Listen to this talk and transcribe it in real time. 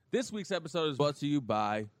This week's episode is brought to you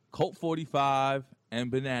by Colt 45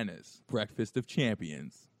 and Bananas, Breakfast of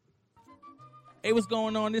Champions. Hey, what's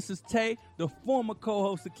going on? This is Tay, the former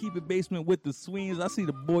co-host of Keep It Basement with the Sweens. I see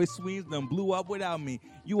the boy Sweens done blew up without me.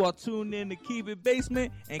 You are tuned in to Keep It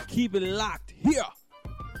Basement and keep it locked here.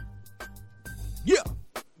 Yeah.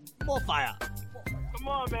 More fire. Come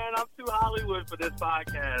on, man. I'm too Hollywood for this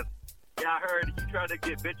podcast. Yeah, I heard you tried to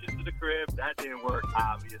get bitches to the crib. That didn't work,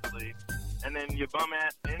 obviously. And then your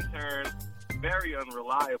bum-ass intern, very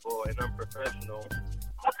unreliable and unprofessional.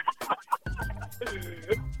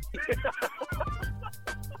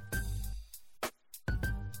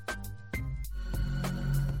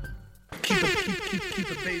 Keep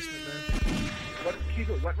it basement,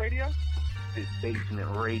 man. What radio? It's Basement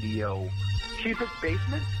Radio. Keep It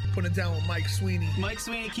Basement? Put it down with Mike Sweeney. Mike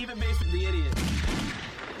Sweeney, Keep It Basement, the idiot.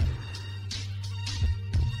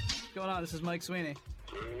 What's going on? This is Mike Sweeney.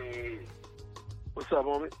 What's up,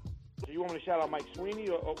 homie? Do you want me to shout out Mike Sweeney,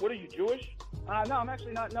 or what are you, Jewish? No, I'm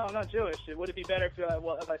actually not. No, I'm not Jewish. Would it be better if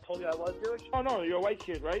I told you I was Jewish? Oh, no, you're a white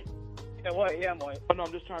kid, right? Yeah, white. Yeah, I'm white. Oh, no,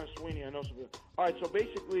 I'm just trying to Sweeney. I know something. All right, so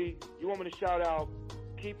basically, you want me to shout out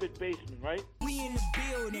Keep It Basement, right? We in the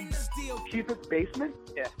building, still. Keep It Basement?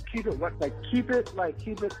 Yeah. Keep it what? Keep it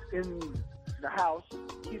in the house.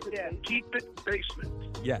 Keep it. Yeah. Keep It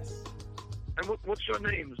Basement. Yes. And what's your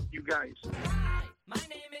names, you guys? My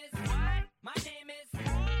name is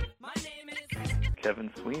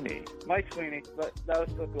Kevin Sweeney. Mike Sweeney, but that was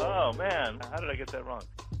so cool. Oh man, how did I get that wrong?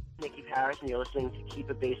 Nikki Paris, and you're listening to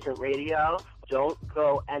Keep It Basement Radio. Don't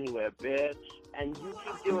go anywhere, bitch. And you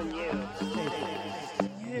keep doing you.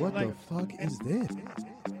 What the fuck is this?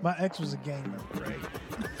 My ex was a gang member, right?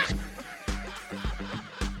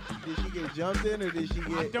 Did she get jumped in, or did she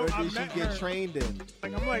get trained in?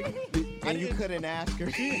 Like, I'm like, And you couldn't ask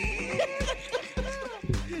her. yeah,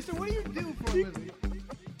 so what do you do for a living?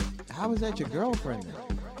 How was that your girlfriend then?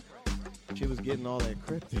 She was getting all that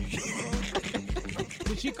cryptic.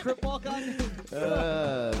 Did she crip walk on you?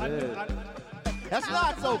 That's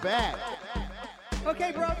not so bad.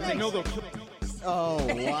 Okay, bro. Thanks. Oh,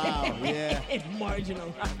 wow, yeah. It's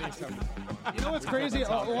marginal. You know what's crazy? A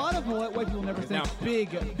lot of white people never think big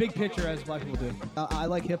picture as black people do. I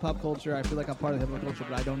like hip hop culture. I feel like I'm part of hip hop culture,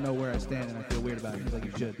 but I don't know where I stand, and I feel weird about it. I feel like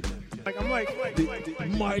you should. Like, I'm like,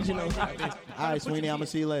 Marginal. All right, Sweeney, I'm going to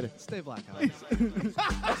see you later. Stay black, Alex.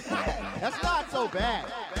 That's not so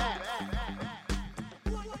bad.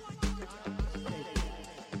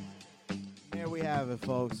 There we have it,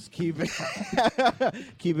 folks. Keep it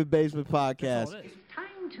Basement Podcast.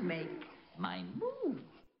 Time to make my move.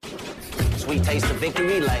 Sweet taste of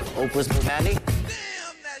victory like Oprah's Patty.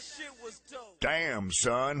 Damn,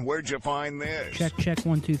 son, where'd you find this? Check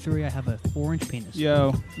 1 2 3. I have a 4-inch penis.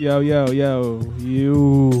 yo. You.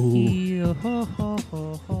 Yo, ho, ho,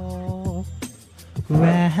 ho, ho.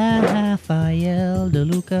 Raphael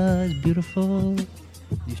DeLuca is beautiful.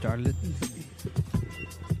 You started it.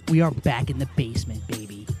 We are back in the basement,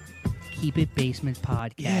 baby. Keep It Basement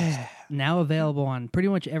Podcast. Yeah. Now available on pretty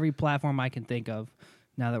much every platform I can think of.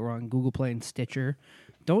 Now that we're on Google Play and Stitcher.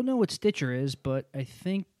 Don't know what Stitcher is, but I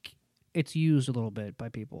think it's used a little bit by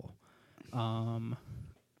people.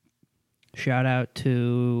 Shout out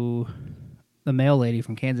to the mail lady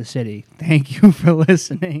from Kansas City. Thank you for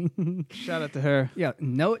listening. Shout out to her. Yeah,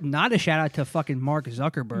 no, not a shout out to fucking Mark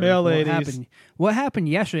Zuckerberg. Mail ladies. What happened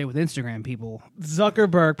yesterday with Instagram people?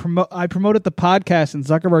 Zuckerberg, I promoted the podcast, and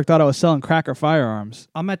Zuckerberg thought I was selling cracker firearms.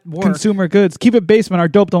 I'm at work. Consumer goods. Keep It Basement. Our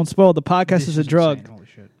dope don't spoil. The podcast This is a drug. insane. Holy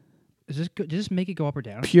shit. Does this make it go up or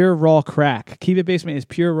down? Pure raw crack. Keep It Basement is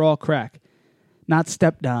pure raw crack. Not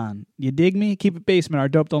stepped on. You dig me? Keep It Basement. Our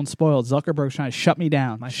dope don't spoil. Zuckerberg's trying to shut me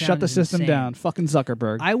down. My Shut sound the is system insane. down. Fucking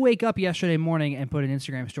Zuckerberg. I wake up yesterday morning and put an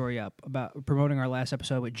Instagram story up about promoting our last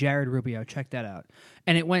episode with Jared Rubio. Check that out.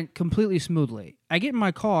 And it went completely smoothly. I get in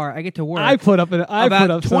my car. I get to work. I put up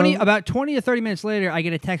about 20 some. About 20 to 30 minutes later, I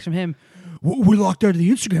get a text from him. We locked out of the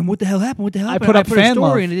Instagram. What the hell happened? What the hell happened? put up a fan story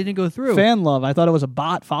love. and it didn't go through. Fan love. I thought it was a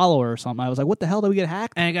bot follower or something. I was like, what the hell did we get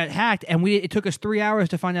hacked? And I got hacked, and it took us 3 hours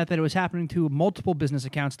to find out that it was happening to multiple business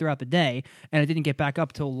accounts throughout the day, and it didn't get back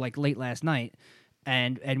up till like late last night.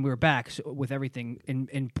 And we were back with everything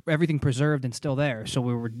and everything preserved and still there. So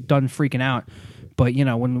we were done freaking out. But you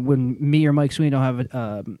know, when me or Mike Sweeney don't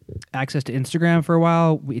have access to Instagram for a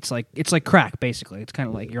while, it's like crack basically. It's kind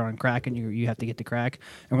of like you're on crack and you have to get to crack.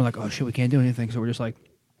 And we're like, oh shit, we can't do anything. So we're just like,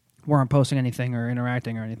 we weren't posting anything or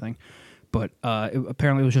interacting or anything. But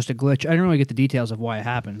apparently it was just a glitch. I didn't really get the details of why it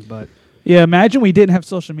happened. But yeah, imagine we didn't have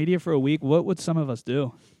social media for a week. What would some of us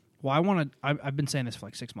do? Well, I've been saying this for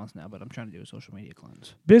like 6 months now, but I'm trying to do a social media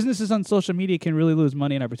cleanse. Businesses on social media can really lose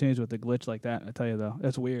money and opportunities with a glitch like that. I tell you though,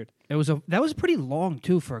 that's weird. That was pretty long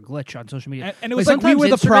too for a glitch on social media, And it was like we sometimes were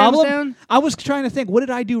the Instagram's problem. down. I was trying to think, what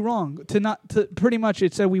did I do wrong to pretty much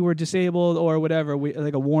it said we were disabled or whatever,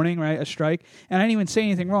 like a warning, right, a strike, and I didn't even say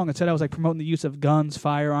anything wrong. It said I was like promoting the use of guns,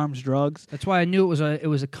 firearms, drugs. That's why I knew it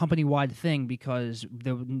was a company wide thing because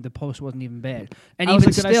the post wasn't even bad. And I was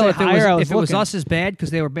even like, did I still, say if higher? I was it was looking. us as bad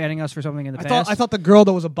because they were banning us for something in the past. I thought the girl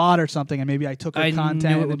that was a bot or something, and maybe I took her I content. knew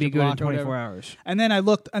it and would be just good in blocked or 24 whatever. hours. And then I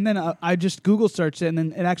looked, and then I just Google searched it, and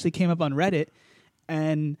then it actually came up on Reddit.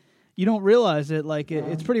 And you don't realize it, like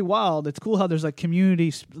it's pretty wild. It's cool how there's like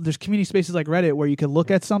community spaces like Reddit where you can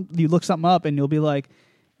look at you look something up, and you'll be like,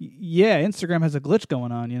 yeah, Instagram has a glitch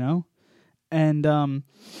going on, you know, and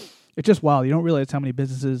it's just wild. You don't realize how many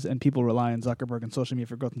businesses and people rely on Zuckerberg and social media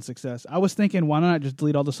for growth and success. I was thinking, why not just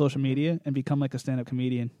delete all the social media and become like a stand-up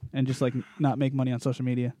comedian and just like not make money on social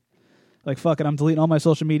media? Like, fuck it, I'm deleting all my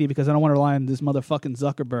social media because I don't want to rely on this motherfucking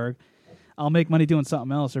Zuckerberg. I'll make money doing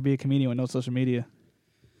something else or be a comedian with no social media.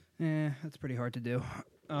 Yeah, that's pretty hard to do.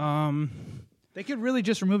 They could really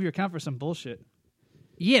just remove your account for some bullshit.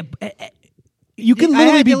 Yeah, You can I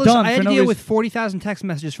literally had be to listen- done I for had to no deal reason. with 40,000 text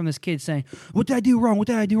messages from this kid saying, "What did I do wrong? What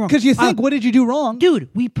did I do wrong?" Because you think, what did you do wrong? Dude,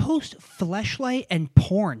 we post fleshlight and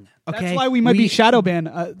porn. Okay, That's why we might be shadow banned.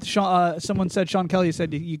 Someone said, Sean Kelly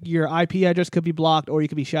said, your IP address could be blocked or you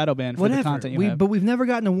could be shadow banned for the content you have. But we've never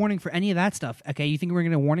gotten a warning for any of that stuff. Okay, you think we're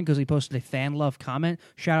going to get a warning because we posted a fan love comment?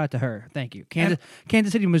 Shout out to her. Thank you.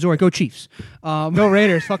 Kansas City, Missouri. Go Chiefs. Go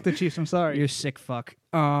Raiders. Fuck the Chiefs. I'm sorry. You're sick fuck.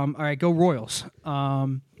 All right, go Royals.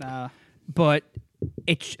 But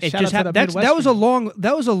it Shout just out to happened. the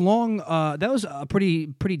That was a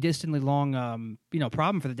pretty distantly long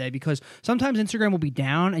problem for the day because sometimes Instagram will be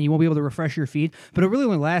down and you won't be able to refresh your feed, but it really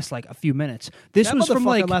only lasts like a few minutes. This That was from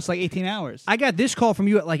motherfucker lasts like 18 hours. I got this call from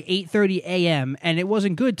you at like 8:30 a.m. and it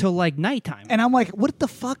wasn't good till like nighttime. And I'm like, what the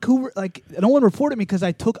fuck? No one reported me because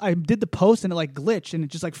I did the post and it like glitched and it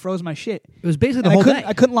just like froze my shit. It was basically the And whole day.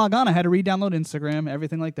 I couldn't log on. I had to re-download Instagram,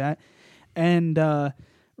 everything like that. And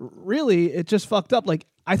really, it just fucked up. Like,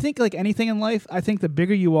 I think like anything in life, I think the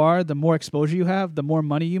bigger you are, the more exposure you have, the more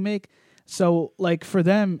money you make. So, like, for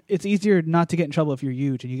them, it's easier not to get in trouble if you're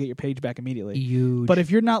huge and you get your page back immediately. Huge. But if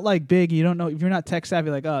you're not, like, big, you don't know, if you're not tech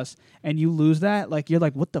savvy like us, and you lose that, like, you're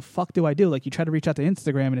like, what the fuck do I do? Like, you try to reach out to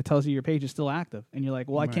Instagram, and it tells you your page is still active. And you're like,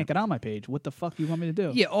 well, I can't get on my page. What the fuck do you want me to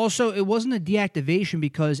do? Yeah, also, it wasn't a deactivation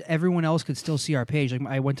because everyone else could still see our page. Like,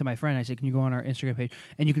 I went to my friend, I said, can you go on our Instagram page?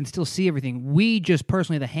 And you can still see everything. We just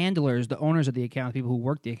personally, the handlers, the owners of the account, people who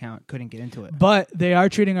work the account, couldn't get into it. But they are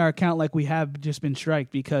treating our account like we have just been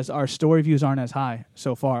striked because our story views aren't as high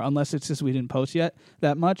so far, unless it's just we didn't post yet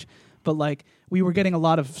that much. But like we were getting a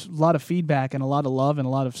lot of feedback and a lot of love and a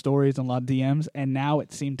lot of stories and a lot of DMs, and now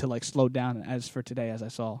it seemed to like slow down as for today, as I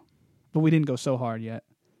saw. But we didn't go so hard yet.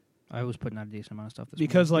 I was putting out a decent amount of stuff this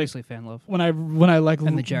because morning. like Basically fan love. when I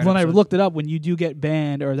episode. looked it up, when you do get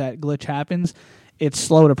banned or that glitch happens, it's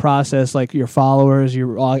slow to process like your followers,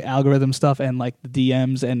 your algorithm stuff, and like the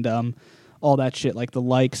DMs and all that shit, like the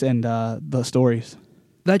likes and the stories.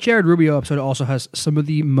 That Jared Rubio episode also has some of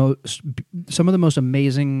the most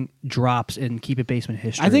amazing drops in Keep It Basement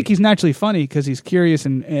history. I think he's naturally funny because he's curious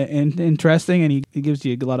and interesting, and he gives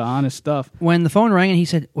you a lot of honest stuff. When the phone rang and he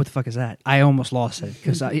said, "What the fuck is that?" I almost lost it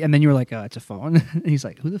and then you were like, "It's a phone." And he's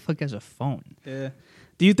like, "Who the fuck has a phone?" Yeah.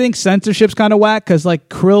 Do you think censorship's kind of whack? Because like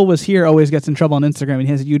Krill was here, always gets in trouble on Instagram, and he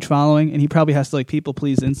has a huge following, and he probably has to like people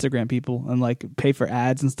please Instagram people and like pay for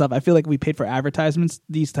ads and stuff. I feel like if we paid for advertisements,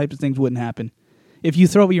 these types of things wouldn't happen. If you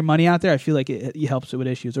throw your money out there, I feel like it helps with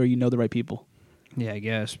issues, or you know the right people. Yeah, I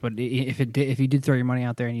guess. But if you did throw your money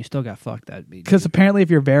out there and you still got fucked, that'd be... Because apparently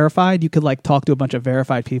if you're verified, you could like talk to a bunch of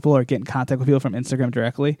verified people or get in contact with people from Instagram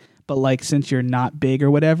directly. But like since you're not big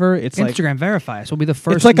or whatever, it's Instagram like... verify us. We'll be the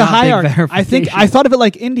first It's like a not big hierarchy. I thought of it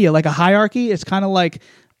like India, like a hierarchy. It's kind of like...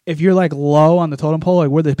 If you're like low on the totem pole, like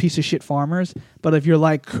we're the piece of shit farmers. But if you're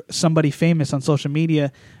like somebody famous on social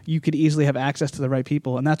media, you could easily have access to the right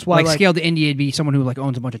people, and that's why like scale to India, it'd be someone who like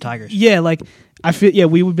owns a bunch of tigers. Yeah, like I feel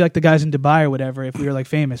we would be like the guys in Dubai or whatever if we were like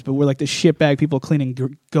famous, but we're like the shitbag people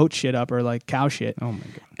cleaning goat shit up or like cow shit. Oh my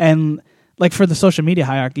god! And like for the social media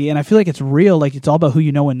hierarchy, and I feel like it's real. Like it's all about who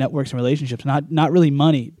you know in networks and relationships, not really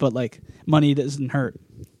money, but like money doesn't hurt.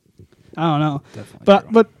 I don't know,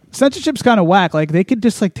 Definitely but censorship's kind of whack. Like they could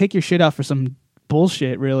just like take your shit out for some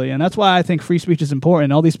bullshit, really, and that's why I think free speech is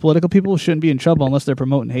important. All these political people shouldn't be in trouble unless they're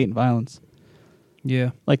promoting hate and violence. Yeah,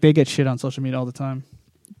 like they get shit on social media all the time.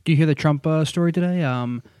 Do you hear the Trump story today? I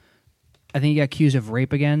think he got accused of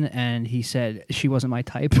rape again, and he said she wasn't my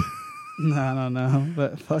type. No, I don't know,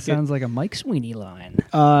 but fuck Sounds like a Mike Sweeney line.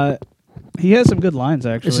 it. He has some good lines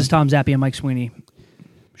actually. This is Tom Zappy and Mike Sweeney.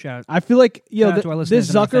 Shout out. I feel like Shout out to our this listeners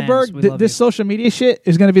and our fans. Zuckerberg, We love this you. social media shit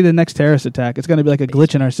is going to be the next terrorist attack. It's going to be like a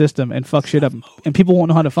glitch in our system and fuck shit up, and people won't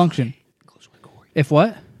know how to function. If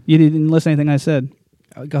what? You didn't listen to anything I said.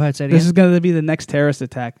 Go ahead, say it This is again. going to be the next terrorist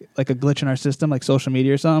attack, like a glitch in our system, like social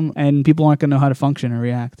media or something, and people aren't going to know how to function or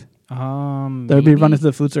react. They'll be Maybe? running to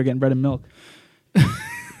the food store getting bread and milk.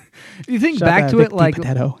 You think Shout back out to Big it like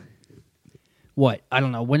Potato. what? I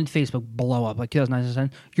don't know. When did Facebook blow up? Like 2009,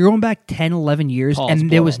 2010? You're going back 10, 11 years, Pause, and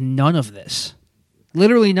there blow was up. none of this.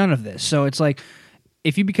 Literally none of this. So it's like,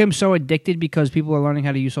 if you become so addicted because people are learning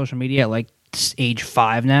how to use social media at like age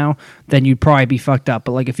 5 now, then you'd probably be fucked up.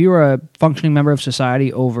 But like if you were a functioning member of society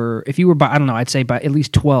if you were by, I don't know, I'd say by at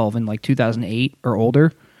least 12 in like 2008 or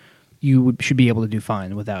older, you should be able to do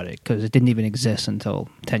fine without it because it didn't even exist until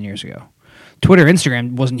 10 years ago. Twitter,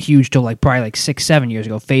 Instagram wasn't huge till like probably like 6, 7 years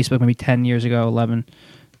ago. Facebook maybe 10 years ago, 11.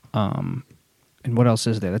 And what else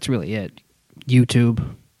is there? That's really it.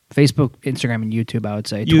 YouTube, Facebook, Instagram, and YouTube. I would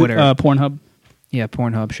say Twitter, Pornhub. yeah,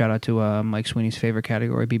 Pornhub. Shout out to Mike Sweeney's favorite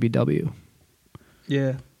category, BBW.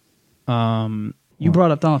 Yeah. You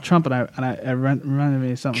brought up Donald Trump, and it reminded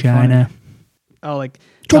me of something. China. Funny. Oh, like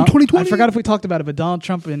Trump Don- 2020. I forgot if we talked about it, but Donald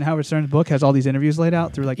Trump in Howard Stern's book has all these interviews laid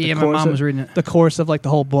out through like the Yeah, my course mom of, was reading it. the course of like the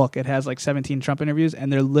whole book. It has like 17 Trump interviews,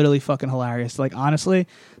 and they're literally fucking hilarious. Like honestly,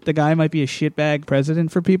 the guy might be a shitbag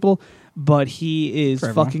president for people, but he is For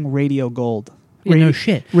everyone. fucking radio gold. Yeah, no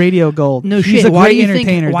shit. Radio gold. No He's shit. a Why great do you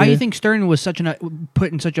entertainer. think? Why do you dude. think Stern was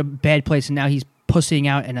put in such a bad place, and now he's pussying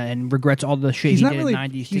out and regrets all the shit he's he not did really? in the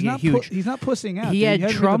 '90s to He's get not. huge? He's not pussing out. He dude. had You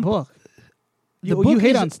haven't read Trump- The book. The You book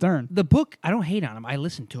hate is- on Stern. The book, I don't hate on him. I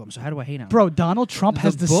listen to him. So how do I hate on him? Bro, Donald Trump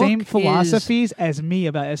has The the same book philosophies as me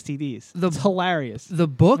about STDs. It's hilarious. The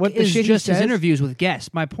book What the is shit he just his says? interviews with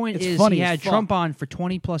guests. My point It's is funny he as had fuck. Trump on for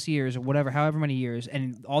 20 plus years or whatever, however many years,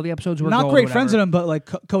 and all the episodes were Not gold, great whatever. friends with him, but like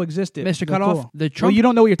coexisted. Mr. They're Cutoff, cool. the Well, Trump- you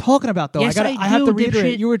don't know what you're talking about, though. Yes, I have do, to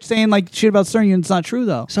reiterate. dipshit. You were saying like shit about Stern. It's not true,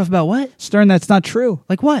 though. Stuff about what? Stern, that's not true.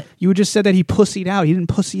 Like what? You just said that he pussied out. He didn't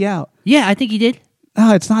pussy out. Yeah, I think he did.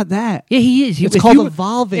 No, it's not that. Yeah, he is. It's If called you-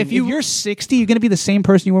 evolving. if If, you- you're 60, you're going to be the same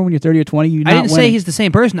person you were when you're 30 or 20. You're I not didn't say winning. he's the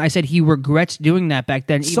same person. I said he regrets doing that back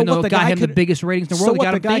then, So even though what, it the got guy him the could- biggest ratings in the So world. It what,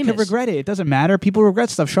 got the him guy famous. could regret it. It doesn't matter. People regret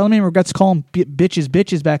stuff. Charlemagne regrets calling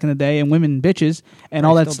bitches back in the day and women bitches and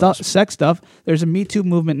all that still stuff, sex stuff. There's a Me Too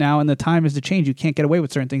movement now, and the time is to change. You can't get away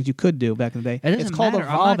with certain things you could do back in the day. It doesn't It's called matter.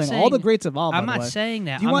 I'm not evolving. All the saying- greats evolve. I'm by the not way. saying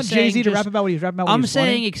that. Do you I'm want saying Jay-Z to just- rap about what he's rapping about when I'm he was saying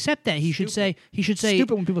 20? accept that. He should say.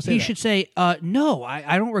 Stupid when people say He that. should say, no,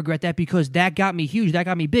 I don't regret that because that got me huge. That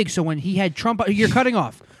got me big. So when he had Trump, you're cutting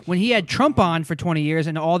off. When he had Trump on for 20 years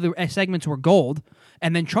and all the segments were gold,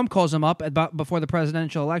 and then Trump calls him up about before the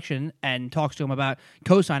presidential election and talks to him about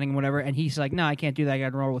co-signing and whatever, and he's like, "No, I can't do that. I got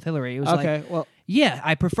to roll with Hillary." It was Okay, well, yeah,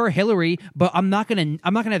 I prefer Hillary, but I'm not gonna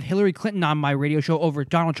have Hillary Clinton on my radio show over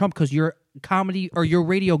Donald Trump because you're comedy or you're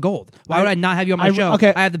radio gold. Why would I not have you on my show?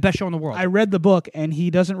 Okay, I have the best show in the world. I read the book, and he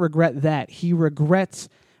doesn't regret that. He regrets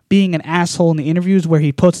being an asshole in the interviews where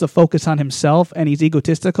he puts the focus on himself and he's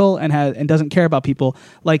egotistical and doesn't care about people.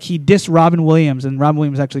 Like he dissed Robin Williams, and Robin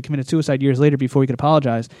Williams actually committed suicide years later before he could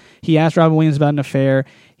apologize. He asked Robin Williams about an affair.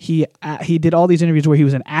 He did all these interviews where he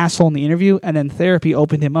was an asshole in the interview, and then therapy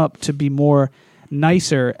opened him up to be more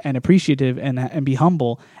nicer and appreciative and be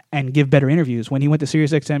humble and give better interviews. When he went to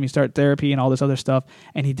SiriusXM, he started therapy and all this other stuff,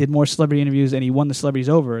 and he did more celebrity interviews, and he won the celebrities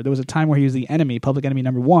over. There was a time where he was the enemy, public enemy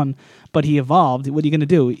number one, but he evolved. What are you going to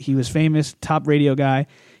do? He was famous, top radio guy.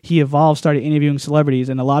 He evolved, started interviewing celebrities,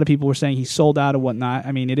 and a lot of people were saying he sold out or whatnot.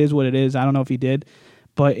 I mean, it is what it is. I don't know if he did.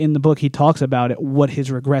 But in the book, he talks about it, what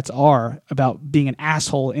his regrets are about being an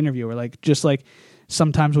asshole interviewer. Like, just like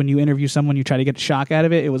sometimes when you interview someone, you try to get shock out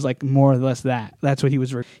of it. It was like more or less that. That's what he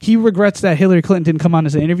was. He regrets that Hillary Clinton didn't come on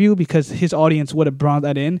as an interview because his audience would have brought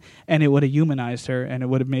that in and it would have humanized her and it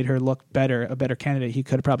would have made her look better, a better candidate. He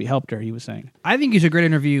could have probably helped her, he was saying. I think he's a great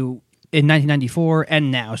interview in 1994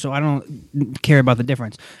 and now, so I don't care about the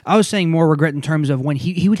difference. I was saying more regret in terms of when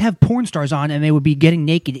he would have porn stars on and they would be getting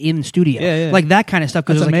naked in the studio, Yeah. like that kind of stuff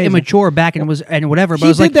because it was That's like amazing. immature back and was and whatever. But He I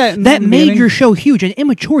was did like that in that the made beginning. your show huge and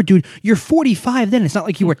immature, dude. You're 45 then. It's not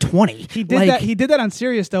like you were 20. He did that. He did that on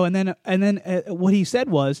Sirius though, and then what he said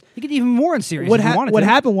was He could even more on serious. what if he wanted what to.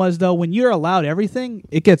 happened was though when you're allowed everything,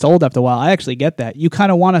 it gets old after a while. I actually get that. You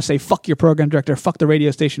kind of want to say fuck your program director, fuck the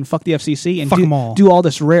radio station, fuck the FCC, and Fuck 'em all. do all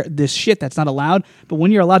this this shit that's not allowed. But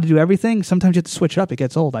when you're allowed to do everything, sometimes you have to switch up. It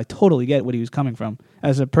gets old. I totally get what he was coming from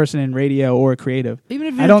as a person in radio or a creative. Even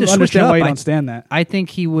if you I have don't to switch understand it why you up, don't stand that. I think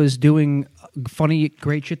he was doing funny,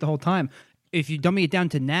 great shit the whole time. if you dummy it down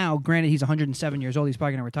to now, granted he's 107 years old, he's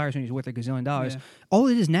probably going to retire soon. He's worth $1 gazillion. Yeah. All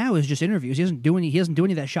it is now is just interviews. He doesn't do any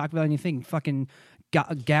of that shock value thing. Fucking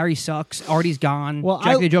Gary sucks. Artie's gone. Well,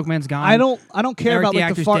 Jack the Joke Man's gone. I don't care Eric about the like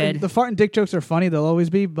actor's the dead. fart and dick jokes are funny. They'll always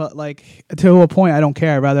be, but like to a point, I don't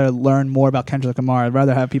care. I'd rather learn more about Kendrick Lamar. I'd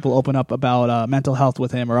rather have people open up about mental health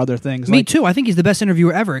with him or other things. Me like, too. I think he's the best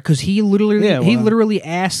interviewer ever because he literally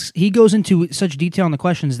asks. He goes into such detail on the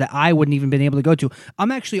questions that I wouldn't even been able to go to. I'm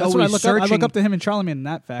actually That's what I always look searching. up. I look up to him and Charlemagne in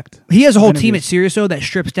that fact. He has a whole Interviews. team at Sirius though that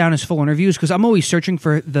strips down his full interviews because I'm always searching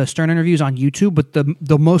for the Stern interviews on YouTube, but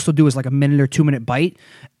the most they'll do is like a 1 or 2 minute bite,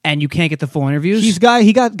 and you can't get the full interviews.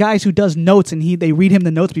 He got guys who does notes, and they read him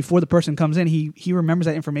the notes before the person comes in. He remembers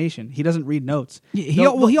that information. He doesn't read notes. He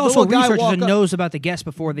also researches and knows about the guest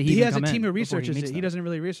before he has a come team in, of researchers. meets He them. doesn't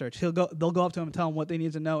really research. They'll go up to him and tell him what they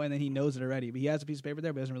need to know, and then he knows it already. But he has a piece of paper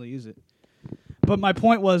there, but doesn't really use it. But my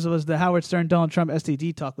point was the Howard Stern Donald Trump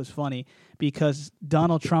STD talk was funny because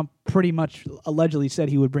Donald Trump pretty much allegedly said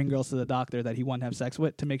he would bring girls to the doctor that he wanted to have sex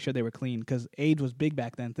with to make sure they were clean because AIDS was big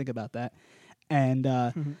back then. Think about that. And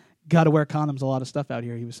got to wear condoms, a lot of stuff out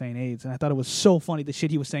here. He was saying AIDS. And I thought it was so funny, the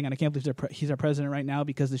shit he was saying. And I can't believe he's our president right now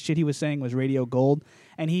because the shit he was saying was radio gold.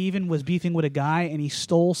 And he even was beefing with a guy and he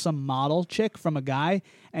stole some model chick from a guy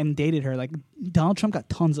and dated her. Like, Donald Trump got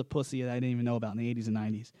tons of pussy that I didn't even know about in the 80s and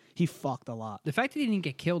 90s. He fucked a lot. The fact that he didn't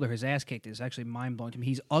get killed or his ass kicked is actually mind-blowing to me.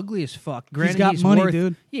 He's ugly as fuck. He's got money,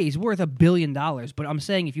 dude. Yeah, he's worth $1 billion. But I'm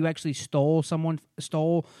saying if you actually stole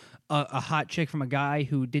a hot chick from a guy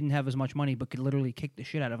who didn't have as much money but could literally kick the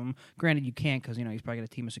shit out of him. Granted, you can't because he's probably got a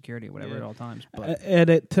team of security or whatever at all times. But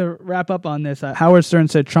To wrap up on this, Howard Stern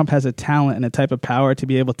said Trump has a talent and a type of power to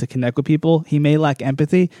be able to connect with people. He may lack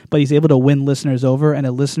empathy, but he's able to win listeners over, and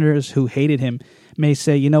the listeners who hated him may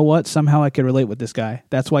say, you know what, somehow I could relate with this guy.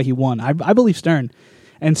 That's why he won. I believe Stern.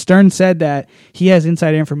 And Stern said that he has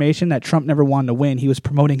insider information that Trump never wanted to win. He was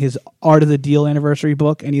promoting his Art of the Deal anniversary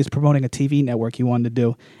book, and he was promoting a TV network he wanted to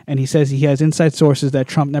do. And he says he has inside sources that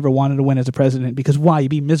Trump never wanted to win as a president because why? He'd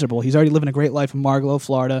be miserable. He's already living a great life in Margalo,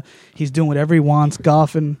 Florida. He's doing whatever he wants,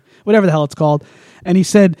 golfing, whatever the hell it's called. And he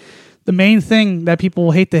said the main thing that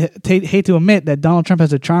people hate to admit that Donald Trump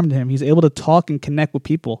has a charm to him. He's able to talk and connect with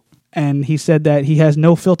people. And he said that he has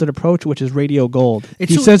no filtered approach, which is radio gold.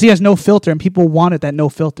 He says he has no filter, and people wanted that no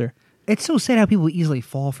filter. it's so sad how people easily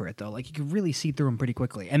fall for it, though. Like, you can really see through him pretty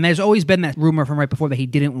quickly. And there's always been that rumor from right before that he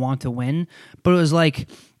didn't want to win. But it was like,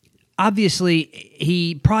 obviously,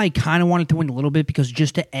 he probably kind of wanted to win a little bit because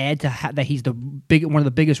just to add to that he's one of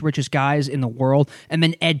the biggest, richest guys in the world, and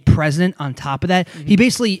then add president on top of that, he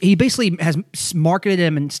basically has marketed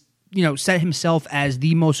him and set himself as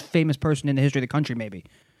the most famous person in the history of the country, maybe.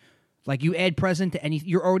 Like, you add president to any...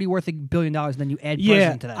 You're already worth $1 billion, and then you add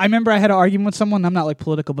president to that. I remember I had an argument with someone. I'm not, like,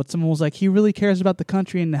 political, but someone was like, he really cares about the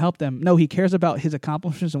country and to help them. No, he cares about his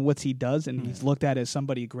accomplishments and what he does, and he's looked at as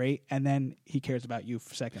somebody great, and then he cares about you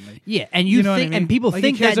secondly. Yeah, and you know think... what I mean? And people like,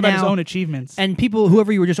 think he cares that about now, his own achievements. And people,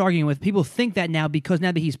 whoever you were just arguing with, people think that now because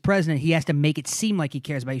now that he's president, he has to make it seem like he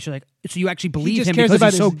cares about you. So, so you actually believe him because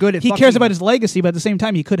he's so good at He cares about his legacy, but at the same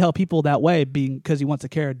time, he could help people that way because he wants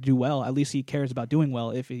to do well. At least he cares about doing well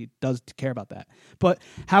if he does care about that. But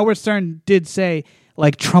Howard Stern did say,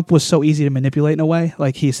 like, Trump was so easy to manipulate in a way.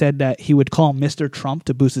 Like, he said that he would call Mr. Trump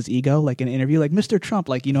to boost his ego, like in an interview, like Mr. Trump,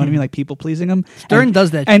 like, you know what I mean, like people pleasing him. Stern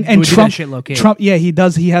does that. And Trump, do that shit low-key. Trump, yeah, he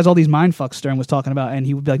does. He has all these mind fucks Stern was talking about, and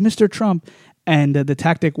he would be like, Mr. Trump. And the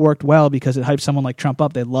tactic worked well because it hypes someone like Trump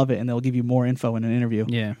up. They love it, and they'll give you more info in an interview.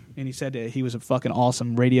 Yeah. And he said that he was a fucking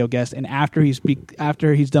awesome radio guest. And after he's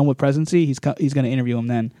done with presidency, he's going to interview him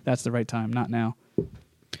then. That's the right time, not now.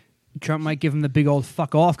 Trump might give him the big old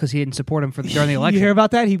fuck off because he didn't support him during the election. You hear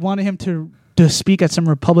about that? He wanted him to speak at some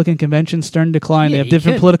Republican convention. Stern declined. Yeah, they have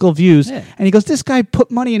different political views. Yeah. And he goes, this guy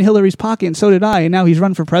put money in Hillary's pocket, and so did I. And now he's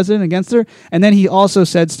running for president against her. And then he also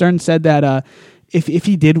said, Stern said that if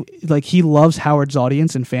he did, like, he loves Howard's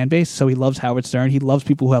audience and fan base, so he loves Howard Stern. He loves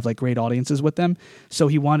people who have, like, great audiences with them. So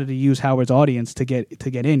he wanted to use Howard's audience to get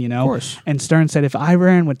in, you know? Of course. And Stern said, if I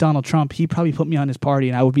ran with Donald Trump, he'd probably put me on his party,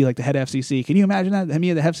 and I would be, like, the head of FCC. Can you imagine that? Me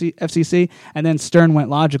at the FCC? And then Stern went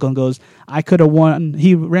logical and goes, I could have won.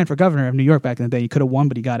 He ran for governor of New York back in the day. He could have won,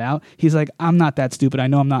 but he got out. He's like, I'm not that stupid. I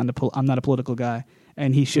know I'm not a political guy.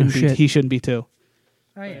 And he shouldn't be. He shouldn't be, too.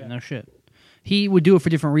 Oh, yeah. No shit. He would do it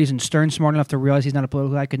for different reasons. Stern's smart enough to realize he's not a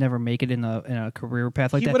political guy, could never make it in a career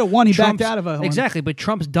path like that. He would have won. He backed out of it. Exactly, but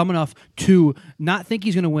Trump's dumb enough to not think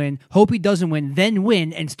he's going to win, hope he doesn't win, then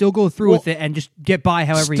win, and still go through with it and just get by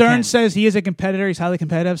however he can. Stern says he is a competitor. He's highly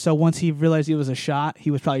competitive. So once he realized he was a shot,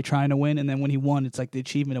 he was probably trying to win. And then when he won, it's like the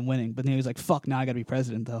achievement of winning. But then he was like, fuck, now I got to be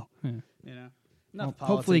president, though. Yeah. You know?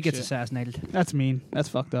 Hopefully he gets assassinated. That's mean. That's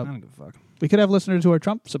fucked up. I don't give a fuck. We could have listeners who are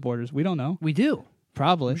Trump supporters. We don't know. We do.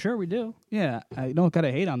 Probably. I'm sure we do. Yeah, I don't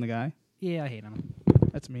gotta hate on the guy. Yeah, I hate him.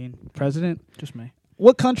 That's mean. President. Just me.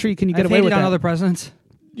 What country can you get I've away hated with on that? other presidents.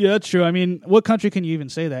 Yeah, that's true. I mean, what country can you even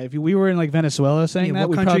say that? If we were in like Venezuela saying Yeah, that, what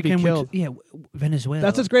we'd country probably be can killed. Venezuela.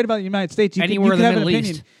 That's what's great about the United States. You Anywhere can, in you the can have an Middle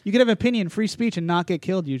opinion. East. You can have opinion, free speech, and not get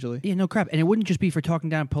killed usually. Yeah, no crap. And it wouldn't just be for talking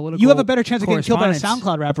down political. You have a better chance of getting killed by a correspondence.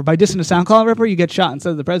 SoundCloud rapper. By dissing a SoundCloud rapper, you get shot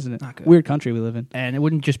instead of the president. Not good. Weird country we live in. And it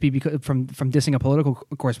wouldn't just be because from dissing a political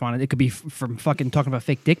correspondent. It could be from fucking talking about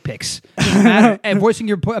fake dick pics. Doesn't matter. And voicing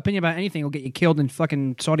your opinion about anything will get you killed in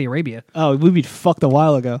fucking Saudi Arabia. Oh, we'd be fucked a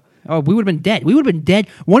while ago. Oh, we would have been dead. We would have been dead.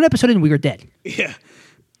 One episode in, we were dead. Yeah.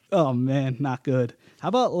 Oh man, not good. How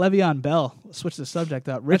about Le'Veon Bell? Switch the subject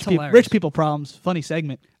up. That's hilarious. Rich people problems. Funny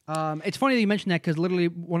segment. It's funny that you mentioned that because literally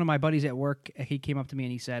one of my buddies at work, he came up to me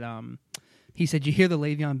and he said, "You hear the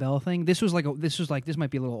Le'Veon Bell thing? This might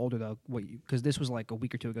be a little older though, because this was like a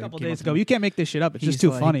week or two ago. A couple He came days up to ago. me. You can't make this shit up. It's He's just too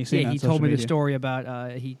like- funny. seeing Yeah, it he on told social me the media. story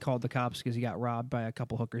about he called the cops because he got robbed by a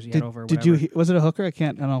couple hookers he Did, had over. Or did whatever. you? Was it a hooker? I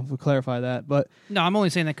don't know if we clarify that, but No, I'm only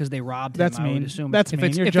saying that because they robbed That's him. I would mean. assume. That's if mean.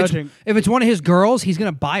 It's, You're if judging. If it's one of his girls, he's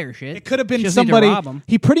gonna buy her shit. it could have been She doesn't need to somebody. rob him.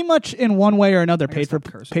 He pretty much, in one way or another, paid for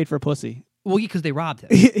stop cursing. paid for pussy. Well, because they robbed him.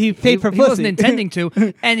 He paid for He pussy. wasn't intending to,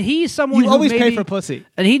 and he's someone You who always maybe, pay for pussy.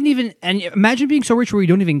 And he didn't even. And imagine being so rich where you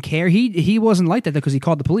don't even care. He wasn't like that because he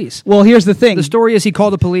called the police. Well, here's the thing. The story is he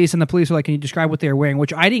called the police, and the police were like, "Can you describe what they were wearing?"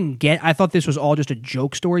 Which I didn't get. I thought this was all just a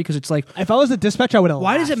joke story because it's like, If I was the dispatcher, I would have.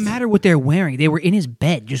 why does it matter what they're wearing? They were in his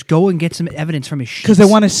bed. Just go and get some evidence from his sheets. Because they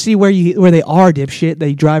want to see where they are, dipshit.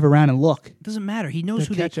 They drive around and look. It doesn't matter. He knows To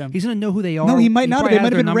who they. catch 'em. He's gonna know who they are. No, he might not. probably They might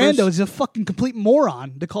have their been numbers. randos. He's a fucking complete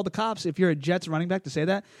moron to call the cops if you're a Jets running back to say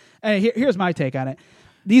that. And here's my take on it.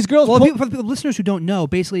 These girls. Well, for the listeners who don't know,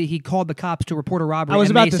 basically he called the cops to report a robbery. I was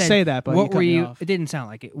and about they to said, say that, but you what cut were me you? off. It didn't sound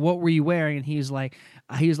like it. What were you wearing? And he was like,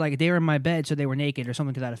 they were in my bed, so they were naked, or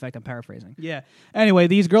something to that effect. I'm paraphrasing. Yeah. Anyway,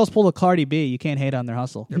 these girls pulled a Cardi B. You can't hate on their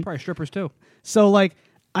hustle. They're probably strippers too. So, like,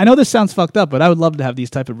 I know this sounds fucked up, but I would love to have these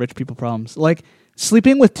type of rich people problems. Like,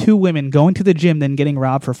 sleeping with two women, going to the gym, then getting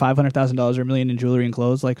robbed for $500,000 or $1 million in jewelry and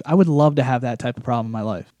clothes. Like, I would love to have that type of problem in my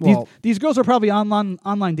life. Well- these girls are probably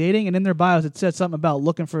online dating, and in their bios it said something about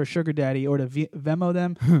looking for a sugar daddy or to Venmo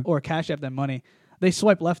them or Cash App them money. They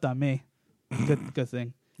swipe left on me. Good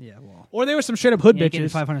thing. Yeah, well, Or they were some straight up hood getting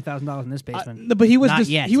bitches. $500,000 in this basement. But he was Not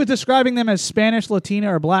yet. he was describing them as Spanish,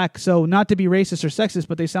 Latina, or black. So not to be racist or sexist,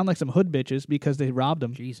 but they sound like some hood bitches because they robbed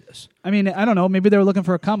them. Jesus, I mean, I don't know. Maybe they were looking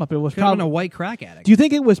for a come up. It was could have been probably. a white crack addict. Do you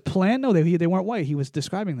think it was planned? No, they weren't white. He was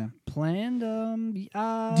describing them. Planned?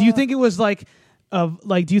 Do you think it was like,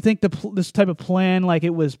 do you think this type of plan, like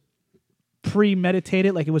it was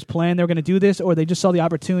premeditated, like it was planned they were going to do this, or they just saw the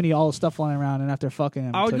opportunity, all the stuff flying around, and after fucking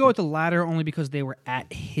him, I would took go it? with the latter only because they were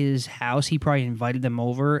at his house. He probably invited them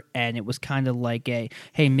over, and it was kind of like hey,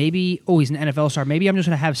 maybe, he's an NFL star. Maybe I'm just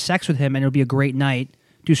going to have sex with him, and it'll be a great night,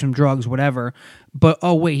 do some drugs, whatever. But,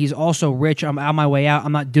 oh, wait, he's also rich. I'm on my way out.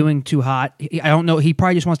 I'm not doing too hot. I don't know. He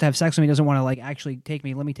probably just wants to have sex with me. He doesn't want to, like, actually take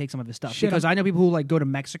me. Let me take some of his stuff. Shit, because I know people who, like, go to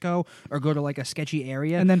Mexico or go to, like, a sketchy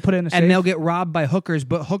area. And then put it in a safe? And they'll get robbed by hookers,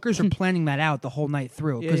 but hookers are planning that out the whole night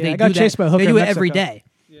through. Because Yeah, they I got do chased that. by a hooker They do in it every Mexico. day.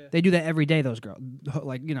 They do that every day, those girls.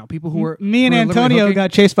 Like, people who are... Me and who are literally Antonio hooking.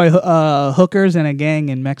 got chased by hookers and a gang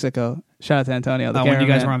in Mexico. Shout out to Antonio. The When you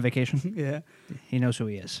guys cameraman. were on vacation. Yeah. He knows who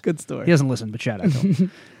he is. Good story. He doesn't listen, but shout out to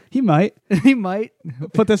him. He might He might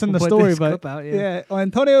put this in the We'll put story, this but clip out, yeah. Oh,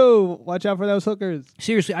 Antonio, watch out for those hookers.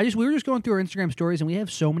 Seriously, we were just going through our Instagram stories, and we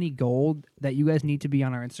have so many gold that you guys need to be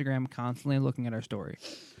on our Instagram constantly looking at our story.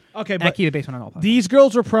 Okay, At but Keep It Basement on all platforms. these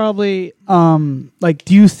girls were probably like,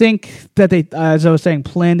 do you think that they, as I was saying,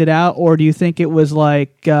 planned it out, or do you think it was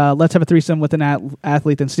like, let's have a threesome with an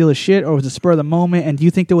athlete and steal his shit, or was it spur of the moment? And do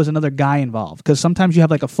you think there was another guy involved? Because sometimes you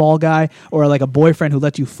have like a fall guy or like a boyfriend who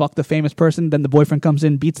lets you fuck the famous person, then the boyfriend comes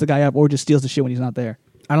in, beats the guy up, or just steals the shit when he's not there.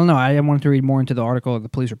 I don't know. I wanted to read more into the article of the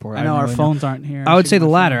police report. I know don't our really phones aren't here. I would say Shoot the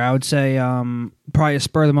my latter. phone. I would say probably a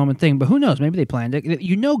spur of the moment thing, but who knows? Maybe they planned it. What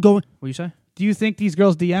do you say? Do you think these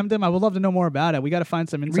girls DM'd him? I would love to know more about it. We got to find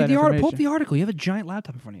some inside Read the article. information. Pull up the article. You have a giant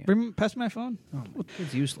laptop in front of you. Pass me my phone. Oh,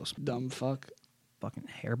 it's useless. Dumb fuck. Fucking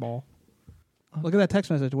hairball. Look at that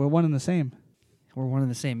text message. We're one and the same. We're one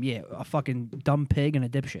and the same. Yeah, a fucking dumb pig and a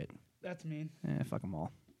dipshit. That's mean. Fuck them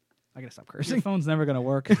all. I gotta stop Your cursing. phone's never gonna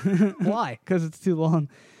work. Why? Because it's too long.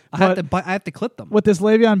 I But have to clip them. with this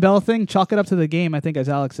Le'Veon Bell thing, chalk it up to the game, I think, as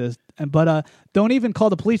Alex says. But don't even call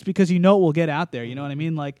the police because you know it will get out there. You know what I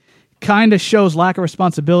mean? Like, kind of shows lack of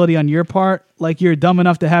responsibility on your part. Like, you're dumb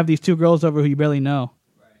enough to have these two girls over who you barely know.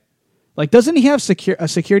 Like, doesn't he have a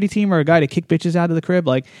security team or a guy to kick bitches out of the crib?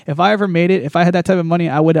 Like, if I ever made it, if I had that type of money,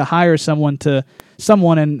 I would hire someone to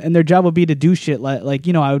someone, and their job would be to do shit like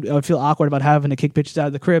you know, I would feel awkward about having to kick bitches out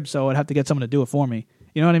of the crib, so I'd have to get someone to do it for me.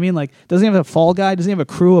 You know what I mean? Like, doesn't he have a fall guy? Doesn't he have a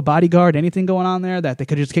crew, a bodyguard, anything going on there that they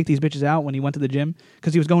could just kick these bitches out when he went to the gym?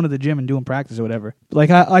 Because he was going to the gym and doing practice or whatever. Like,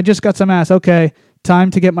 I just got some ass. Okay,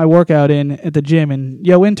 time to get my workout in at the gym. And,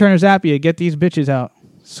 yo, intern or Zappia, get these bitches out.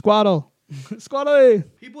 Squaddle. Squaddle.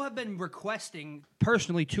 People have been requesting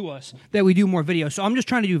personally to us that we do more video. So I'm just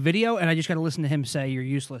trying to do video, and I just got to listen to him say you're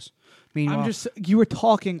useless. Meanwhile, you were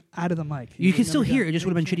talking out of the mic. You can still hear it. It just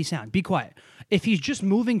would have been shitty sound. Be quiet. If he's just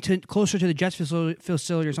moving to closer to the Jets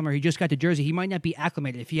facility or somewhere, he just got to Jersey, he might not be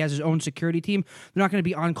acclimated. If he has his own security team, they're not going to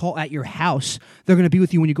be on call at your house. They're going to be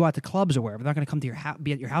with you when you go out to clubs or wherever. They're not going to come to your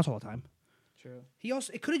be at your house all the time. True.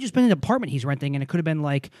 It could have just been an apartment he's renting, and it could have been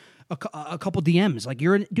like a couple DMs. Like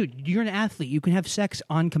you're an athlete. You can have sex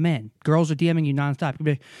on command. Girls are DMing you nonstop. You can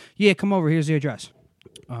be like, yeah, come over. Here's the address.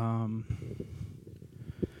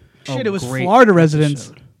 Shit, it was Florida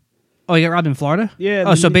residents. Episode. Oh, he got robbed in Florida? Yeah.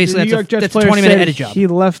 Oh, so basically the New York Jets that's a player 20-minute said edit job. He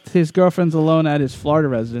left his girlfriends alone at his Florida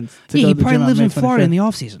residence. Yeah, he probably lives in Florida in the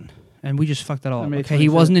off season, and we just fucked that all up. Okay, he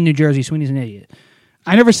wasn't in New Jersey. Sweeney's an idiot.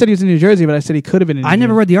 I never said he was in New Jersey, but I said he could have been in New Jersey. I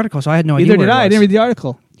never read the article, so I had no idea. Neither did I. I didn't read the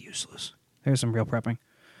article. Useless. There's some real prepping.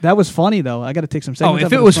 That was funny, though. I got to take some segments. Oh,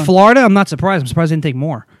 if it was Florida, I'm not surprised. I'm surprised they didn't take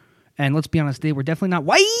more. And let's be honest, they were definitely not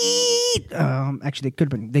white. Actually, they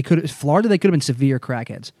could have been. Florida, they could have been severe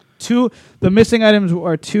crackheads. The missing items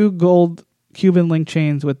are 2 gold Cuban link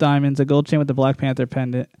chains with diamonds, a gold chain with the Black Panther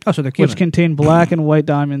pendant. Oh, so they're Cuban. Which contain black and white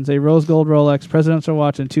diamonds, a rose gold Rolex, presidential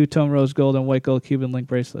watch, and 2-tone rose gold and white gold Cuban link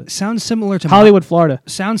bracelet. Sounds similar to Hollywood, Florida.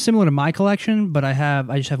 Sounds similar to my collection, but I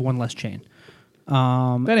just have one less chain.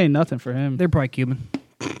 That ain't nothing for him. They're probably Cuban.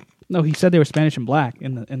 No, he said they were Spanish and black.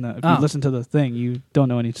 If you listen to the thing, you don't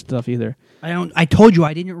know any stuff either. I told you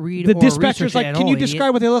I didn't read. The or dispatcher's like, at "Can all, you idiot.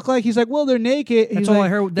 describe what they look like?" He's like, "Well, they're naked." That's He's all like, I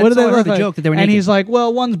heard. What That's do they all I look heard. The like? joke that they were and naked. he's like,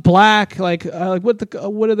 "Well, one's black. Like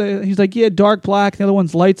what are they?" He's like, "Yeah, dark black. The other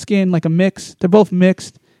one's light skin, like a mix. They're both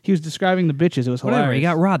mixed." He was describing the bitches. It was hilarious. Whatever. He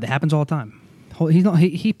got robbed. That happens all the time. He's not.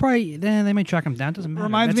 He probably. They may track him down. Doesn't matter.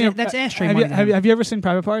 Reminds me of that's ashtray have money. have you ever seen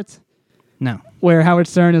Private Parts? No. Where Howard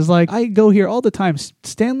Stern is like, I go here all the time,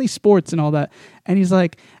 Stanley Sports and all that. And he's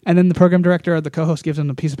like, and then the program director or the co-host gives him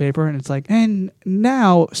a piece of paper and it's like, and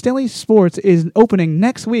now Stanley Sports is opening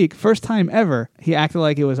next week, first time ever. He acted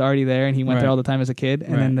like it was already there and he went there all the time as a kid.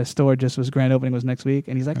 And then the store just was grand opening was next week.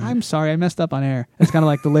 And he's like, I'm sorry, I messed up on air. It's kind of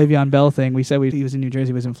like the Le'Veon Bell thing. We said he was in New Jersey,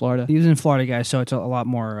 he was in Florida. He was in Florida, guys, so it's a lot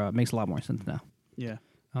more, makes a lot more sense now. Yeah.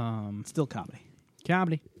 Still comedy.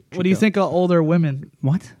 Comedy. What do you think of older women?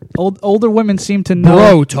 What? Older women seem to know.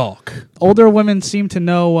 Bro talk. Older women seem to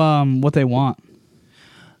know what they want.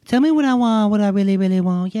 Tell me what I want, what I really, really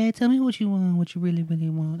want. Yeah, tell me what you want, what you really, really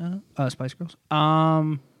want. Spice Girls.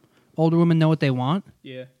 Older women know what they want?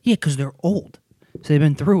 Yeah. Yeah, because they're old. So they've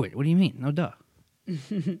been through it. What do you mean? No duh.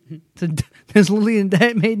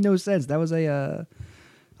 That made no sense. That was a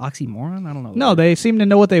oxymoron? I don't know. No, they seem to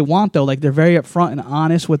know what they want, though. Like, they're very upfront and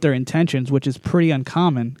honest with their intentions, which is pretty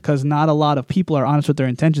uncommon because not a lot of people are honest with their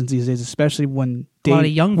intentions these days, especially when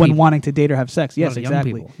wanting to date or have sex. Yes,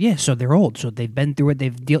 exactly. Yeah, so they're old. So they've been through it.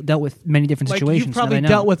 They've dealt with many different situations. You've probably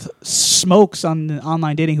dealt with smokes on the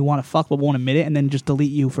online dating who want to fuck but won't admit it and then just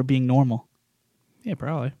delete you for being normal. Yeah,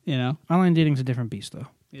 probably. You know? Online dating's a different beast, though.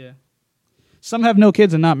 Yeah. Some have no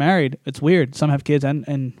kids and not married. It's weird. Some have kids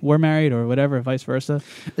and were married or whatever, vice versa.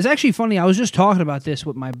 It's actually funny. I was just talking about this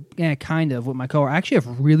with my with my coworker. I actually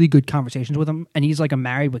have really good conversations with him, and he's like a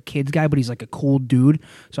married with kids guy, but he's like a cool dude.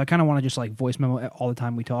 So I kind of want to just like voice memo all the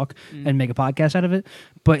time we talk and make a podcast out of it.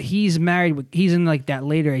 But he's married. He's in like that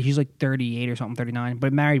later age. He's like 38 or something, 39,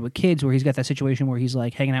 but married with kids where he's got that situation where he's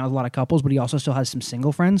like hanging out with a lot of couples, but he also still has some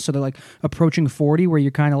single friends. So they're like approaching 40 where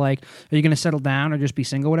you're kind of like, are you going to settle down or just be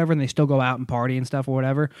single, whatever? And they still go out and party and stuff or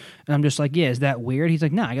whatever. And I'm just like, yeah, is that weird? He's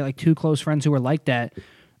like, nah, I got like 2 close friends who are like that.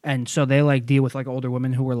 And so they like deal with like older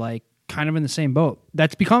women who are like kind of in the same boat.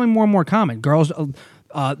 That's becoming more and more common. Girls,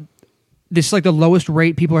 this is like the lowest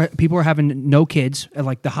rate people are having no kids, and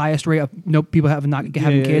like the highest rate of people having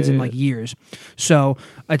kids in like years. So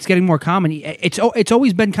it's getting more common. It's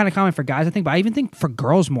always been kind of common for guys, I think, but I even think for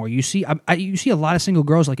girls more. You see a lot of single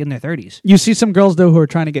girls like in their 30s. You see some girls though who are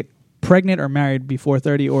trying to get pregnant or married before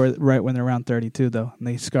 30 or right when they're around 32 though, and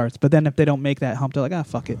they scarts. But then if they don't make that hump, they're like,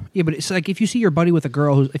 fuck it. Yeah, but it's like if you see your buddy with a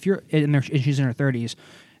girl if you're in there and she's in her 30s,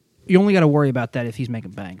 you only got to worry about that if he's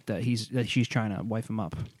making bank, that she's trying to wife him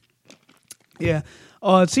up. Yeah.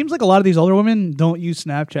 It seems like a lot of these older women don't use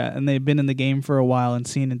Snapchat, and they've been in the game for a while and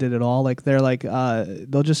seen and did it all. Like, they're like,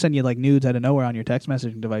 they'll just send you like nudes out of nowhere on your text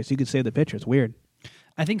messaging device. You could save the picture. It's weird.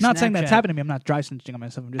 I think not saying that's happened to me. I'm not dry snitching on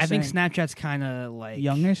myself. I'm just think saying. Snapchat's kind of like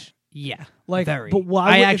youngish. Yeah. Like, Very. but why?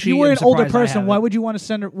 I If actually you were am an older surprised I person, why haven't. would you want to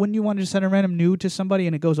send? Wouldn't you want to just send a random nude to somebody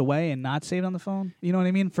and it goes away and not saved on the phone? You know what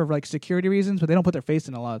I mean? For like security reasons, but they don't put their face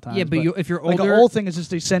in a lot of times. Yeah, but if you're like older, an old thing is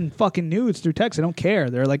just they send fucking nudes through text. They don't care.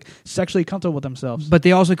 They're like sexually comfortable with themselves. but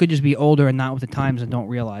they also could just be older and not with the times and don't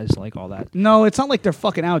realize like all that. No, it's not like they're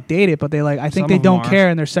fucking outdated, but they like I think Some they of them don't are. care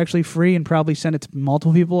and they're sexually free and probably send it to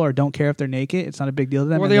multiple people or don't care if they're naked. It's not a big deal to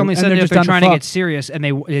them. Or and they they're- only and send it if just they're down trying to fuck. get serious, and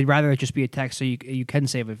they'd rather it just be a text, so you can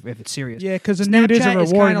save if it's serious. Yeah, because the nude is a Snapchat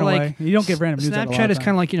is reward in kinda a way. like- You don't get random nudes. Snapchat is kind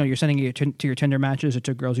of like you're sending it to your Tinder matches or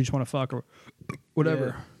to girls you just want to fuck or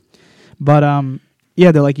whatever. But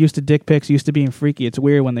yeah, they're like used to dick pics, used to being freaky. It's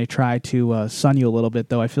weird when they try to sun you a little bit,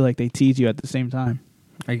 though. I feel like they tease you at the same time.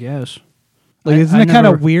 I guess. Like, isn't I it kind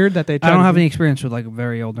never- of weird that they? Try I don't to have do- any experience with like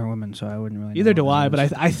very older women, so I wouldn't really. Either know do what I, that but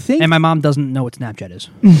is. I think And my mom doesn't know what Snapchat is.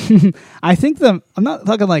 I think I'm not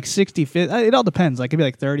talking like 60, 50. It all depends. Like, it could be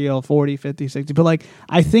like 30, 40, 50, 60. But like,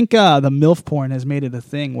 I think the MILF porn has made it a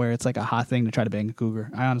thing where it's like a hot thing to try to bang a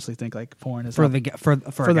cougar. I honestly think like porn is For not- the gu- for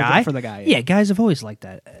For a the guy, for the guy, yeah. Guys have always liked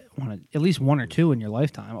that. At least one or two in your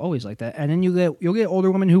lifetime, always like that. And then you'll get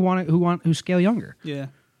older women who scale younger. Yeah.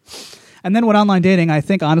 And then with online dating, I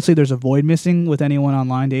think honestly there's a void missing with anyone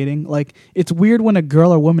online dating. Like, it's weird when a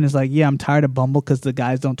girl or woman is like, yeah, I'm tired of Bumble because the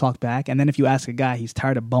guys don't talk back. And then if you ask a guy, he's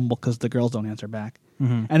tired of Bumble because the girls don't answer back.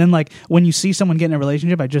 Mm-hmm. And then like when you see someone get in a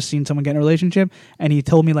relationship, I just seen someone get in a relationship and he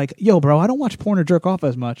told me like, yo, bro, I don't watch porn or jerk off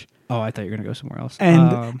as much. Oh, I thought you were gonna go somewhere else.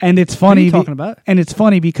 And it's what are funny. you talking about? And it's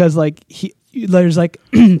funny because like there's like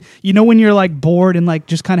you know when you're like bored and like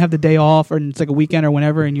just kind of have the day off or it's like a weekend or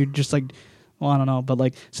whenever and you're just like, well, I don't know, but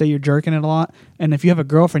like say you're jerking it a lot and if you have a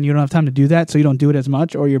girlfriend you don't have time to do that, so you don't do it as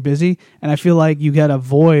much or you're busy, and I feel like you get a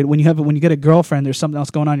void when you get a girlfriend. There's something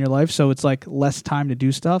else going on in your life, so it's like less time to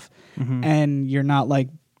do stuff, and you're not like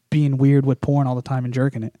being weird with porn all the time and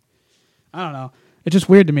jerking it. I don't know. It's just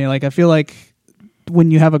weird to me. Like, I feel like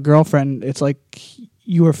when you have a girlfriend, it's like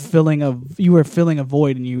you are filling a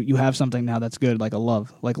void, and you have something now that's good, like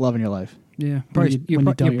love in your life. Yeah, When you you're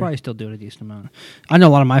don't, probably still doing a decent amount. I know a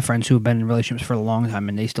lot of my friends who have been in relationships for a long time,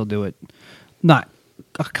 and they still do it. Not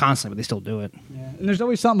constantly, but they still do it. Yeah. And there's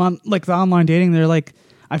always something on like the online dating. They're like,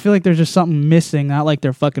 I feel like there's just something missing. Not like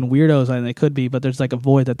they're fucking weirdos, and they could be, but there's like a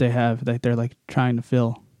void that they have that they're like trying to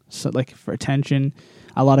fill. So like for attention,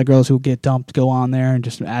 a lot of girls who get dumped go on there and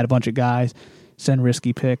just add a bunch of guys, send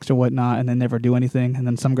risky pics or whatnot, and then never do anything. And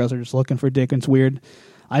then some girls are just looking for dick, and it's weird.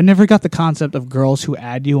 I never got the concept of girls who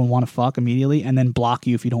add you and want to fuck immediately and then block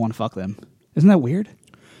you if you don't want to fuck them. Isn't that weird?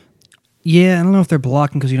 Yeah, I don't know if they're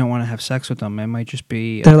blocking because you don't want to have sex with them. It might just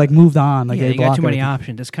be They're like moved on. Like yeah, they you got block too many everything.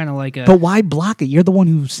 options. It's kind of like a. But why block it? You're the one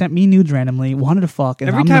who sent me nudes randomly, wanted to fuck, and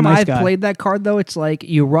Every I'm time the nice I've guy. played that card, though, it's like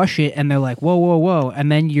you rush it, and they're like, "Whoa, whoa, whoa!"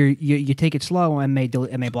 And then you take it slow, and they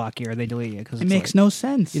block you or they delete you because It makes no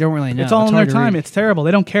sense. You don't really know. It's all in their hard to time. read. It's terrible.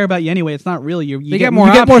 They don't care about you anyway. It's not real. You They get get more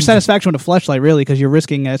you get more options. satisfaction with a fleshlight, really, because you're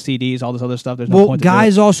risking STDs, all this other stuff. There's no Well, point to do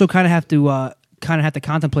guys it. also kind of have to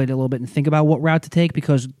contemplate it a little bit and think about what route to take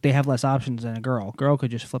because they have less options than a girl. Girl could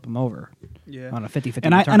just flip them over on a 50-50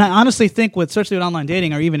 And I return. honestly think especially with online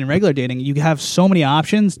dating or even in regular dating, you have so many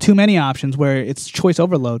options, too many options, where it's choice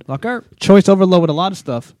overload. Choice overload with a lot of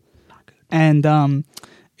stuff, and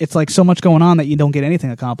it's like so much going on that you don't get anything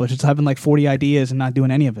accomplished. It's having like 40 ideas and not doing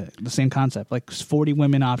any of it. The same concept, like 40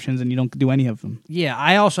 women options and you don't do any of them. Yeah,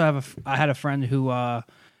 I also I had a friend who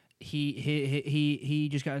he's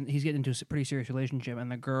getting into a pretty serious relationship,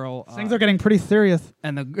 and the girl Things are getting pretty serious.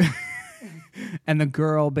 and the and the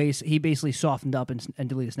girl he basically softened up and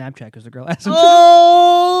deleted Snapchat because the girl asked him.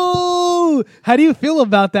 Oh, how do you feel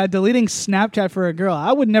about that? Deleting Snapchat for a girl?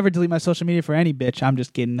 I would never delete my social media for any bitch. I'm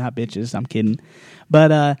just kidding, not bitches. I'm kidding.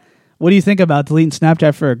 But what do you think about deleting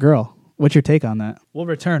Snapchat for a girl? What's your take on that? We'll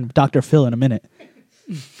return Dr. Phil in a minute.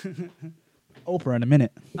 Oprah in a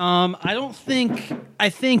minute. I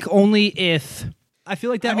think only if I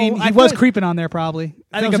feel like that. I mean, I he feel was like- creeping on there probably.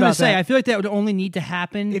 I Think was gonna about say, that. I feel like that would only need to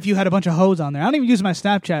happen If you had a bunch of hoes on there. I don't even use my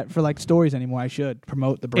Snapchat for like stories anymore. I should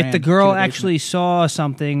promote the brand. if the girl Keep it actually saw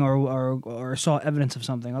something or saw evidence of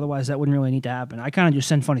something. Otherwise, that wouldn't really need to happen. I kind of just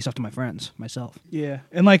send funny stuff to my friends myself. Yeah,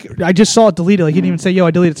 and like I just saw it deleted. Like he didn't even say, "Yo,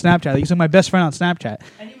 I deleted Snapchat." He's like my best friend on Snapchat.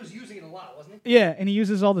 And he was using it a lot, wasn't Yeah, and he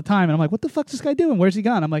uses it all the time. And I'm like, "What the fuck's this guy doing? Where's he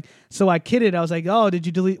gone?" I'm like, so I kidded. I was like, "Oh, did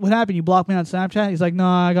you delete? What happened? You blocked me on Snapchat?" He's like, "No,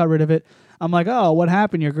 I got rid of it." I'm like, oh, what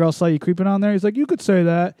happened? Your girl saw you creeping on there? He's like, you could say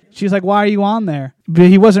that. She's like, why are you on there? But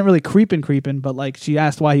he wasn't really creeping, but like she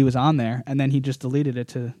asked why he was on there, and then he just deleted it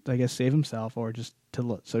to, I guess, save himself or just to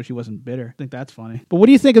look so she wasn't bitter. I think that's funny. But what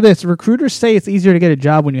do you think of this? Recruiters say it's easier to get a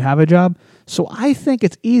job when you have a job. So I think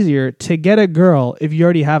it's easier to get a girl if you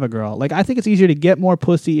already have a girl. Like, I think it's easier to get more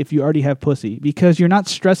pussy if you already have pussy because you're not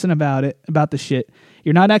stressing about the shit.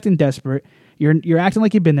 You're not acting desperate. You're acting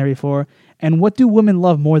like you've been there before. And what do women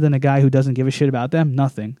love more than a guy who doesn't give a shit about them?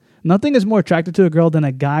 Nothing. Nothing is more attractive to a girl than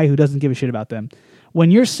a guy who doesn't give a shit about them.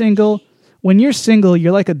 When you're single,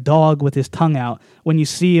 you're like a dog with his tongue out. When you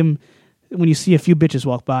see a few bitches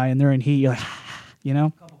walk by and they're in heat, you're like, you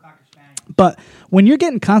know? But when you're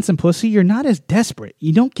getting constant pussy, you're not as desperate.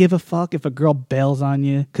 You don't give a fuck if a girl bails on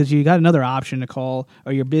you because you got another option to call,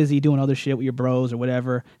 or you're busy doing other shit with your bros or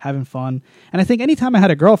whatever, having fun. And I think anytime I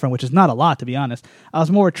had a girlfriend, which is not a lot to be honest, I was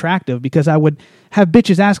more attractive because I would have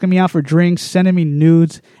bitches asking me out for drinks, sending me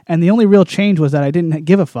nudes, and the only real change was that I didn't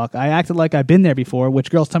give a fuck. I acted like I've been there before, which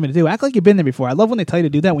girls tell me to do. Act like you've been there before. I love when they tell you to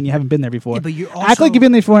do that when you haven't been there before. Yeah, but you're also... Act like you've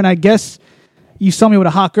been there before, and I guess... you saw me with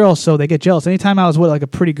a hot girl, so they get jealous. Anytime I was with like a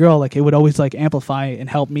pretty girl, like it would always like amplify and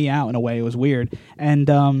help me out in a way. It was weird. And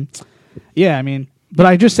yeah, I mean, but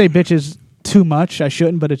I just say bitches too much. I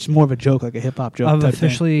shouldn't, but it's more of a joke, like a hip hop joke. I've type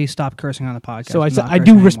officially stopped cursing on the podcast. So I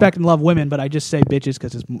do respect and love women, but I just say bitches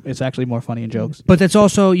because it's actually more funny in jokes. But that's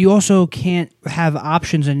also, you also can't have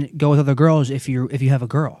options and go with other girls if you have a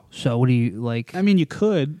girl. So what do you like? I mean, you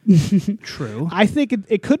could. True. I think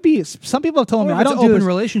it could be. Some people have told me Or I it's don't an do open this.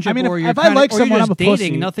 relationship. I mean, or if I like someone, I'm a dating.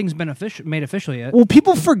 pussy. Nothing's been made official yet. Well,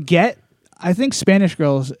 people forget. I think Spanish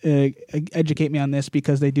girls educate me on this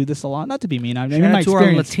because they do this a lot. Not to be mean, I mean, Shout my out to our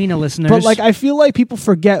experience. Latina listeners. But like, I feel like people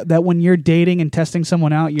forget that when you're dating and testing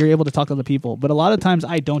someone out, you're able to talk to other people. But a lot of times,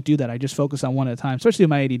 I don't do that. I just focus on one at a time, especially with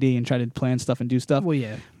my ADD and try to plan stuff and do stuff. Well,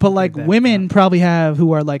 yeah. But like, women probably have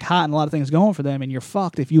who are like hot and a lot of things going for them, and you're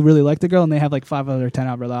fucked if you really like the girl and they have like 5 other 10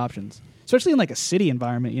 other options. Especially in like a city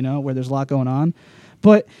environment, you know, where there's a lot going on.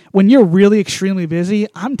 But when you're really extremely busy,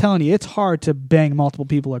 I'm telling you, it's hard to bang multiple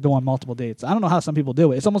people or go on multiple dates. I don't know how some people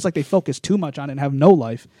do it. It's almost like they focus too much on it and have no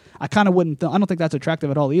life. I kind of wouldn't. I don't think that's attractive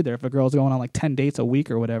at all either. If a girl's going on like 10 dates a week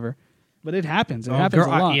or whatever, but it happens. It happens a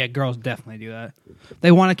lot. Yeah, girls definitely do that.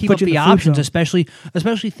 They want to keep Put up you in the the food options, zone.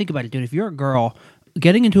 especially think about it, dude. If you're a girl,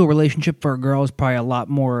 getting into a relationship for a girl is probably a lot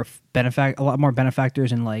more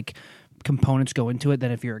benefactors and like components go into it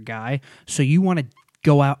than if you're a guy. So you want to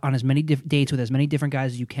go out on as many dates with as many different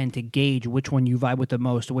guys as you can to gauge which one you vibe with the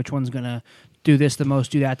most, which one's gonna do this the most,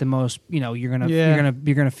 do that the most. You know, you're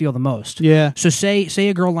gonna feel the most. Yeah. So say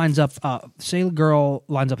a girl lines up 5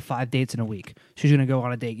 dates in a week. She's gonna go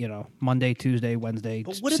on a date, you know, Monday, Tuesday, Wednesday.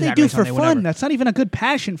 But what do Saturday, they do for Sunday, fun? whatever. That's not even a good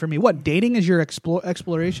passion for me. What, dating is your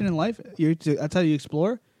exploration in life? That's how you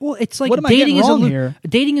explore? Well, it's like What am I dating getting is wrong here?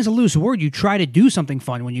 dating is a loose word. You try to do something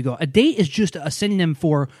fun when you go. A date is just a synonym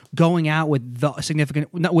for going out with the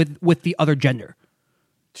significant, not with the other gender.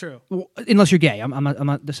 True. Well, unless you're gay. I'm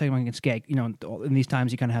not the saying against gay. You know, in these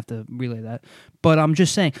times you kind of have to relay that. But I'm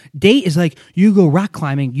just saying, date is like you go rock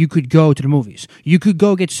climbing. You could go to the movies. You could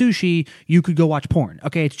go get sushi. You could go watch porn.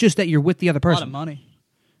 Okay, it's just that you're with the other person. A lot of money.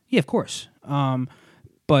 Yeah, of course.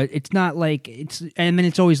 But it's not like it's, and then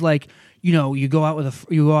it's always like, you know, you're going out with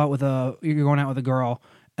a girl,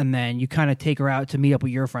 and then you kind of take her out to meet up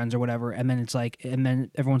with your friends or whatever, and then it's like, and then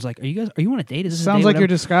everyone's like, are you on a date? Is this a Sounds date? like Whatever. you're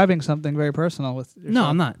describing something very personal with yourself. No,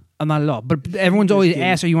 I'm not at all. But everyone's Just always kidding.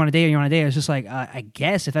 asked, are you on a date? Are you on a date? It's just like, I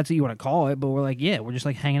guess if that's what you want to call it, but we're like, yeah, we're just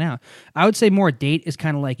like hanging out. I would say more a date is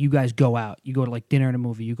kind of like you guys go out. You go to like dinner and a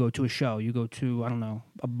movie. You go to a show. You go to, I don't know,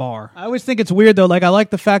 a bar. I always think it's weird though. Like, I like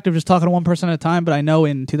the fact of just talking to one person at a time, but I know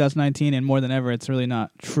in 2019 and more than ever, it's really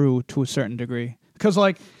not true to a certain degree. Because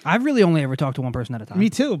like, I've really only ever talked to one person at a time.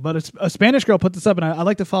 me too, but a Spanish girl put this up, and I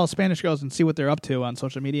like to follow Spanish girls and see what they're up to on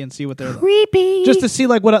social media and see what they're creepy, just to see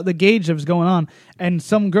like what the gauge of is going on. And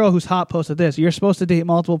some girl who's hot posted this: you're supposed to date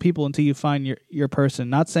multiple people until you find your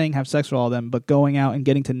person. Not saying have sex with all of them, but going out and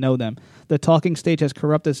getting to know them. The talking stage has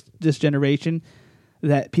corrupted this generation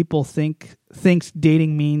that people thinks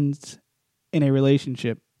dating means in a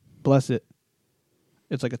relationship. Bless it.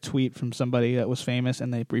 It's like a tweet from somebody that was famous,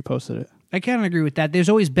 and they reposted it. I kind of agree with that. There's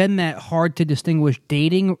always been that hard to distinguish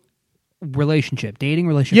dating relationship.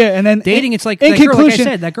 Yeah, and then dating, it's like in that girl, conclusion, like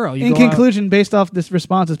I said, that girl. You in go out- conclusion, based off this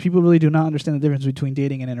responses, people really do not understand the difference between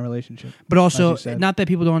dating and in a relationship. But also, as you said. not that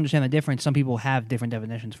people don't understand the difference. Some people have different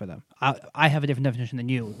definitions for them. I have a different definition than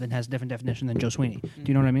you, that has a different definition than Joe Sweeney. Do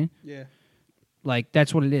you know what I mean? Yeah. Like,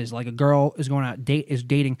 that's what it is. Like, a girl is going out, is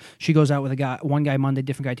dating. She goes out with a guy, one guy Monday,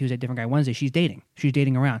 different guy Tuesday, different guy Wednesday. She's dating. She's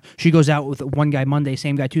dating around. She goes out with one guy Monday,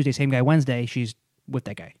 same guy Tuesday, same guy Wednesday. She's with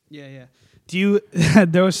that guy. Yeah, yeah. Do you?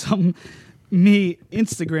 There was some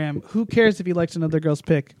Instagram. Who cares if he likes another girl's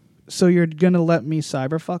pic? So you're gonna let me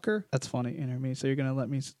cyberfuck her? That's funny. Inner me. So you're gonna let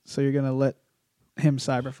me. So you're gonna let him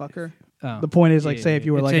cyberfuck her? Oh. The point is, like, Yeah, say if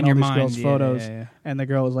you were it's liking in all your these girls' mind. photos, Yeah. and the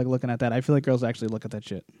girl was like looking at that, I feel like girls actually look at that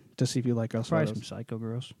shit to see if you like girls' Probably photos. some psycho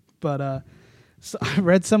girls. But so I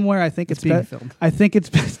read somewhere. I think it's being best. filmed. I think it's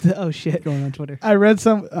best. Oh shit! Going on Twitter. I read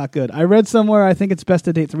good. I read somewhere. I think it's best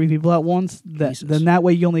to date 3 people at once. Then that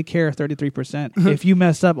way you only care 33%. If you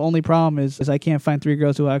mess up, only problem is I can't find 3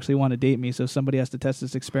 girls who actually want to date me. So somebody has to test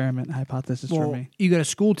this experiment hypothesis for me. You got a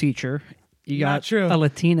school teacher. You got Not true. a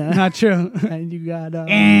Latina. Not true. and you got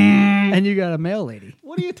and you got a male lady.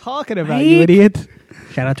 What are you talking about, you idiot?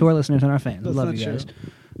 Shout out to our listeners and our fans. That's Love not you guys. true.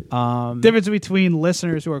 Difference between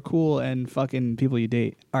listeners who are cool and fucking people you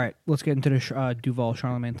date. All right, let's get into the Duval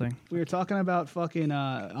Charlemagne thing. We were talking about fucking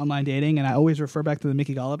online dating, and I always refer back to the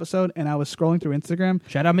Mickey Gall episode. And I was scrolling through Instagram.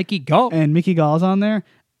 Shout out Mickey Gall. And Mickey Gall's on there.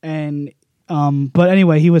 And but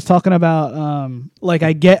anyway, he was talking about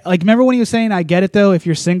remember when he was saying, I get it though, if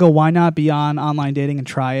you're single, why not be on online dating and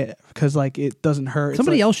try it? Because like it doesn't hurt.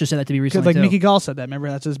 Somebody else just said that to me recently. Like too. Mickey Gall said that. Remember,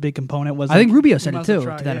 that's his big component. Was I think like, Rubio said you it might as well too.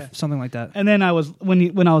 try To that, yeah. something like that. And then I was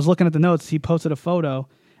when I was looking at the notes, he posted a photo,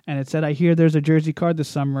 and it said, "I hear there's a Jersey card this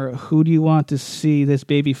summer. Who do you want to see this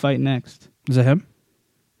baby fight next?" Is that him?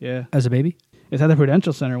 Yeah, as a baby. It's at the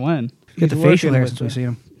Prudential Center. When Get the facial hair since we see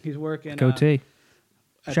him. He's working goatee.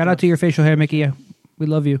 Shout out to your facial hair, Mickey. We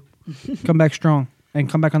love you. Come back strong and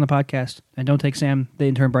come back on the podcast. And don't take Sam, the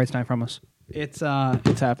intern Brightstein, from us. It's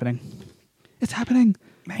happening. It's happening.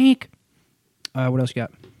 Mike. What else you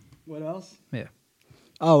got? What else? Yeah.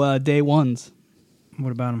 Oh, day ones.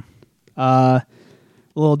 What about him?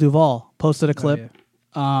 Lil Duval posted a clip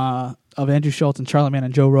of Andrew Schultz and Charlemagne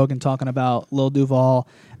and Joe Rogan talking about Lil Duval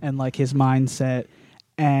and like his mindset.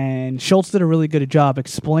 And Schultz did a really good job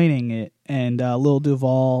explaining it, and Lil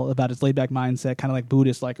Duval about his laid-back mindset, kind of like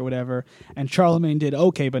Buddhist-like or whatever. And Charlemagne did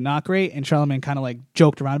okay, but not great. And Charlemagne kind of like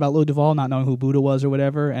joked around about Lil Duval, not knowing who Buddha was or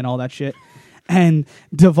whatever, and all that shit. And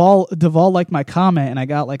Duval liked my comment, and I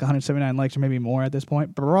got like 179 likes or maybe more at this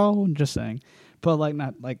point. Bro, I'm just saying. But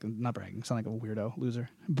not bragging. Sound like a weirdo loser.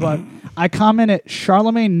 But I commented,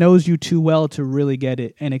 Charlemagne knows you too well to really get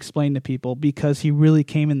it and explain to people because he really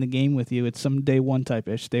came in the game with you. It's some day one type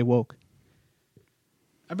ish. Stay woke.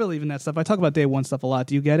 I believe in that stuff. I talk about day one stuff a lot.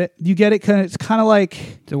 Do you get it? Do you get it? Cause it's kind of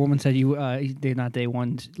like the woman said they're not day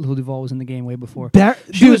one. Lil Duval was in the game way before.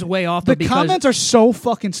 She was way off. The comments are so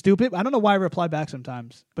fucking stupid. I don't know why I reply back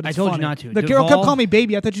sometimes. But it's I told funny. you not to. The girl kept calling me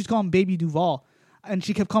baby. I thought she was calling Baby Duval, and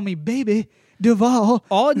she kept calling me baby Duval.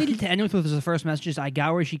 All it needed to end with was the first message. Is I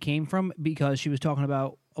got where she came from because she was talking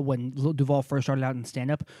about when Duval first started out in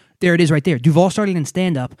stand-up. There it is right there. Duval started in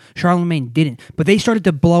stand-up. Charlemagne didn't. But they started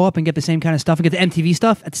to blow up and get the same kind of stuff and get the MTV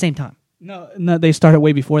stuff at the same time. No, they started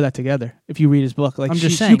way before that together. If you read his book, like I'm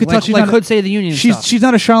just saying, you could tell she's not Hood Say the Union. She's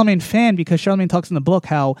not a Charlemagne fan because Charlemagne talks in the book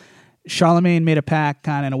how Charlemagne made a pact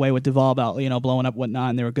kind of in a way with Duval about blowing up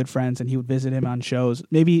whatnot, and they were good friends, and he would visit him on shows.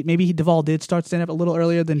 Maybe Duval did start stand up a little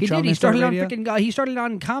earlier than Charlemagne. He started on radio. he started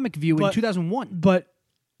on Comic View in 2001. But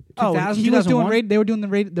 2000, he was 2001? doing they were doing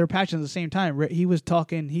their patches at the same time. He was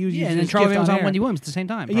talking. He was and then Charlemagne was on Wendy Williams at the same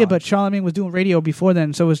time. Yeah, but Charlemagne was doing radio before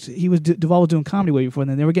then. So Duval was doing comedy way before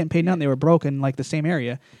then. They were getting paid nothing. They were broke in like the same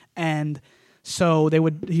area, and so they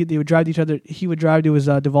would drive to each other. He would drive to his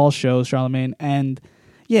Duval shows, Charlemagne, and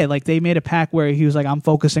yeah, like they made a pact where he was like, I'm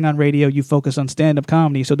focusing on radio, you focus on stand-up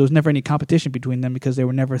comedy. So there was never any competition between them because they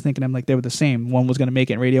were never thinking them like they were the same. One was going to make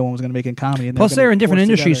it in radio, one was going to make it in comedy. And plus, they're in different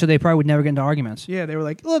industries, so together. they probably would never get into arguments. Yeah, they were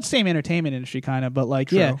like, well, it's same entertainment industry kind of, but like,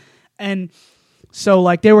 True. yeah. And so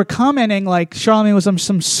like they were commenting like Charlemagne was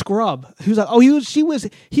some scrub. He was like, oh, he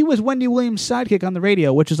was Wendy Williams' sidekick on the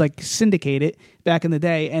radio, which was like syndicated back in the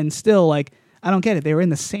day, and still like, I don't get it. They were in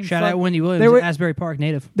the same. Shout out Wendy Williams, Asbury Park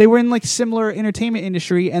native. They were in like similar entertainment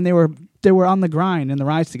industry, and they were on the grind and the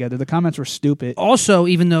rides together. The comments were stupid. Also,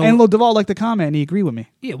 even though and Lil Duval liked the comment, and he agreed with me.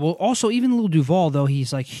 Yeah, well, also even Lil Duval though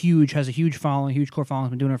he's like huge, has a huge following, huge core following. Has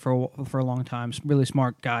been doing it for a long time. Really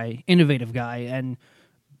smart guy, innovative guy, and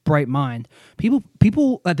bright mind.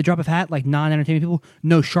 People at the drop of hat, like non-entertainment people,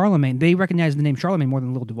 know Charlemagne. They recognize the name Charlemagne more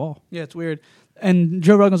than Lil Duval. Yeah, it's weird. And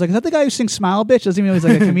Joe Rogan was like, is that the guy who sings Smile Bitch? Doesn't even know he's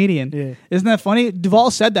like a comedian. Yeah. Isn't that funny? Duval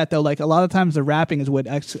said that, though. Like, a lot of times the rapping is what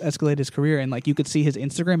escalated his career. And, like, you could see his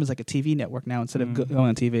Instagram is like a TV network now instead of going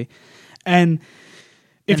on TV. And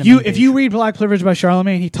if you read Black Privilege by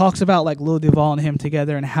Charlemagne, he talks about, like, Lil Duval and him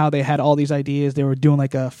together and how they had all these ideas. They were doing,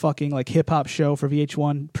 like, a fucking, like, hip-hop show for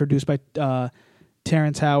VH1 produced by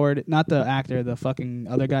Terrence Howard, not the actor, the fucking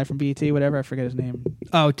other guy from BET, whatever. I forget his name.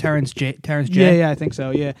 Oh, Terrence J. Yeah, I think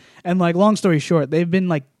so. Yeah, and like, long story short, they've been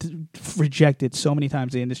like rejected so many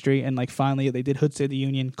times in the industry, and like finally they did Hood Save the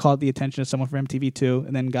Union, called the attention of someone from MTV2,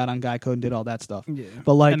 and then got on Guy Code and did all that stuff. Yeah.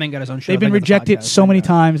 But like, And then got his own show, they've been then got the rejected podcast, so then many got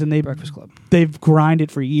times, and Breakfast Club. they've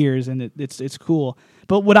grinded for years, and it's cool.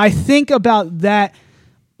 But what I think about that.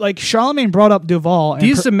 Like, Charlemagne brought up Duvall. And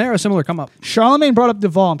These similar come up. Charlemagne brought up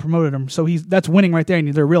Duvall and promoted him, so that's winning right there,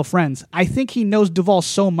 and they're real friends. I think he knows Duvall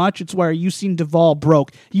so much, it's where you've seen Duvall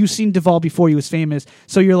broke. You've seen Duvall before he was famous,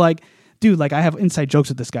 so you're like, dude, like, I have inside jokes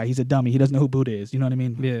with this guy. He's a dummy. He doesn't know who Buddha is. You know what I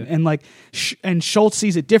mean? Yeah. And like, and Schultz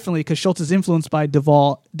sees it differently because Schultz is influenced by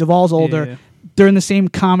Duvall. Duvall's older. Yeah. They're in the same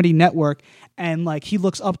comedy network, and like, he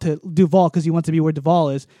looks up to Duvall because he wants to be where Duvall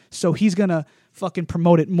is, so he's gonna fucking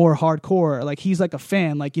promote it more hardcore. Like, he's like a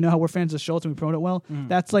fan. Like, you know how we're fans of Schultz and we promote it well?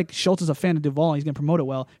 That's like, Schultz is a fan of Duvall and he's gonna promote it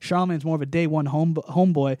well. Charlemagne's more of a day one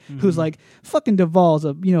homeboy who's like, fucking Duvall's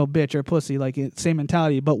a bitch or a pussy, like, same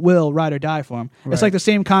mentality, but will ride or die for him. Right. It's like the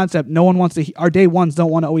same concept. No one wants to our day ones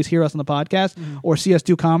don't want to always hear us on the podcast or see us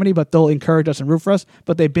do comedy, but they'll encourage us and root for us,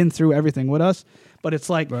 but they've been through everything with us. But it's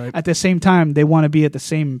like, at the same time, they want to be at the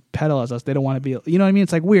same pedal as us. They don't want to be, you know what I mean?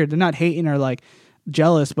 It's like weird. They're not hating or like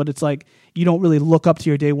jealous, but it's like, you don't really look up to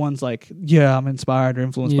your day ones like, yeah, I'm inspired or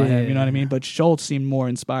influenced by him. You know what I mean? But Schultz seemed more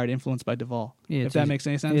inspired, influenced by Duvall. Yeah, if that makes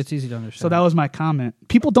any sense. Yeah, it's easy to understand. So that was my comment.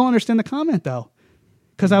 People don't understand the comment though,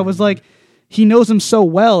 because I was like, he knows him so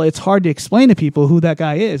well. It's hard to explain to people who that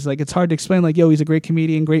guy is. Like, it's hard to explain. Like, yo, he's a great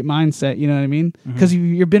comedian, great mindset. You know what I mean? Because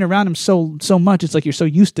you've been around him so much. It's like you're so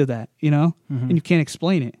used to that, you know, and you can't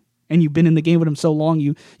explain it. And you've been in the game with him so long.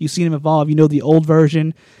 You've seen him evolve. You know the old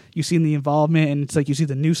version. You've seen the involvement, and it's like you see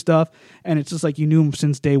the new stuff, and it's just like you knew him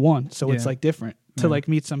since day one. So it's like different to like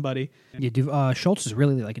meet somebody. Yeah, Schultz is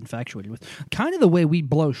really like infatuated with kind of the way we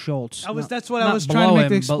blow Schultz. That's what I was trying to make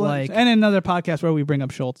the explanation. And another podcast where we bring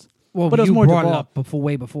up Schultz. Well, but it was you more brought Duvall. it up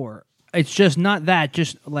way before. It's just not that.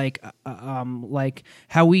 Just like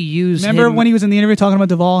how we use. Remember him. when he was in the interview talking about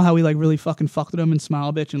Duvall, how he like really fucking fucked with him and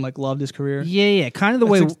smile bitch and like loved his career. Yeah, kind of the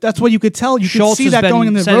way. That's what you could tell. You Schultz could see has that been going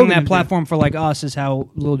in the setting Rogan that interview. platform for like us is how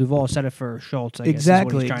Lil Duval set it for Schultz. I Exactly, guess,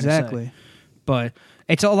 is what he's trying to say. exactly. But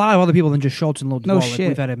it's a lot of other people than just Schultz and Lil Duval. No Like, shit.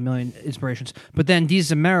 we've had a million inspirations. But then Dee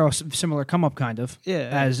Zamero, similar come up kind of. Yeah.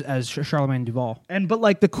 As Charlemagne Duvall. But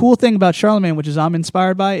like the cool thing about Charlemagne, which is I'm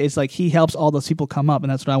inspired by, is like he helps all those people come up,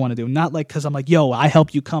 and that's what I want to do. Not like because I'm like, yo, I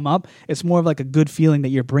help you come up. It's more of like a good feeling that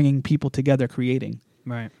you're bringing people together, creating.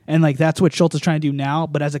 Right. And like that's what Schultz is trying to do now.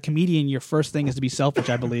 But as a comedian, your first thing is to be selfish,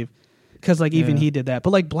 I believe. Because like even he did that.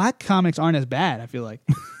 But like black comics aren't as bad, I feel like.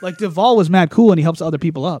 Like Duvall was mad cool and he helps other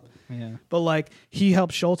people up. Yeah. But like he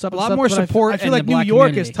helps Schultz up. A and lot stuff, more but support I feel in like the New black York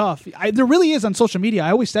community. is tough. There really is on social media.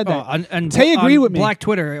 I always said that. And Tay agreed with me. Black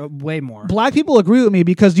Twitter, way more. Black people agree with me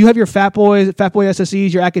because you have your fat boy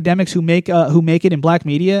SSEs, your academics who make it in black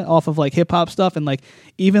media off of like hip hop stuff and like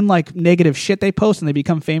even like negative shit they post and they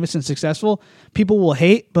become famous and successful. People will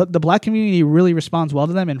hate, but the black community really responds well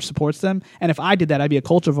to them and supports them. And if I did that, I'd be a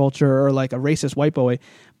culture vulture or like a racist white boy.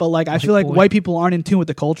 But like I feel like white people aren't in tune with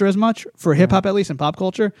the culture as much for hip hop at least and pop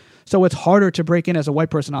culture. So it's harder to break in as a white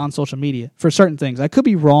person on social media for certain things. I could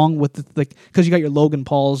be wrong with because you got your Logan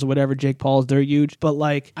Pauls or whatever, Jake Pauls, they're huge. But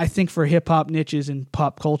like I think for hip hop niches and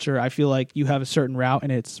pop culture, I feel like you have a certain route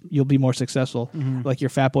and you'll be more successful. Like your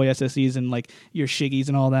fat boy SSEs and like your Shiggies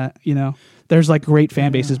and all that, you know. There's like great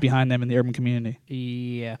fan bases behind them in the urban community.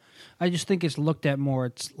 Yeah. I just think it's looked at more.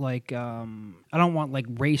 It's like I don't want like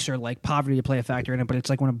race or like poverty to play a factor in it, but it's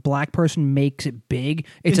like when a black person makes it big,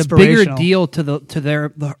 it's a bigger Inspirational. deal to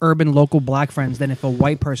the urban local black friends than if a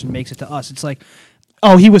white person makes it to us. It's like,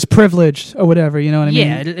 Oh, he was privileged or whatever, you know what I mean?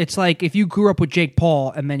 yeah, it's like if you grew up with Jake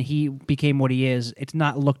Paul and then he became what he is, it's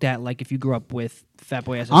not looked at like if you grew up with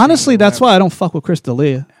Fatboy SSE. Honestly, or that's whatever. why I don't fuck with Chris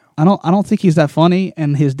D'Elia. I don't think he's that funny,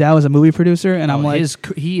 and his dad was a movie producer, and I'm like,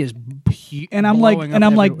 he is. and I'm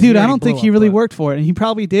like, dude, I don't think he really worked for it, and he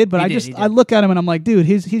probably did, but He I did. I look at him and I'm like, dude,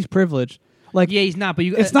 he's privileged. Like, Yeah, he's not. But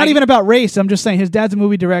it's not even about race. I'm just saying his dad's a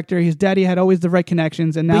movie director. His daddy had always the right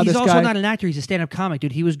connections, and now But he's this also guy. not an actor. He's a stand-up comic,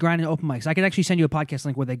 dude. He was grinding open mics. I could actually send you a podcast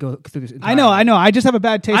link where they go through this. I know. I just have a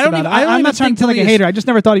bad taste I don't about even- it. I don't I'm even not trying think to sound like a D'Elia's- hater. I just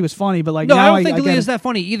never thought he was funny, but like No, now I don't think get D'Elia him. is that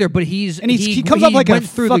funny either. But he comes up like a went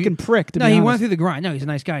through fucking prick, to no, be he honest. went through the grind. No, he's a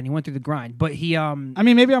nice guy and he went through the grind. But he I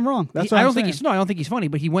mean, maybe I'm wrong. That's what I I'm don't think saying. he's no. I don't think he's funny.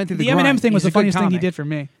 But he went through the The grind. Eminem thing was He's the a good funniest thing he comic. did for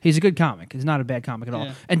me. He's a good comic. He's not a bad comic at all.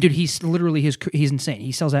 Yeah. And dude, he's literally he's insane.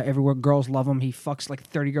 He sells out everywhere. Girls love him. He fucks like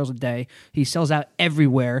 30 girls a day. He sells out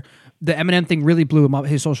everywhere. The Eminem thing really blew him up,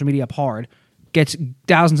 his social media up hard. gets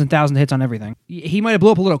thousands and thousands of hits on everything. He might have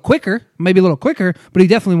blew up a little quicker, but he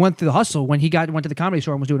definitely went through the hustle when he went to the Comedy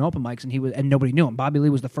Store and was doing open mics, and nobody knew him. Bobby Lee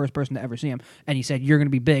was the first person to ever see him, and he said, "You're going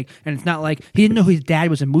to be big." And it's not like he didn't know his dad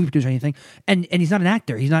was a movie producer or anything, and he's not an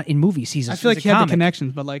actor. He's not in movies. I feel like he had the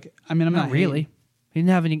connections, but like, I mean, I'm not really. He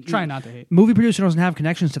didn't have any. Try not to hate. Movie producer doesn't have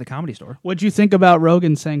connections to the Comedy Store. What'd you think about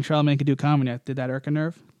Rogan saying Charlamagne could do comedy? Did that irk a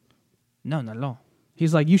nerve? No, not at all.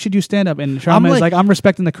 He's like, you should do stand up, and Charlamagne's like, I'm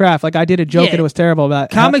respecting the craft. Like I did a joke and it was terrible about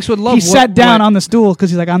comics would love. He sat down on the stool because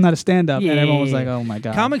he's like, I'm not a stand up, and everyone was like, oh my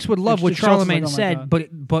god. Comics would love what Schultz was Charlamagne like, oh my said, God.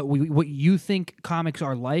 but what you think comics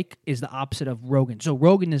are like is the opposite of Rogan. So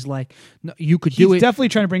Rogan is like, no, you could do it. He's definitely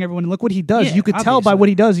trying to bring everyone. Look what he does. Yeah, You could tell by obviously. what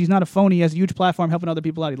he does. He's not a phony. He has a huge platform helping other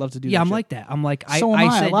people out. He loves to do. Yeah, that I'm shit. like that. I'm like, So am I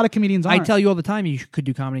I. said, A lot of comedians I aren't. tell you all the time you could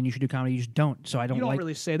do comedy and you should do comedy. You just don't. So I don't You don't like.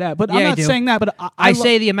 really say that, but Yeah, I'm I not do. saying that. But I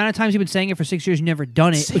say the amount of times you've been saying it for 6 years, you've never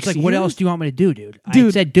done it. 6 It's like, what years? else do you want me to do, dude? I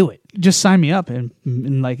Dude, said do it. just sign me up and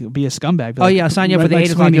like be a scumbag. Be Oh like, yeah, I'll sign you up for the like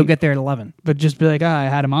 8 o'clock. Sweeney, You'll get there at 11. But just be like, I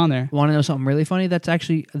had him on there. Want to know something really funny? That's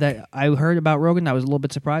actually that I heard about Rogan. I was a little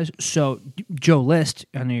bit surprised. So Joe List,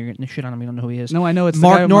 I know you're getting the shit on him. You don't know who he is. No, I know it's the guy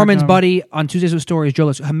Mark with Norman's Mark buddy on Tuesdays with Stories. Joe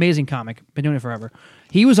List, amazing comic, been doing it forever.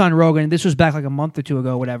 He was on Rogan. This was back like a month or two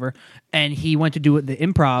ago, whatever. And he went to do it the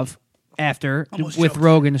Improv after with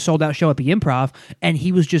Rogan, a sold out show at the Improv, and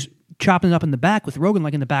he was just chopping it up in the back with Rogan,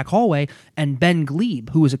 like in the back hallway, and Ben Glebe,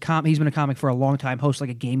 who is he's been a comic for a long time, hosts like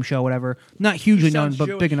a game show, whatever. Not hugely known,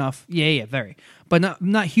 but big enough. Yeah, very. But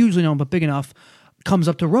not hugely known, but big enough. Comes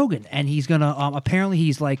up to Rogan, and he's gonna apparently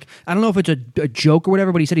he's like, I don't know if it's a joke or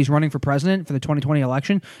whatever, but he said he's running for president for the 2020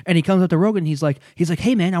 election, and he comes up to Rogan, and he's like,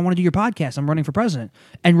 hey man, I want to do your podcast. I'm running for president,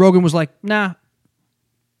 and Rogan was like, nah.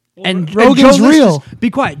 And Rogan's Joe List real. be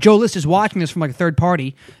quiet. Joe List is watching this from like a third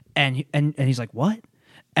party, and he's like, what?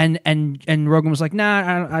 And Rogan was like,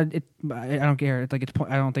 nah, I don't care. It's like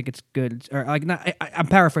I don't think it's good. Or like, I'm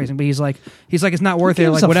paraphrasing, but he's like, it's not worth it.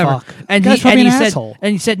 gives Like a whatever. fuck? And Guy's he probably an said, asshole.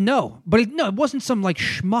 and he said no, but it wasn't some like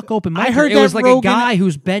schmuck open mic. I heard it was that like Rogan- a guy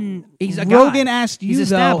who's been. He's a Rogan guy. asked He's you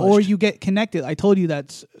though, established. or you get connected. I told you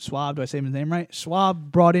that Swab. Do I say his name right?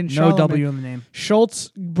 Swab brought in No Charlamagne. W in the name. Schultz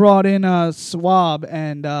brought in Swab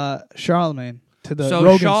and Charlamagne to the So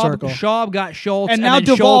Rogan Schaub, circle. Schaub got Schultz, And now then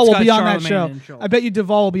Duvall Schultz will got be on that Charlamagne show. and Schultz. I bet you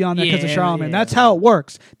Duvall will be on there because of Yeah, Charlamagne. yeah. That's how it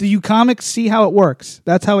works. Do you comics see how it works?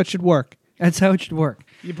 That's how it should work. That's how it should work.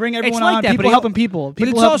 You bring It's everyone like on. that, but People it- helping people. But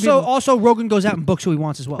People it's helping people. also Rogan goes out and books who he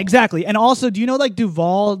wants as well. Exactly, and also, do you know like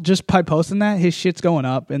Duvall just by posting that his shit's going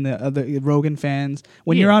up, and the Rogan fans.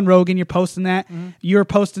 When Yeah. you're on Rogan, you're posting that. You're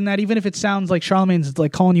posting that, even if it sounds like Charlamagne's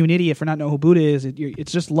like calling you an idiot for not knowing who Buddha is.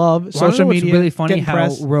 It's just love, Well, social media. It's really funny getting how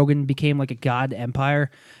press. Rogan became like a god empire.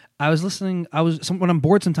 I was listening. When I'm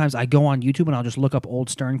bored, sometimes I go on YouTube and I'll just look up old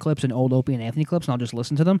Stern clips and old Opie and Anthony clips, and I'll just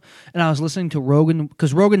listen to them. And I was listening to Rogan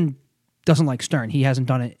because Rogan doesn't like Stern. He hasn't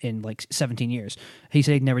done it in like 17 years. He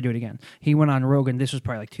said he'd never do it again. He went on Rogan. This was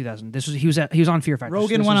probably like 2000. He was on Fear Factor.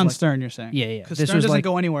 Rogan This went was on like- Stern. You're saying, Yeah, yeah. because This Stern was doesn't like-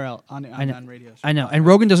 go anywhere else on know. radio. I know, and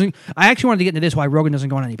Rogan doesn't. I actually wanted to get into this. Why Rogan doesn't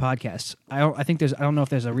go on any podcasts? I don't know if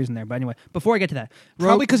there's a reason there, but anyway, before I get to that,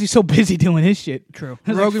 Probably because he's so busy doing his shit. True.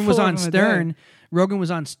 There's like Rogan was 4 on of them a Stern. day. Rogan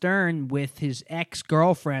was on Stern with his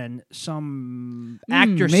ex-girlfriend, some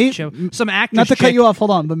actress, some actress. Not to cut chick. you off,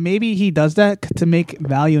 hold on, but maybe he does that to make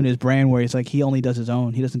value in his brand, where he's like he only does his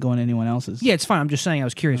own. He doesn't go on anyone else's. Yeah, it's fine. I'm just saying. I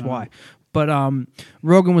was curious why. But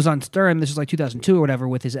Rogan was on Stern. This is like 2002 or whatever,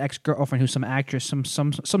 with his ex-girlfriend, who's some actress,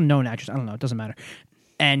 some known actress. I don't know. It doesn't matter.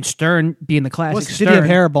 And Stern, being the classic Did Stern, he have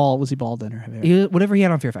hair? Bald? Was he bald then or have hair? whatever he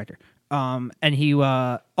had on Fear Factor. And he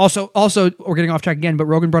also we're getting off track again, but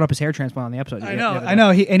Rogan brought up his hair transplant on the episode. I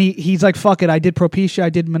know. He's like, fuck it. I did Propecia. I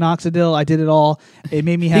did Minoxidil. I did it all. It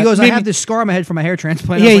made me have. He goes, I made have me- this scar on my head from my hair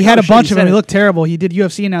transplant. Yeah, I was he like, had oh, a shit, bunch of them. said He it. looked terrible. He did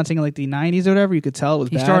UFC announcing in like the 90s or whatever. You could tell it was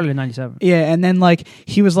He bad. started in 97. Yeah, and then like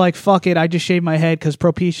he was like, "Fuck it, I just shaved my head because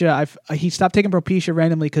Propecia." He stopped taking Propecia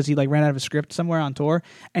randomly because he like ran out of a script somewhere on tour,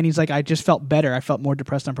 and he's like, "I just felt better. I felt more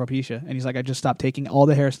depressed on Propecia," and he's like, "I just stopped taking all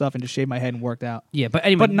the hair stuff and just shaved my head and worked out." Yeah, but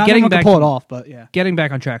anyway, But not getting everyone back can pull it off. But yeah, Getting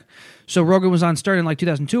back on track. So Rogan was on Stern in like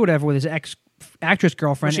 2002 or whatever with his ex-actress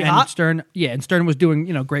girlfriend. Was she and hot? Stern, yeah, and Stern was doing,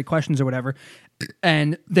 great questions or whatever.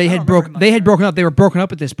 And they had broken up. They were broken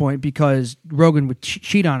up at this point because Rogan would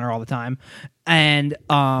cheat on her all the time. And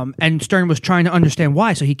Stern was trying to understand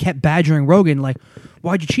why. So he kept badgering Rogan like,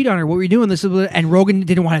 "Why'd you cheat on her? What were you doing?" And Rogan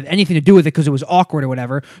didn't want to have anything to do with it because it was awkward or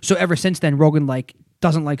whatever. So ever since then, Rogan like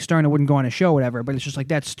doesn't like Stern and wouldn't go on a show or whatever, but it's just like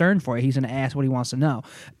that's Stern for you. He's gonna ask what he wants to know.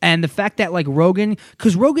 And the fact that like Rogan,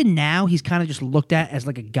 because Rogan now he's kind of just looked at as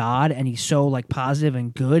like a god, and he's so like positive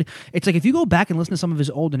and good. It's like if you go back and listen to some of his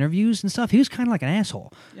old interviews and stuff, he was kind of like an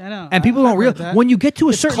asshole. Yeah, I know. And people don't realize when you get to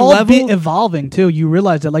a certain called level, evolving too. You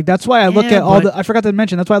realize that. Like that's why I look Yeah, at all but- the. I forgot to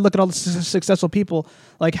mention. That's why I look at all the successful people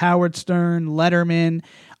like Howard Stern, Letterman,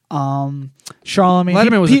 Charlemagne.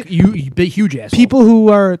 Letterman was a huge asshole. People who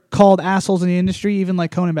are called assholes in the industry, even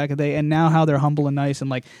like Conan back in the day, and now how they're humble and nice and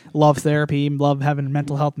like love therapy, love having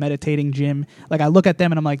mental health, meditating, gym. Like I look at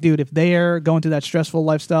them and I'm like, dude, if they're going through that stressful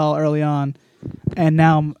lifestyle early on, and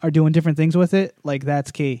now are doing different things with it, like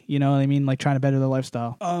that's key. You know what I mean? Like trying to better their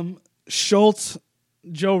lifestyle. Schultz.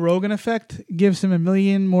 Joe Rogan effect gives him 1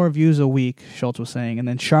 million more views a week, Schultz was saying, and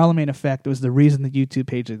then Charlemagne effect was the reason the YouTube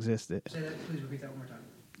page existed. Say that, please repeat that one more time.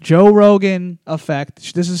 Joe Rogan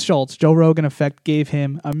effect, this is Schultz, Joe Rogan effect gave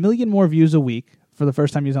him 1 million more views a week for the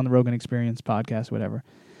first time he was on the Rogan Experience podcast, whatever.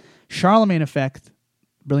 Charlemagne effect,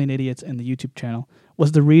 Brilliant Idiots, and the YouTube channel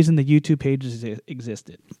was the reason the YouTube pages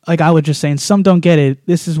existed. Like I was just saying, some don't get it.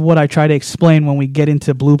 This is what I try to explain when we get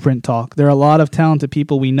into Blueprint talk. There are a lot of talented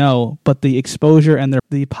people we know, but the exposure and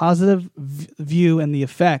the positive view and the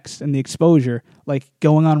effects and the exposure, like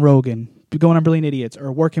going on Rogan, going on Brilliant Idiots,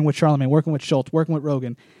 or working with Charlemagne, working with Schultz, working with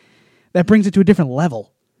Rogan, that brings it to a different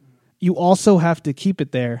level. You also have to keep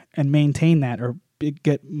it there and maintain that, or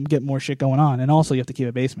get more shit going on, and also you have to keep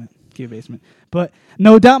a basement. But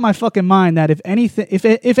no doubt in my fucking mind that if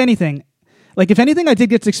anything, I did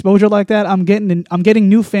get exposure like that, I'm getting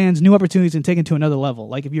new fans, new opportunities, and taking it to another level.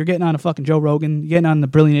 Like if you're getting on a fucking Joe Rogan, getting on the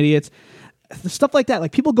Brilliant Idiots, stuff like that.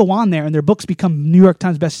 Like people go on there and their books become New York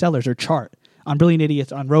Times bestsellers or chart on Brilliant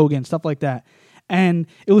Idiots, on Rogan, stuff like that. And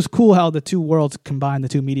it was cool how the two worlds combined, the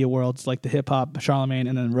two media worlds, like the hip hop, Charlemagne,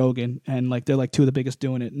 and then Rogan, and like they're like two of the biggest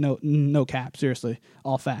doing it. No cap, seriously,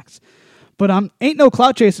 all facts. But ain't no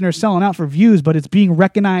clout chasing or selling out for views, but it's being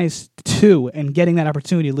recognized too and getting that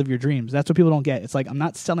opportunity to live your dreams. That's what people don't get. It's like I'm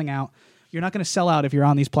not selling out. You're not going to sell out if you're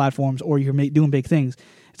on these platforms or you're doing big things.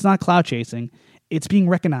 It's not clout chasing. It's being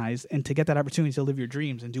recognized and to get that opportunity to live your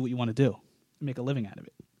dreams and do what you want to do, make a living out of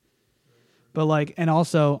it. But like, and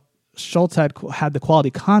also Schultz had the quality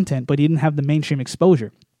content, but he didn't have the mainstream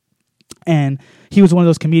exposure. And he was one of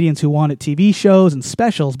those comedians who wanted TV shows and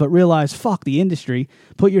specials, but realized, fuck the industry,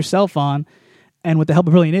 put yourself on, and with the help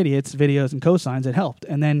of Brilliant Idiots, videos and cosigns, it helped.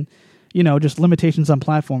 And then, just limitations on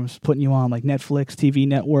platforms putting you on, like Netflix, TV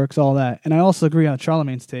networks, all that. And I also agree on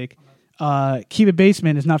Charlemagne's take. Keep It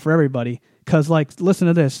Basement is not for everybody, because, like, listen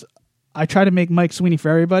to this. I try to make Mike Sweeney for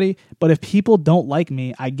everybody, but if people don't like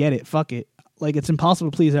me, I get it. Fuck it. Like, it's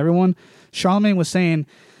impossible to please everyone. Charlemagne was saying,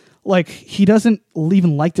 like, he doesn't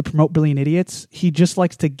even like to promote Brilliant Idiots. He just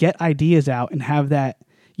likes to get ideas out and have that,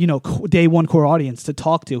 day one core audience to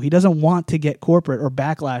talk to. He doesn't want to get corporate or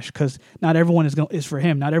backlash because not everyone is for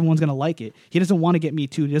him. Not everyone's going to like it. He doesn't want to get Me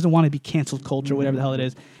Too. He doesn't want to be canceled culture, whatever the hell it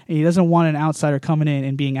is. And he doesn't want an outsider coming in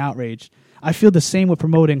and being outraged. I feel the same with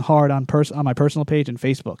promoting hard on my personal page and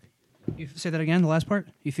Facebook. You say that again, the last part?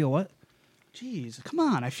 You feel what? Jeez, come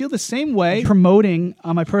on. I feel the same way promoting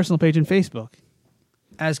on my personal page and Facebook.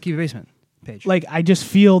 As Keep It Basement page. Like, I just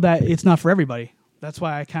feel that it's not for everybody. That's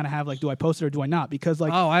why I kind of have, like, do I post it or do I not? Because,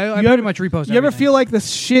 like... Oh, I pretty much repost You ever feel like the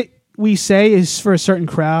shit we say is for a certain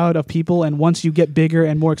crowd of people, and once you get bigger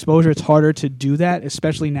and more exposure, it's harder to do that,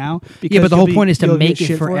 especially now? Yeah, but the whole point is to make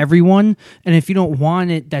it for everyone, and if you don't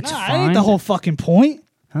want it, that's fine. That ain't the whole fucking point.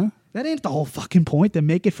 Huh? That ain't the whole fucking point, to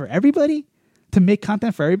make it for everybody? To make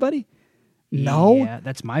content for everybody? No. Yeah,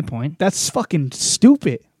 that's my point. That's fucking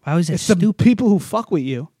stupid. How is it it's stupid? The people who fuck with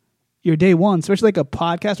you. Your day one, especially like a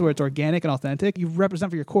podcast where it's organic and authentic, you represent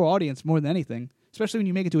for your core audience more than anything, especially when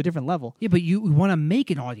you make it to a different level. Yeah, but you want to make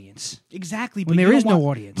an audience. Exactly. When there is no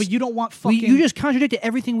audience. But you don't want fucking... You just contradicted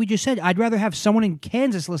everything we just said. I'd rather have someone in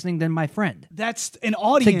Kansas listening than my friend. That's an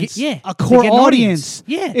audience. A to core get an audience.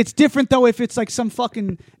 Yeah. It's different, though, if it's like some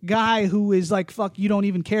fucking guy who is like, fuck, you don't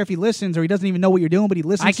even care if he listens or he doesn't even know what you're doing, but he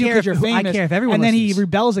listens to you because you're famous. I care if everyone and then listens. he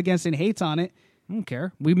rebels against it and hates on it. I don't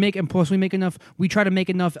care. We make enough. We try to make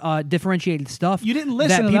enough differentiated stuff. You didn't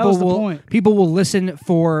listen. That was the point. People will listen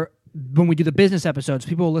for when we do the business episodes.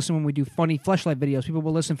 People will listen when we do funny fleshlight videos. People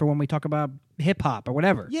will listen for when we talk about hip hop or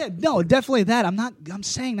whatever. Yeah, no, definitely that. I'm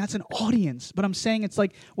saying that's an audience, but I'm saying it's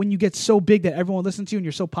like when you get so big that everyone listens to you and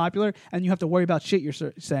you're so popular, and you have to worry about shit you're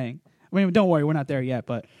saying. I mean, don't worry, we're not there yet,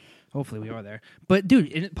 but. Hopefully we are there. But, dude,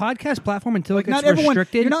 in podcast platform, until it gets everyone,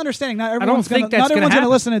 restructed... You're not understanding. Not I everyone's don't think going to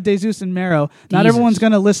listen to DeZeus and Mero. Not everyone's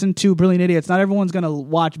going to listen to Brilliant Idiots. Not everyone's going to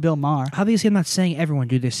watch Bill Maher. Obviously, I'm not saying everyone,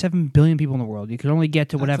 dude. There's 7 billion people in the world. You can only get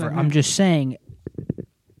to whatever. I'm just saying...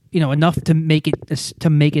 enough to make it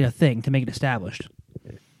a thing, to make it established.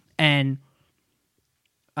 And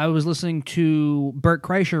I was listening to Bert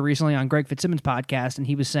Kreischer recently on Greg Fitzsimmons' podcast, and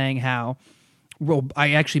he was saying how, well,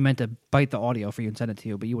 I actually meant to bite the audio for you and send it to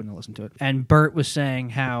you, but you wouldn't listen to it. And Bert was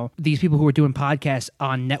saying how these people who are doing podcasts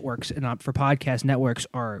on networks and not for podcast networks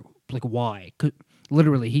are like, why?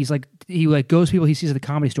 Literally, he goes to people he sees at the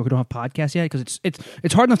Comedy Store who don't have podcasts yet, because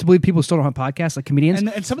it's hard enough to believe people still don't have podcasts, like comedians.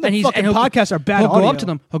 And some of the fucking podcasts are bad He'll audio. go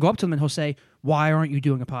up to them and he'll say, "Why aren't you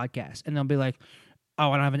doing a podcast?" And they'll be like,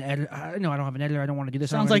 "Oh, I don't have an editor. No, I don't have an editor. I don't want to do this.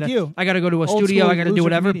 Sounds I don't like wanna do you. that. I got to go to a Old studio. school I got to do loser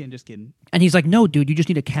whatever." comedian, just kidding. And he's like, "No, dude, you just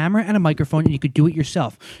need a camera and a microphone, and you could do it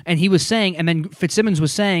yourself." And he was saying, and then Fitzsimmons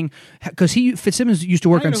was saying, because Fitzsimmons used to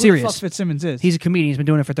work I on don't know who the Sirius. fuck Fitzsimmons is. He's a comedian. He's been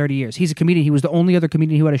doing it for 30 years. He's a comedian. He was the only other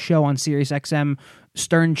comedian who had a show on Sirius XM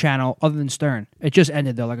Stern channel other than Stern. It just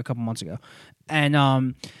ended, though, like a couple months ago.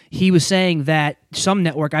 And he was saying that some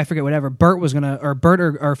network, I forget whatever, Bert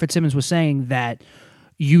or Fitzsimmons was saying that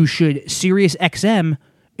you should Sirius XM,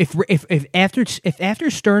 if after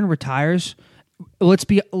Stern retires,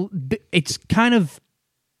 it's kind of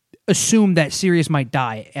assumed that Sirius might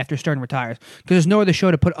die after Stern retires, because there's no other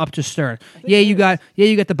show to put up to Stern. You got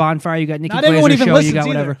the Bonfire, you got Nikki Not everyone Glazer's even show, you got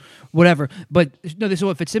listens whatever. But no, this is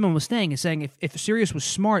what Fitzsimmons was saying. Is saying if Sirius was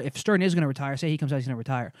smart, if Stern is going to retire, say he comes out, he's going to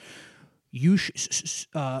retire,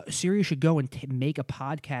 Sirius should go and make a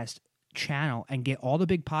podcast channel and get all the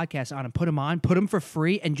big podcasts on and put them for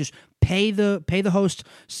free, and just pay the host.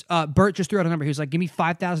 Bert just threw out a number. He was like, "Give me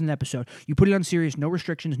 $5,000 an episode. You put it on Sirius, no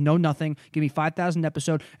restrictions, no nothing. Give me $5,000 an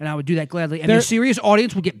episode, and I would do that gladly." And the Sirius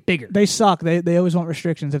audience will get bigger. They suck. They always want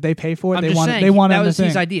restrictions. If they pay for it, I'm they just want saying, they want it that on the was his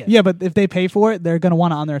thing. idea. Yeah, but if they pay for it, they're gonna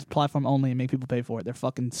want it on their platform only and make people pay for it. They're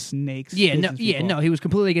fucking snakes. business people. He was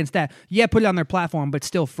completely against that. Yeah, put it on their platform, but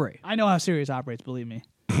still free. I know how Sirius operates. Believe me,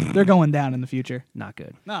 they're going down in the future. Not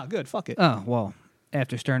good. No, good. Fuck it. Oh well,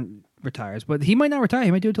 after Stern retires, but he might not retire. He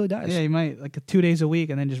might do it till he dies. Yeah, he might like 2 days a week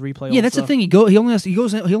and then just replay. Yeah, old that's stuff. the thing. He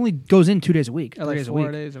only goes in 2 days a week, Or 3 like days a 4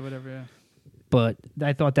 week. days or whatever. Yeah. But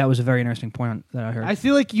I thought that was a very interesting point that I heard. I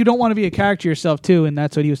feel like you don't want to be a character yourself too, and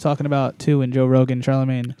that's what he was talking about too in Joe Rogan,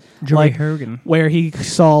 Charlemagne. Joey Rogan. Where he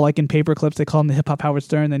saw like in paper clips they call him the hip hop Howard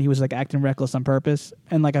Stern, then he was like acting reckless on purpose.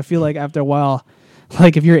 And like I feel like after a while,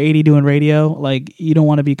 like if you're 80 doing radio, like you don't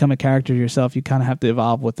want to become a character yourself. You kind of have to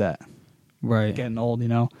evolve with that. Right. Getting old,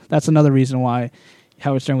 That's another reason why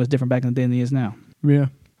Howard Stern was different back in the day than he is now. Yeah.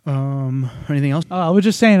 Anything else? I was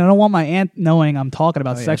just saying, I don't want my aunt knowing I'm talking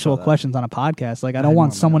about Oh, yeah, I sexual saw that. questions on a podcast. Like, I I don't didn't want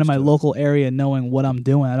want my someone in notes my to it. local area knowing what I'm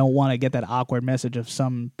doing. I don't want to get that awkward message of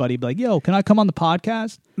somebody be like, "Yo, can I come on the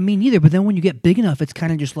podcast?" Me neither. But then when you get big enough, it's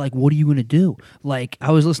kind of just like, what are you going to do? Like,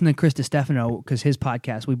 I was listening to Chris DiStefano, because his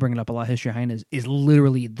podcast, we bring it up a lot, History Hyenas, is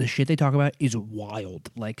literally the shit they talk about is wild,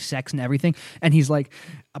 like sex and everything. And he's like,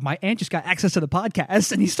 my aunt just got access to the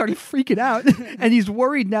podcast, and he started freaking out, and he's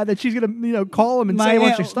worried now that she's going to, call him and say a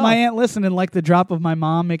bunch of stuff. My aunt listened and liked the drop of my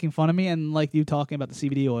mom making fun of me and like you talking about the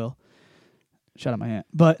CBD oil. Shout out my aunt.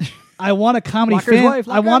 But I want a comedy Locker's fan. wife,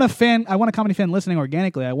 I want Locker. I want a comedy fan listening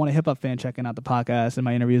organically. I want a hip hop fan checking out the podcast and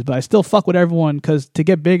my interviews. But I still fuck with everyone, because to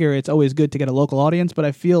get bigger, it's always good to get a local audience. But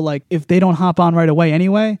I feel like if they don't hop on right away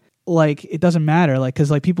anyway, like it doesn't matter. Like, because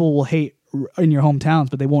like people will hate in your hometowns,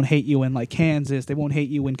 but they won't hate you in like Kansas. They won't hate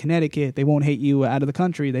you in Connecticut. They won't hate you out of the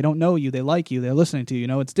country. They don't know you. They like you. They're listening to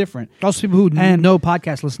you. It's different. Also, people who And- know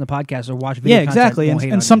podcasts, listen to podcasts, or watch video Yeah, content exactly. won't hate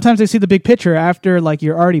on And you. sometimes they see the big picture after like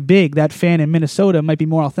you're already big. That fan in Minnesota might be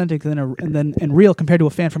more authentic than real compared to a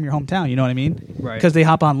fan from your hometown. You know what I mean? Right. Because they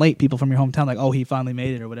hop on late. People from your hometown, like, oh, he finally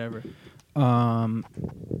made it or whatever.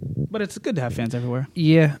 But it's good to have fans everywhere.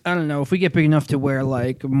 Yeah, I don't know. If we get big enough to where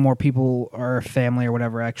like more people or family or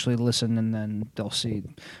whatever actually listen, and then they'll see.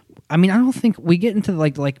 I mean, I don't think we get into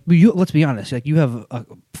like you. Let's be honest. Like, you have a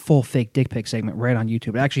full fake dick pic segment right on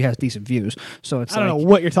YouTube. It actually has decent views. So it's I don't know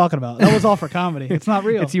what you're talking about. That was all for comedy. It's not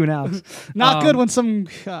real. It's you and Alex. Not good when some.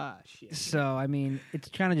 Shit. So I mean, it's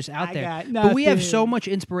kind of just out I there. got But we have nothing. so much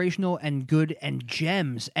inspirational and good and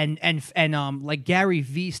gems and like Gary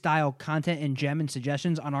V style content and gem and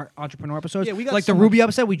suggestions on our entrepreneur episodes. Yeah, we got like so the much. Rubio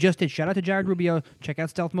episode we just did. Shout out to Jared Rubio. Check out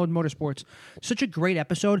Stealth Mode Motorsports. Such a great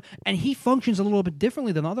episode, and he functions a little bit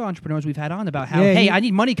differently than other entrepreneurs we've had on about how Yeah, hey, he- I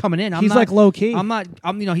need money coming in. I'm he's not, like low-key. I'm not.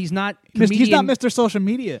 He's not. He's not comedian- Mr. Social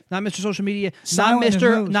Media. Not Mr. Social Media. Silent in his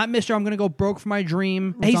moves. Not Mr. I'm going to go broke for my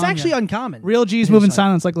dream. He's Lasagna. actually uncommon. Real G's His moving side.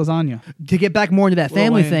 silence like lasagna. To get back more into that Lil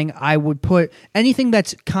family Wayne. thing, I would put anything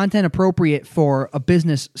that's content appropriate for a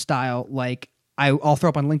business style. Like, I'll throw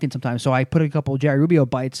up on LinkedIn sometimes. So I put a couple of Jerry Rubio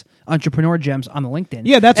bites, entrepreneur gems on the LinkedIn.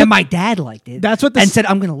 Yeah, that's and what- my dad liked it. That's what the and s- said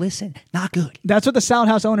I'm going to listen. Not good. That's what the Sound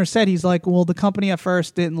House owner said. He's like, well, the company at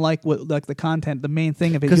first didn't like the content, the main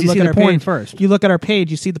thing of it. 'Cause you look see at the our porn page, first. You look at our page,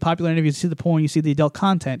 you see the popular interviews, you see the porn, you see the adult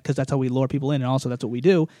content, because that's how we lure people in, and also that's what we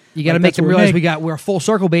do. You got to Like, make that's them what realize we're a full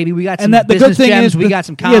circle, baby. We got some And that the business good thing gems. is, We got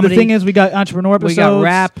some Yeah, comedy. the thing is, we got entrepreneur episodes. We got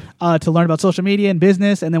rap. To learn about social media and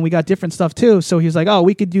business, and then we got different stuff too. So he was like, "Oh,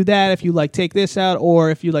 we could do that if you like take this out,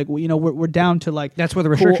 or if you like, we're down to like That's where the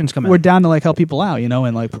restrictions come in. We're down to like help people out,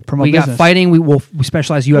 and like promote We business. got fighting. We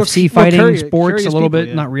specialize UFC We're fighting, curious sports a little people, bit.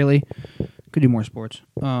 yeah. Not really. Could do more sports.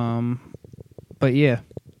 But yeah,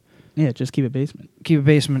 just keep it basement. keep it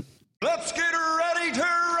basement. Let's get ready to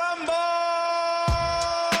rumble!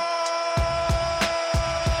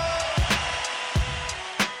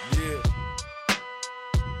 Yeah.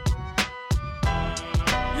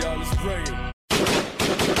 Yo, let's bring it.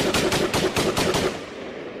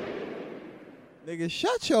 Nigga,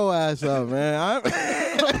 shut your ass up, man.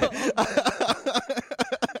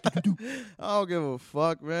 I don't give a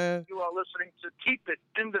fuck, man. You are listening to Keep It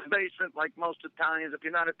in the Basement like most Italians. If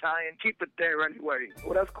you're not Italian, keep it there anyway.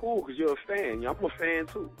 Well, that's cool because you're a fan. I'm a fan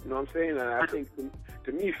too. You know what I'm saying? And I think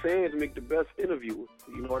to me, fans make the best interviewers.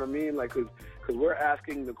 You know what I mean? Like, because we're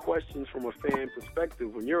asking the questions from a fan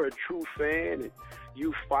perspective. When you're a true fan and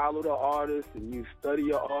you follow the artist and you study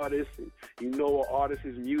your artist and you know an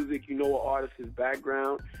artist's music, you know an artist's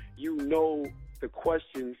background, you know the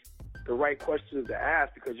questions, the right questions to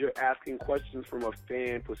ask because you're asking questions from a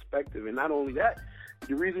fan perspective. And not only that,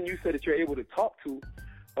 the reason you said that you're able to talk to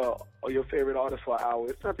or your favorite artist for an hour,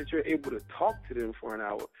 it's not that you're able to talk to them for an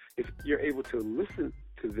hour. It's you're able to listen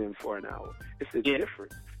to them for an hour. It's a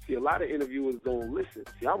difference. See, a lot of interviewers don't listen.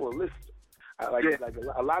 See, I'm a listener. Like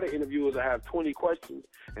a lot of interviewers that have 20 questions,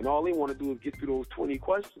 and all they want to do is get through those 20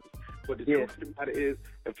 questions. But the truth of the matter is,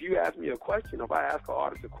 if you ask me a question, if I ask an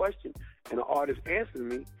artist a question, and the artist answers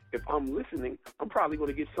me, if I'm listening, I'm probably going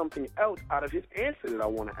to get something else out of his answer that I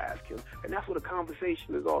want to ask him. And that's what a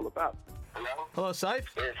conversation is all about. Hello, Sipes?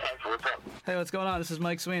 Hey, Sipes, what's up? Hey, what's going on? This is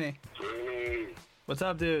Mike Sweeney. What's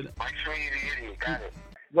up, dude? Mike Sweeney, the idiot, got it.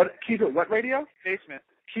 What? Keep it what radio? Basement.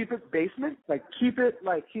 Keep it basement? Like keep it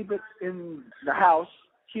in the house.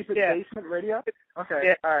 Keep it basement radio? Okay.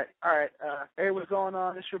 Yeah. All right. Hey, what's going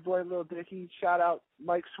on? It's your boy Lil Dicky. Shout out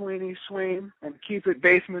Mike Sweeney, Swain, and Keep It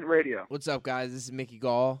Basement Radio. What's up, guys? This is Mickey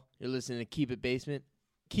Gall. You're listening to Keep It Basement.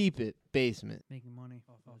 Keep It Basement. Making money.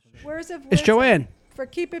 Where's a It's Joanne. For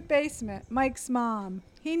Keep It Basement, Mike's mom.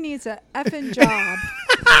 He needs a effing job.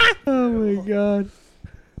 Oh my god.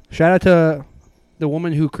 Shout out to the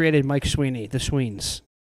woman who created Mike Sweeney, the Sweens.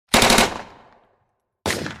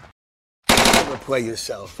 Don't ever play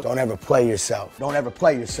yourself. Don't ever play yourself. Don't ever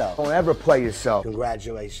play yourself. Don't ever play yourself.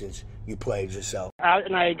 Congratulations, you played yourself. Out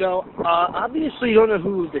and I go, obviously you don't know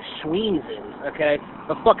who the Sweens is, okay?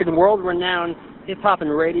 A fucking world-renowned hip-hop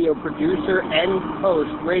and radio producer and host,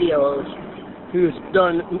 radio host, who's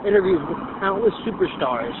done interviews with countless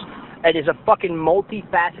superstars and is a fucking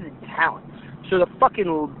multifaceted talent. So the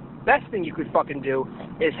fucking best thing you could fucking do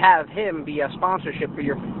is have him be a sponsorship for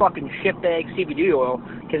your fucking shitbag CBD oil,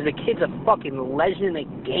 because the kid's a fucking legend in the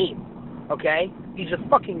game, okay? He's the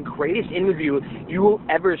fucking greatest interview you will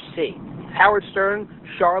ever see. Howard Stern,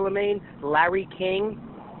 Charlemagne, Larry King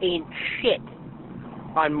ain't shit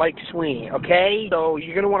on Mike Sweeney, okay? So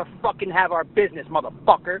you're gonna want to fucking have our business,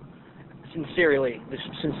 motherfucker. Sincerely,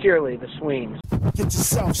 the Sweens. Get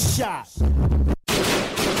yourself shot.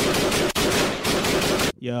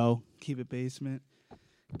 Yo, keep it basement.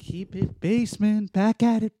 Keep it basement. Back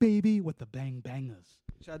at it, baby, with the bang bangers.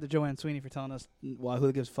 Shout out to Joanne Sweeney for telling us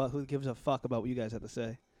who gives a fuck about what you guys have to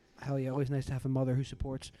say. Hell yeah, always nice to have a mother who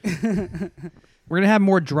supports. We're going to have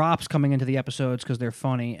more drops coming into the episodes because they're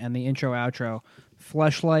funny, and the intro, outro.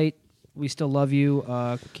 Fleshlight, we still love you.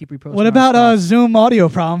 Keep reposting. What about Zoom audio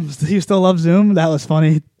problems? Do you still love Zoom? That was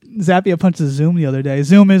funny. Zappia punched Zoom the other day.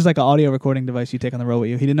 Zoom is like an audio recording device you take on the road with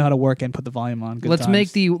you. He didn't know how to work and put the volume on. Let's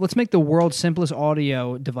make the world's simplest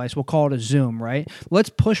audio device. We'll call it a Zoom, right? Let's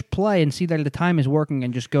push play and see that the time is working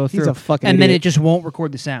and just go through. He's a fucking and then idiot. it just won't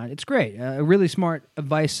record the sound. It's great. A really smart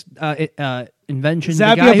advice invention. Zappia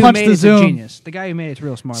the guy who punched made the it's Zoom. a genius. The guy who made it's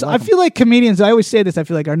real smart. So Like I him. feel like comedians, I always say this, I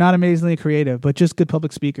feel like are not amazingly creative, but just good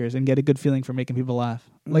public speakers and get a good feeling for making people laugh.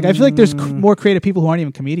 Like I feel like there's more creative people who aren't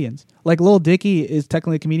even comedians. Like Lil Dicky is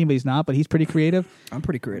technically a comedian, but he's not. But he's pretty creative. I'm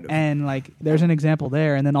pretty creative. And like, there's an example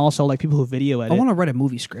there. And then also like people who video edit. I want to write a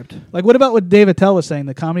movie script. Like, what about what Dave Attell was saying?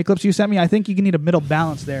 The comedy clips you sent me. I think you need a middle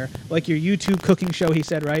balance there. Like your YouTube cooking show, he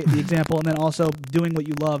said, right? The example, and then also doing what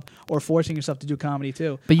you love or forcing yourself to do comedy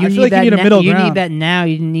too. But you I need feel like that. you need a middle you ground. need that now.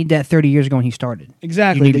 You didn't need that 30 years ago when he started.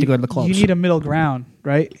 Exactly. You needed to go to the clubs. You need a middle ground,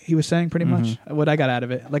 right? He was saying pretty much Mm-hmm. what I got out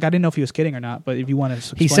of it. Like I didn't know if he was kidding or not, but if you want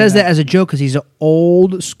to, He says that as a joke because he's an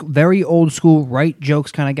very old school, write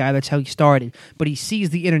jokes kind of guy. That's how he started. But he sees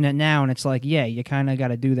the internet now, and it's like, yeah, you kind of got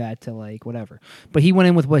to do that to like whatever. But he went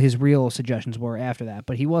in with what his real suggestions were after that.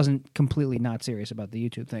 But he wasn't completely not serious about the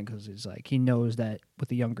YouTube thing because it's like he knows that with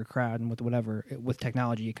the younger crowd and with whatever with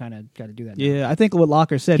technology, you kind of got to do that. Yeah, I think what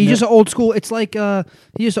Locker said. He's just an old school. It's like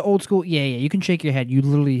he's just an old school. Yeah. You can shake your head. You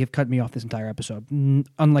literally have cut me off this entire episode.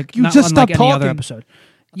 Unlike You not just unlike stopped any other talking. episode.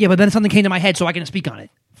 Yeah, but then something came to my head, so I can speak on it.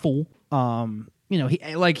 Fool.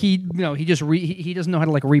 He just he doesn't know how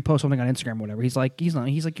to like repost something on Instagram or whatever. He's like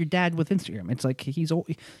your dad with Instagram. It's like he's old.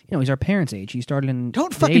 He's our parents' age. He started in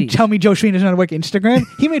Don't the fucking 80s. tell me Joe Schween doesn't know how to work Instagram.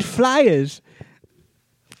 He made flyers.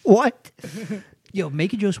 What? Yo,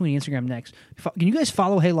 make a Joe Sweeney Instagram next. Can you guys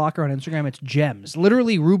follow Hey Locker on Instagram? It's gems.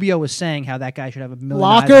 Literally, Rubio was saying how that guy should have 1 million.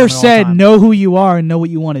 eyes on him Locker at all said, time. "Know who you are and know what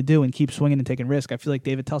you want to do, and keep swinging and taking risks." I feel like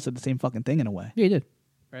David Tell said the same fucking thing in a way. Yeah, he did.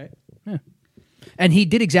 Right? Yeah. And he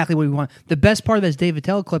did exactly what we want. The best part of this David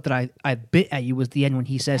Tell clip that I bit at you was the end when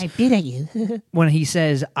he says, I bit at you. when he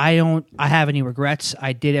says, I have any regrets.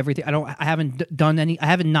 I did everything. I haven't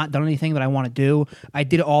not done anything that I want to do. I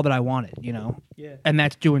did all that I wanted, Yeah. And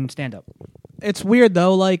that's doing stand up. It's weird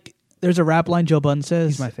though. Like, there's a rap line Joe Budden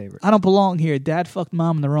says. He's my favorite. I don't belong here. Dad fucked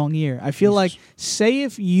mom in the wrong year. I feel like, say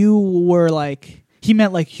if you were like, he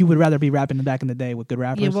meant like he would rather be rapping back in the day with good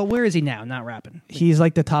rappers. Yeah, well, where is he now? Not rapping. He's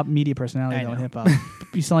like the top media personality I on know. hip hop.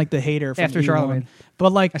 You sound like the hater from After E1. Charlemagne.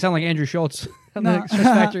 But like, I sound like Andrew Schultz on No. the Stress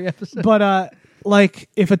Factory episode. But like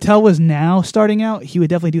if Attell was now starting out, he would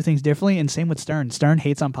definitely do things differently. And same with Stern. Stern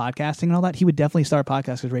hates on podcasting and all that. He would definitely start a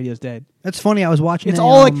podcast because radio's dead. That's funny. I was watching. It's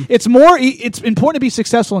all like it's important to be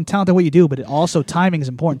successful and talented at what you do, but also timing is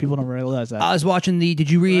important. People don't realize that. I was watching the.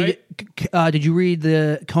 Did you read? Did you read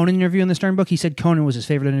the Conan interview in the Stern book? He said Conan was his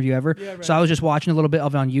favorite interview ever. So I was just watching a little bit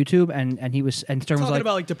of it on YouTube, and Stern was Talking like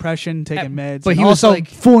about like depression, taking meds, but and he was also like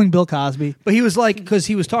fooling Bill Cosby. But he was like, because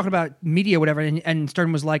he was talking about media, or whatever, and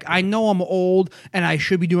Stern was like, I know I'm old and I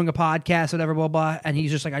should be doing a podcast, whatever, blah blah. And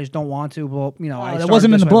he's just like, I just don't want to. Well, I that started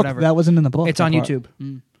wasn't in this the way, book. whatever. That wasn't in the book. It's on that part.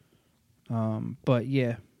 YouTube. But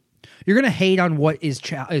yeah, you're gonna hate on what is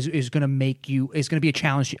gonna make you is gonna be a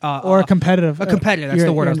challenge Or a competitive. a competitor. That's You're-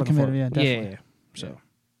 the word I you're was looking for. competitive, yeah, definitely. yeah. So,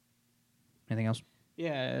 anything else?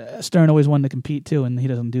 Yeah, Stern always wanted to compete too, and he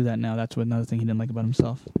doesn't do that now. That's another thing he didn't like about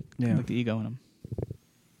himself. Yeah. Like the ego in him.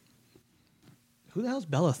 Who the hell's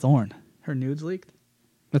Bella Thorne? Her nudes leaked?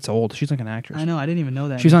 That's old. She's like an actress. I know. I didn't even know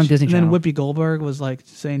that. She's on Disney And Channel. then Whoopi Goldberg was like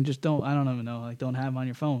saying, "Just don't. I don't even know. Like, don't have them on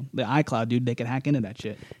your phone. The iCloud, dude. They can hack into that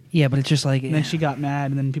shit." Yeah, but it's just like, And then she got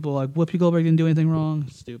mad, and then people were like, "Whoopi Goldberg didn't do anything wrong."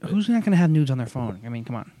 Stupid. who's not gonna have nudes on their phone? I mean,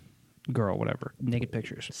 come on, girl, whatever, naked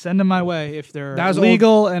pictures. Send them my way if they're That was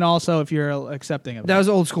legal, and also if you're accepting of That them. was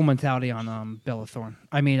old school mentality on Bella Thorne.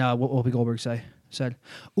 I mean, what Whoopi Goldberg said,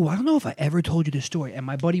 "Oh, I don't know if I ever told you this story." And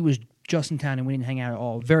my buddy was just in town, and we didn't hang out at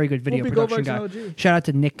all. Very good video Whoopi production Goldberg's guy. an OG. Shout out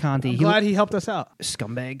to Nick Conti. I'm glad he helped us out.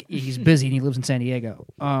 Scumbag. He's busy and he lives in San Diego.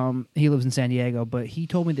 He lives in San Diego, but he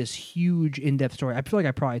told me this huge in-depth story. I feel like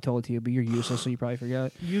I probably told it to you, but you're useless, so you probably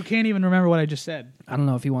forgot. You can't even remember what I just said. I don't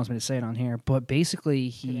know if he wants me to say it on here, but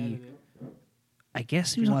basically I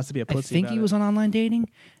guess he was wants to be a I pussy think about he it. was on online dating,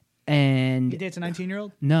 and He dates a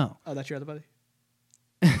 19-year-old? no, Oh, that's your other buddy?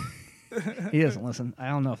 he doesn't listen. I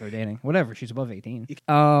don't know if they're dating. Whatever. She's above 18. Get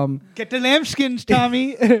the lambskins,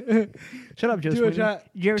 Tommy. Shut up, Joe Do a Sweeney. job.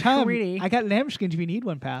 Joe Tom, Sweeney. I got lambskins if you need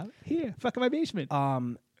one, pal. Here, fuck in my basement.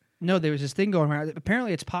 No, there was this thing going around.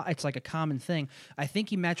 Apparently, it's like a common thing. I think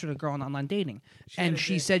he matched with a girl on online dating, and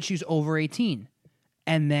she said she's over 18,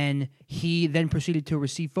 and then he then proceeded to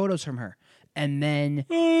receive photos from her, and then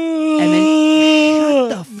shut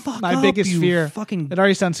the fuck My up, biggest you fear. fucking It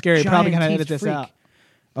already sounds scary. Probably giant gonna teeth edit this freak. out.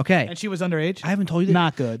 Okay, And she was underage? I haven't told you that.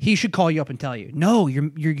 Not good. He should call you up and tell you. No,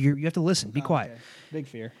 you have to listen. Be quiet. Okay. Big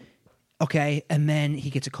fear. Okay, and then he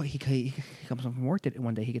gets a call. He comes home from work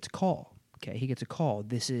one day. He gets a call. Okay, he gets a call.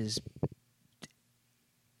 This is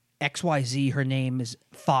XYZ. Her name is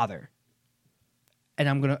Father. And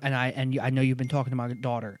I know you've been talking to my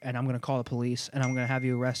daughter, and I'm gonna call the police, and I'm gonna have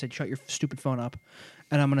you arrested. Shut your stupid phone up,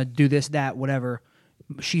 and I'm gonna do this, that, whatever.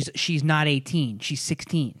 She's not 18. She's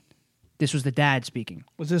 16. This was the dad speaking.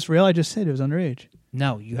 Was this real? I just said it was underage.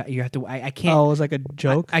 No, you have to. I can't. Oh, it was like a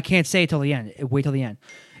joke. I can't say it till the end. Wait till the end.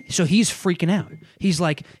 So he's freaking out. He's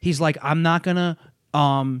like, I'm not gonna.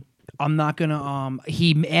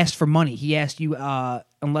 He asked for money. He asked you,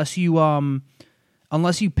 unless you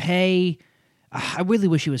pay. I really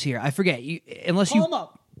wish he was here. I forget. Call him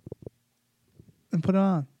up and put it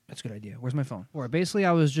on. That's a good idea. Where's my phone? Or basically,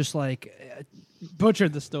 I was just like.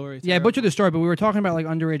 Butchered the story. Yeah, I butchered the story, but we were talking about like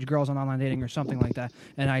underage girls on online dating or something like that.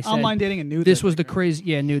 And I said online dating and nudes. This was the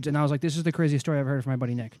crazy, nudes. And I was like, this is the craziest story I've heard from my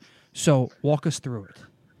buddy Nick. So walk us through it.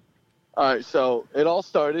 All right, so it all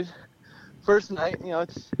started. First night,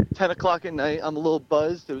 it's 10 o'clock at night. I'm a little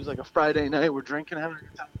buzzed. It was like a Friday night. We're drinking, having a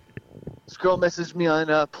good time. This girl messaged me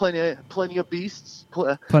on plenty of beasts,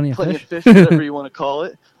 plenty of fish, whatever you want to call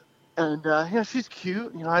it. And she's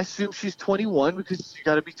cute. I assume she's 21 because you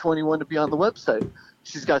got to be 21 to be on the website.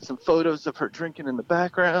 She's got some photos of her drinking in the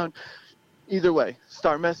background. Either way,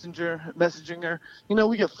 start messaging her.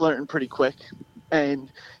 We get flirting pretty quick.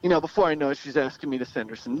 And before I know it, she's asking me to send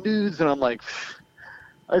her some nudes, and I'm like,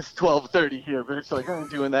 it's 12:30 here, bitch. Like, I ain't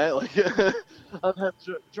doing that. Like, I'm half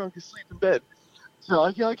drunk asleep in bed. So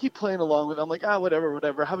I keep playing along with it. I'm like, whatever.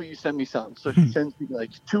 How about you send me some? So she sends me like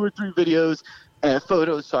 2 or 3 videos and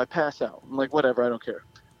photos, so I pass out. I'm like, whatever, I don't care.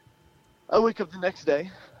 I wake up the next day,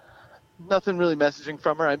 nothing really messaging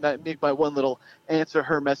from her. I make my one little answer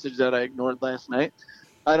her message that I ignored last night.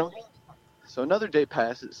 I don't. So another day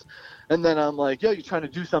passes, and then I'm like, yo, you trying to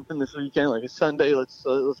do something this weekend? Like, it's Sunday, let's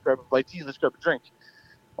grab a bite to eat, let's grab a drink.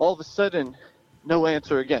 All of a sudden, no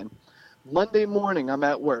answer again. Monday morning, I'm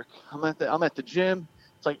at work. I'm at the gym.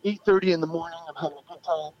 It's like 8:30 in the morning. I'm having a good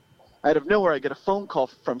time. Out of nowhere, I get a phone call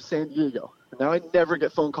from San Diego. Now, I never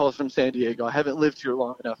get phone calls from San Diego. I haven't lived here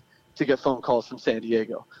long enough to get phone calls from San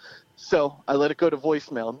Diego. So I let it go to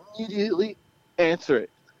voicemail. Immediately answer it.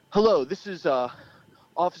 Hello, this is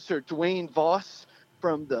Officer Dwayne Voss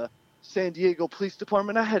from the San Diego Police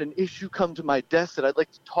Department. I had an issue come to my desk that I'd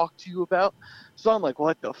like to talk to you about. So I'm like,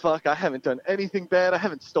 what the fuck? I haven't done anything bad. I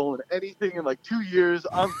haven't stolen anything in like 2 years.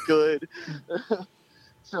 I'm good.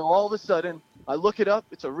 So all of a sudden, I look it up.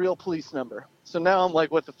 It's a real police number. So now I'm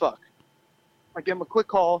like, what the fuck? I give him a quick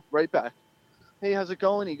call right back. Hey, how's it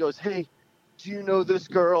going? He goes, hey, do you know this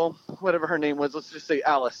girl? Whatever her name was, let's just say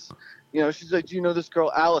Alice. She's like, do you know this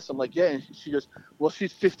girl, Alice? I'm like, yeah. And she goes, well,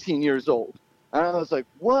 she's 15 years old. And I was like,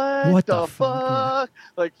 what the fuck?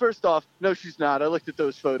 Like, first off, no, she's not. I looked at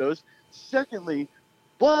those photos. Secondly,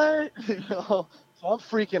 what? So I'm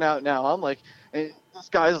freaking out now. I'm like, and this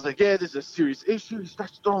guy's like, yeah, this is a serious issue. He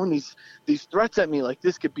starts throwing these threats at me like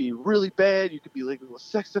this could be really bad. You could be like a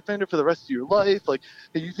sex offender for the rest of your life. Like,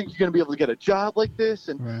 hey, you think you're going to be able to get a job like this?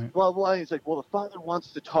 And blah, blah. He's like, well, the father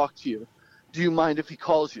wants to talk to you. Do you mind if he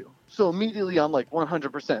calls you? So immediately I'm like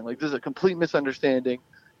 100%. Like, this is a complete misunderstanding.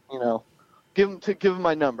 Give him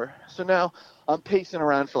my number. So now I'm pacing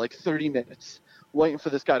around for like 30 minutes waiting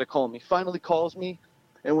for this guy to call me. Finally calls me.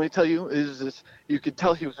 And when I tell you, you could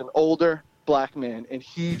tell he was an older black man, and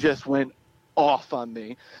he just went off on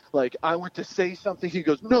me. Like, I went to say something. He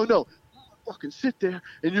goes, no, you fucking sit there,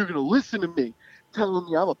 and you're going to listen to me. Telling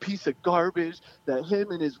me I'm a piece of garbage, that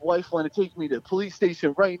him and his wife want to take me to the police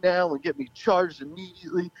station right now and get me charged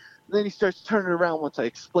immediately. And then he starts turning around once I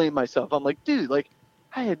explain myself. I'm like, dude, like,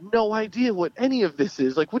 I had no idea what any of this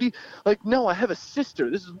is. Like, what do you, like, no, I have a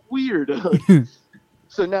sister. This is weird.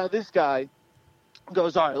 So now this guy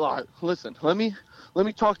goes, all right, listen, let me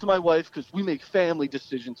talk to my wife because we make family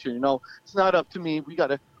decisions here. It's not up to me. We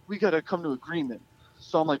gotta come to agreement.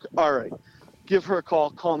 So I'm like, all right, give her a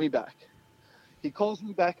call me back. He calls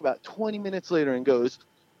me back about 20 minutes later and goes,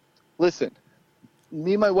 listen,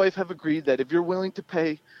 me and my wife have agreed that if you're willing to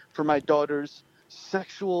pay for my daughter's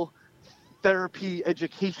sexual therapy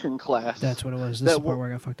education class. That's what it was. This is the part where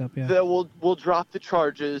I got fucked up, yeah. That we'll drop the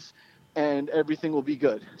charges and everything will be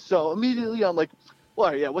good. So immediately I'm like,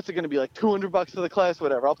 well, yeah, what's it going to be, like $200 for the class?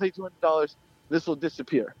 Whatever. I'll pay $200. This will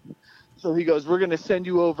disappear. So he goes, we're going to send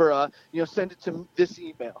you over, send it to this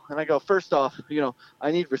email. And I go, first off,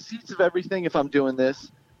 I need receipts of everything if I'm doing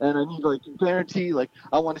this. And I need, like, a guarantee, like,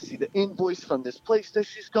 I want to see the invoice from this place that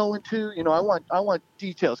she's going to. I want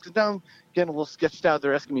details. Because now I'm getting a little sketched out.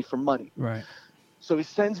 They're asking me for money. Right. So he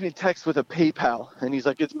sends me a text with a PayPal. And he's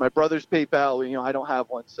like, it's my brother's PayPal. I don't have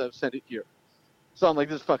one, so send it here. So I'm like,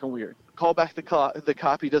 this is fucking weird. Call back the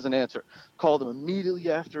cop. He doesn't answer. Called him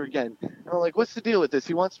immediately after again. And I'm like, what's the deal with this?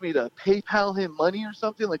 He wants me to PayPal him money or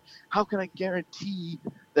something? Like, how can I guarantee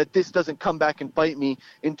that this doesn't come back and bite me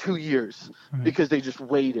in 2 years because they just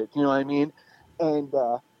waited? You know what I mean? And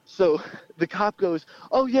So the cop goes,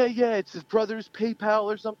 oh, yeah, it's his brother's PayPal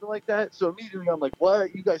or something like that. So immediately I'm like,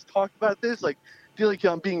 what? You guys talked about this? Like, I feel like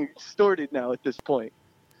I'm being extorted now at this point.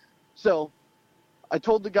 So I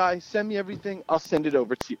told the guy, send me everything. I'll send it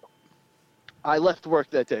over to you. I left work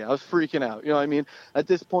that day. I was freaking out. You know what I mean? At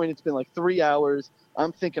this point, it's been like 3 hours.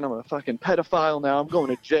 I'm thinking I'm a fucking pedophile now. I'm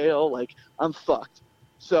going to jail. Like, I'm fucked.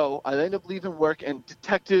 So I ended up leaving work, and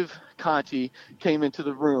Detective Conti came into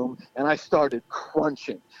the room, and I started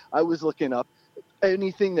crunching. I was looking up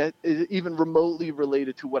anything that is even remotely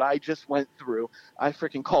related to what I just went through. I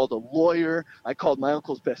freaking called a lawyer. I called my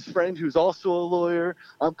uncle's best friend, who's also a lawyer.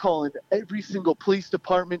 I'm calling every single police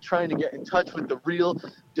department trying to get in touch with the real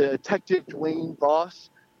Detective Dwayne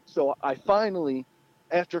Voss. So I finally,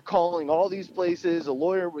 after calling all these places, a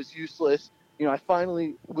lawyer was useless. You know, I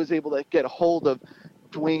finally was able to get a hold of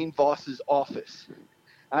Dwayne Voss's office.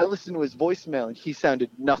 I listened to his voicemail, and he sounded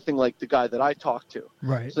nothing like the guy that I talked to.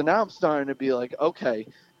 Right. So now I'm starting to be like, okay,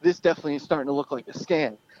 this definitely is starting to look like a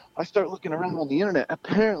scam. I start looking around on the internet.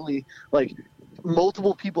 Apparently, like,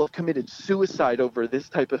 multiple people have committed suicide over this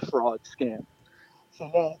type of fraud scam. So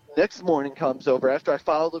now, next morning comes over. After I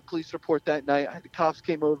filed a police report that night, the cops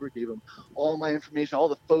came over, gave them all my information, all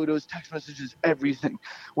the photos, text messages, everything,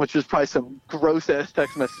 which was probably some gross-ass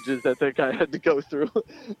text messages that guy had to go through.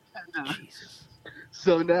 Jesus.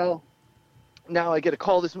 So now I get a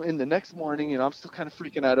call in the next morning, and I'm still kind of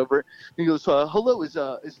freaking out over it. He goes, hello, is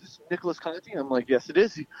this Nicholas Conti? I'm like, yes, it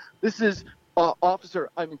is. This is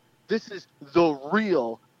this is the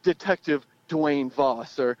real Detective Dwayne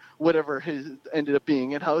Voss, or whatever his ended up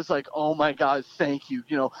being. And I was like, oh my God, thank you.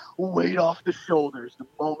 You know, weight off the shoulders the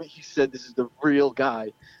moment he said this is the real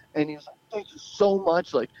guy. And he was like, thank you so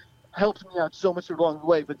much. Like, helped me out so much along the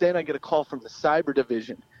way. But then I get a call from the cyber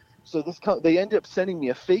division. So they ended up sending me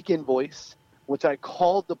a fake invoice, which I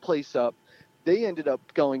called the place up. They ended up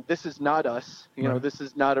going, this is not us. You know, this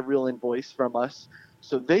is not a real invoice from us.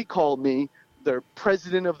 So they called me, their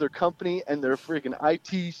president of their company and their freaking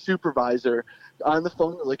IT supervisor on the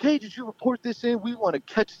phone. They're like, hey, did you report this in? We want to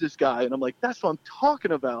catch this guy. And I'm like, that's what I'm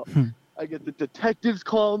talking about. I get the detectives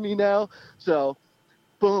calling me now. So,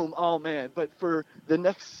 boom. Oh, man. But for the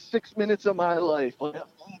next 6 minutes of my life,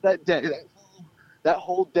 that day, that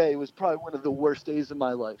whole day was probably one of the worst days of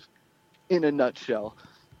my life, in a nutshell.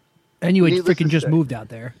 And you had freaking just moved out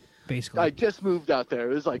there, basically. I just moved out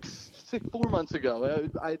there. It was like 4 months ago.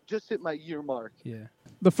 I just hit my year mark. Yeah.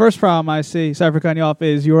 The first problem I see, sorry for cutting you off,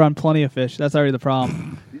 is you were on Plenty of Fish. That's already the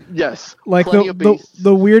problem. Yes. Like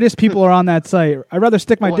the weirdest people are on that site. I'd rather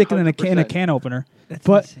stick my dick in a can opener.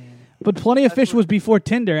 But Plenty of Fish was before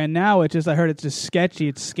Tinder, and now it's just, I heard it's just sketchy.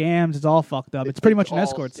 It's scams. It's all fucked up. It's pretty much an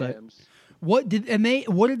escort site. Did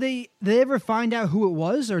they ever find out who it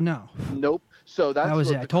was or no? Nope. So that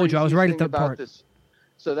was it. I told you I was right at that part.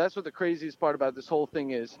 So that's what the craziest part about this whole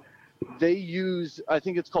thing is. They use, I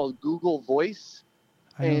think it's called Google Voice,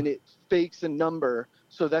 and it fakes a number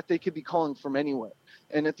so that they could be calling from anywhere.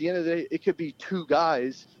 And at the end of the day, it could be two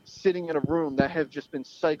guys sitting in a room that have just been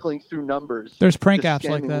cycling through numbers. There's prank apps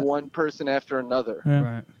like that. One person after another. Yeah.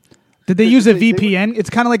 Right. Did they use a VPN? It's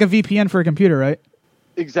kind of like a VPN for a computer, right?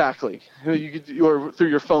 Exactly. You could, or through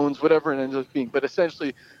your phones, whatever it ends up being. But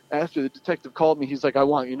essentially, after the detective called me, he's like, I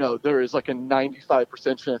want you to know, there is like a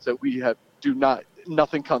 95% chance that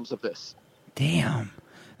nothing comes of this. Damn.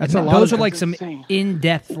 That's a lot. Those are like some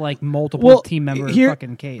in-depth, like multiple team member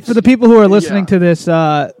fucking case. For the people who are listening to this,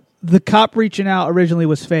 the cop reaching out originally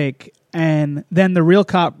was fake, and then the real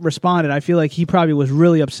cop responded. I feel like he probably was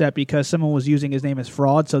really upset because someone was using his name as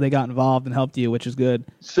fraud, so they got involved and helped you, which is good.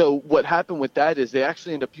 So what happened with that is they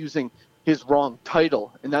actually end up using his wrong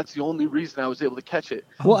title, and that's the only reason I was able to catch it.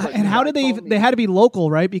 Well, and how did they had to be local,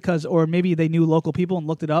 right? Because, or maybe they knew local people and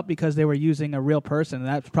looked it up because they were using a real person, and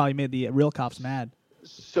that probably made the real cops mad.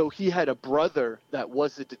 So he had a brother that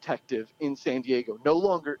was a detective in San Diego, no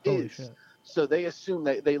longer is. Shit. So they assumed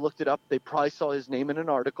that they looked it up. They probably saw his name in an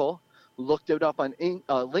article, looked it up on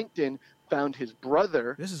LinkedIn, found his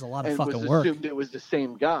brother. This is a lot of fucking work. Assumed it was the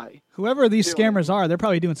same guy. Whoever these scammers are, they're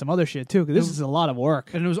probably doing some other shit too. Because this is a lot of work.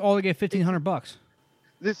 And it was all to get $1,500.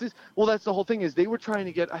 That's the whole thing is they were trying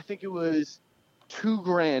to get. I think it was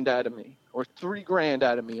 $2,000 out of me or $3,000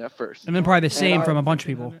 out of me at first. And then probably the same from a bunch of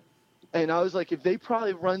people. And I was like, if they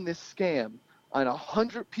probably run this scam on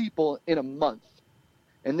 100 people in a month,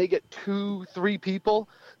 and they get 2-3 people,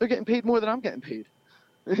 they're getting paid more than I'm getting paid.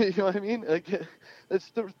 You know what I mean? Like,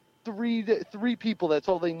 that's three people. That's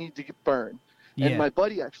all they need to get burned. Yeah. And my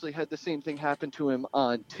buddy actually had the same thing happen to him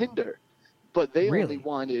on Tinder, but they only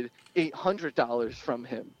wanted $800 from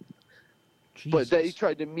him. But they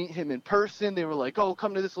tried to meet him in person. They were like, "Oh,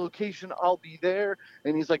 come to this location. I'll be there."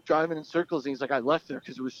 And he's like driving in circles. And he's like, "I left there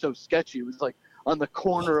because it was so sketchy. It was like on the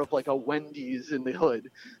corner of like a Wendy's in the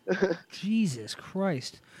hood." Jesus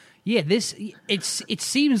Christ. Yeah, it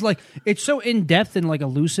seems like it's so in depth and like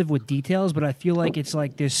elusive with details, but I feel like it's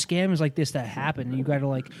like there's scams like this that happen. And you got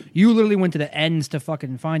to you literally went to the ends to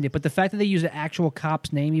fucking find it. But the fact that they used an actual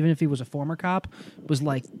cop's name, even if he was a former cop, was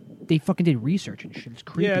like they fucking did research and shit. It's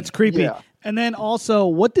creepy. Yeah, it's creepy. Yeah. And then also,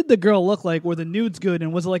 what did the girl look like? Were the nudes good?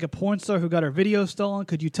 And was it like a porn star who got her video stolen?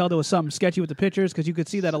 Could you tell there was something sketchy with the pictures? Because you could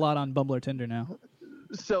see that a lot on Bumble or Tinder now.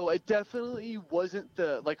 So it definitely wasn't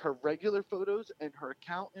her regular photos, and her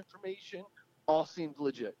account information all seemed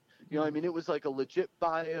legit. You know what I mean? It was like a legit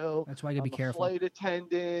bio. That's why you gotta be a careful. Flight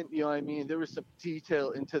attendant. You know what I mean? There was some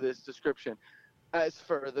detail into this description. As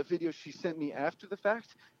for the video she sent me after the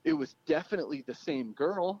fact, it was definitely the same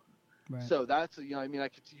girl. Right. So that's you know what I mean?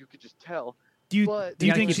 you could just tell. Do you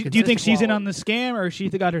think she's in on the scam, or she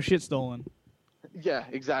got her shit stolen? Yeah,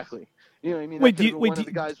 exactly. You know what I mean? Wait, One of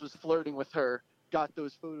the guys was flirting with her, got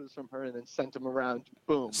those photos from her, and then sent them around.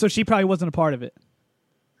 Boom. So she probably wasn't a part of it.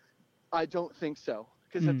 I don't think so.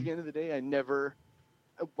 Because at the end of the day,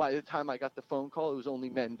 by the time I got the phone call, it was only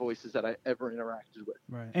men voices that I ever interacted with.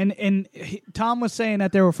 Right. And Tom was saying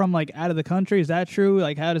that they were from like out of the country. Is that true?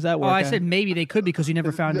 Like, how does that work? Oh, I said maybe they could because you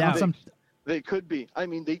never found out. They could be. I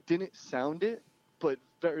mean, they didn't sound it, but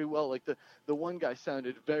very well. Like the one guy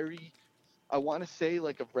sounded very, I want to say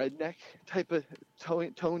like a redneck type of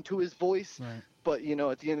tone to his voice. Right. But, you know,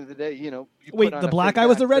 at the end of the day, you know. Wait, the black guy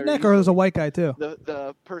was the redneck, or was a white guy too?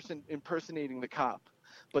 The person impersonating the cop.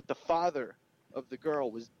 But the father of the girl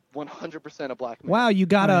was 100% a black man. Wow, you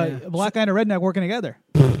got a black guy and a redneck working together.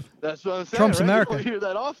 That's what I'm saying. Trump's right? America. You don't hear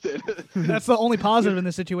that often. That's the only positive in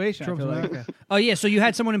this situation. Trump's I feel like. America. Oh, yeah, so you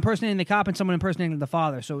had someone impersonating the cop and someone impersonating the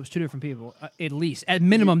father, so it was two different people, at least. At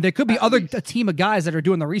minimum, there could be a team of guys that are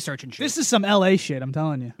doing the research and shit. This is some L.A. shit, I'm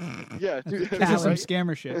telling you. Yeah, dude. This is some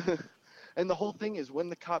scammer shit. And the whole thing is when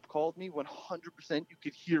the cop called me, 100% you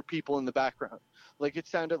could hear people in the background. Like it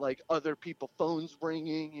sounded like other people, phones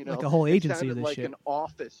ringing, you know. Like a whole agency it of sounded this like shit. an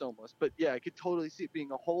office almost. But yeah, I could totally see it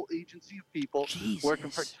being a whole agency of people working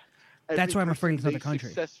for. That's why I'm afraid it's every not the person country.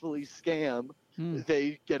 they successfully scam,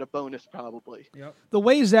 they get a bonus probably. Yep. The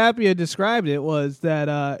way Zappia described it was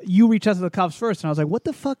that you reached out to the cops first, and I was like, "What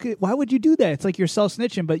the fuck? Why would you do that? It's like you're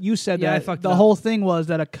self-snitching." But you said Yeah, I that fucked the it up. whole thing was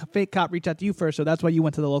that a fake cop reached out to you first, so that's why you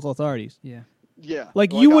went to the local authorities. Yeah. Yeah.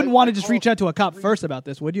 Like you wouldn't want to just reach out to a cop first about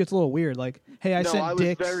this, would you? It's a little weird. Like, hey, I No, sent I was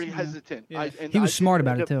dicks. very you know? hesitant. Yeah. He was smart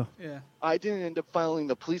about it, too. Yeah. I didn't end up filing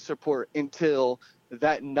the police report until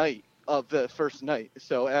that night of the first night.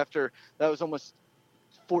 So after that was almost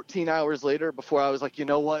 14 hours later before I was like, you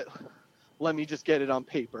know what? Let me just get it on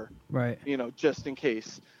paper. Right. You know, just in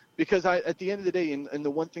case. Because at the end of the day, and the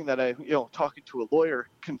one thing that I, talking to a lawyer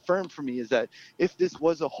confirmed for me is that if this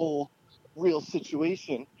was a whole real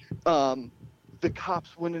situation, the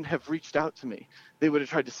cops wouldn't have reached out to me. They would have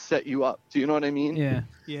tried to set you up. Do you know what I mean? Yeah.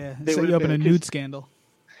 Yeah. They Set would you up have in a been- nude scandal.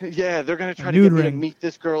 Yeah, they're going to try A to get nude me to ring. meet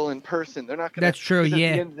this girl in person. They're not going to. That's true, yeah.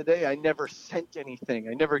 At the end of the day, I never sent anything.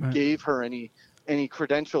 I never Right. gave her any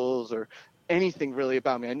credentials or anything really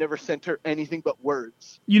about me. I never sent her anything but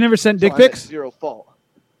words. You never sent So dick I'm at pics? zero fault.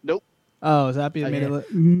 Nope. Oh, Zappia made yeah.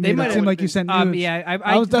 it. Made might it seem have- like you sent nudes. yeah, I that's talked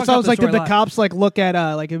why I about was the like, did story the a lot. cops like look at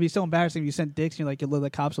like it'd be so embarrassing if you sent dicks and the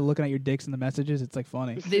cops are looking at your dicks in the messages. It's like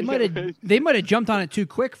funny. They might have jumped on it too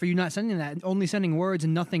quick for you not sending that, only sending words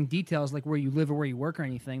and nothing details like where you live or where you work or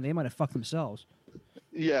anything. They might have fucked themselves.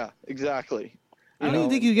 Yeah, exactly. I don't even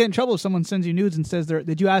think you get in trouble if someone sends you nudes and says they're.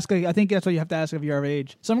 Did you ask? I think that's what you have to ask if you're of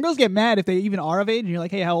age. Some girls get mad if they even are of age, and you're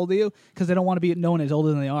like, "Hey, how old are you?" Because they don't want to be known as older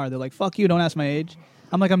than they are. They're like, "Fuck you, don't ask my age."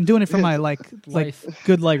 I'm like, I'm doing it for my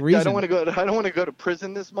good reason. Yeah, I don't want to go to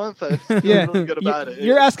prison this month. I feel Yeah, really good about it.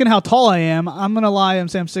 You're asking how tall I am. I'm gonna lie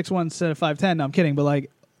and say I'm 6'1" instead of 5'10". No, I'm kidding. But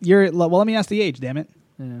like, well, let me ask the age. Damn it.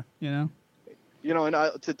 Yeah. You know. You know,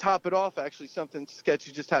 and to top it off, actually, something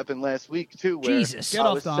sketchy just happened last week too. Where Jesus. Get I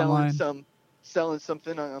off was the online. selling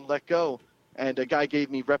something on Let Go, and a guy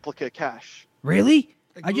gave me replica cash. Really?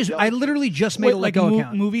 I literally just made a like Lego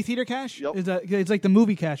account. movie theater cash. Yep. Is that? It's like the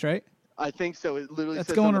movie cash, right? I think so. It literally That's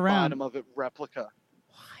says going on the around. bottom of it, replica.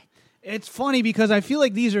 It's funny because I feel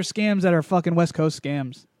like these are scams that are fucking West Coast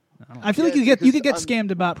scams. I feel Yeah, like you could get because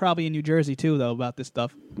scammed about probably in New Jersey too, though, about this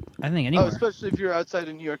stuff. I think Oh, anywhere. especially if you're outside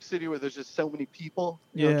of New York City where there's just so many people,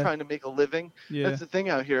 you know, Yeah. trying to make a living. Yeah. That's the thing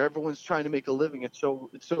out here. Everyone's trying to make a living. It's so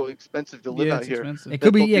expensive to live Yeah, out it's here. expensive. It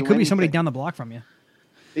could be They'll do somebody anything. down the block from you.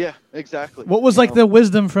 Yeah, exactly. What was You like know? the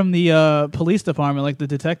wisdom from the police department, like the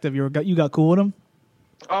detective? You got cool with him?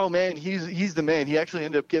 Oh man, he's the man. He actually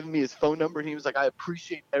ended up giving me his phone number, and he was like, "I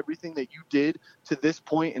appreciate everything that you did to this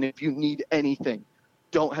point, and if you need anything,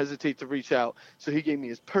 don't hesitate to reach out." So he gave me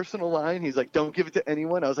his personal line. He's like, "Don't give it to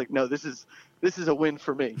anyone." I was like, "No, this is a win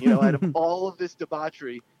for me." You know, out of all of this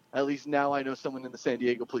debauchery, at least now I know someone in the San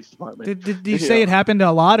Diego Police Department. Did you say it happened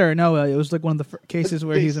a lot, or no? It was like one of the cases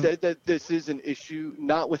where they he's. said that this is an issue,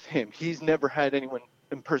 not with him. He's never had anyone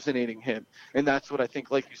impersonating him, and that's what I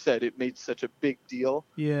think. Like you said, it made such a big deal.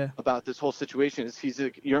 Yeah. About this whole situation is he's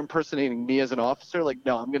like, "You're impersonating me as an officer." Like,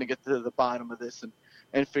 no, I'm gonna get to the bottom of this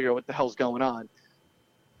and figure out what the hell's going on.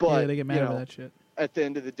 But yeah, they get mad you over know, that shit. At the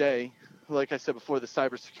end of the day, like I said before, the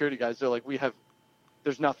cybersecurity guys, they're like,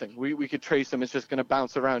 there's nothing. We could trace them. It's just going to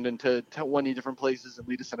bounce around into 20 different places and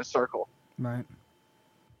lead us in a circle. Right.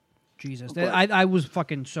 Jesus. But- I was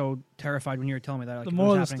fucking so terrified when you were telling me that. Like, The it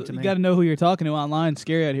moral was is happening to you me. got to know who you're talking to online. It's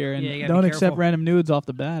scary out here, and Yeah, you gotta don't be accept careful. random nudes off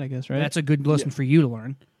the bat. I guess, right? That's a good lesson for you to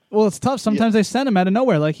learn. Well, it's tough. Sometimes they send them out of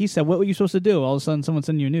nowhere. Like he said, what were you supposed to do? All of a sudden, someone's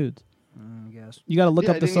sending you nudes. I guess. You got to look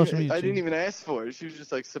Yeah, up the social I media. didn't even ask for it. She was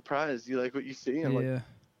just like surprised. You like what you see? I'm like,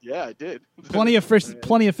 yeah, I did. Plenty of fish.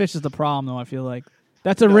 Plenty of fish is the problem, though. I feel like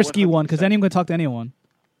that's a No, risky one because 100%. anyone can talk to anyone.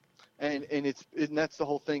 And that's the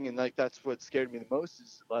whole thing, and like that's what scared me the most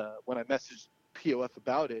is when I messaged POF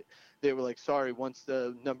about it. They were like, "Sorry, once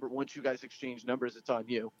you guys exchange numbers, it's on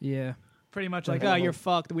you." Yeah. Pretty much like, oh, you're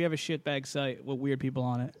fucked. We have a shitbag site with weird people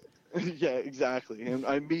on it. Yeah, exactly. And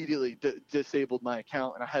I immediately disabled my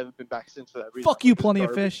account, and I haven't been back since for that reason. Fuck you, Like, it's plenty of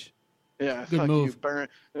garbage. fish. Yeah, Good fuck move.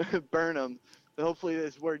 you. Burn them. Hopefully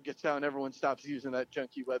this word gets out and everyone stops using that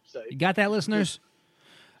junky website. You got that, listeners?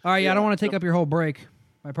 All right, I don't want to take up your whole break.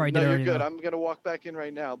 I probably No, did you're already. good. though. I'm going to walk back in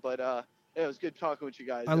right now, but yeah, it was good talking with you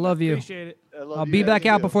guys. I love you. Appreciate it. I love I'll you be guys back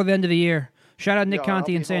out too. before the end of the year. Shout out Nick Yo,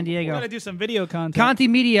 Conti I'll in be San home Diego. We got to do some video content. Conti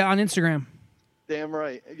Media on Instagram. Damn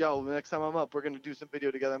right. Yo, next time I'm up, we're going to do some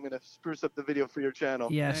video together. I'm going to spruce up the video for your channel.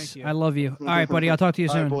 Yes, I love you. All right, buddy. I'll talk to you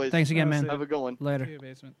All right, soon. boys. Thanks again, man. Have a good one. Later. See you,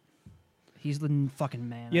 basement. He's the fucking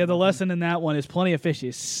man. Yeah, the lesson in that one is plenty of fish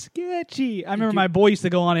is sketchy. I remember my boy used to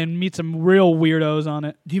go on and meet some real weirdos on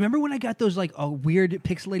it. Do you remember when I got those like weird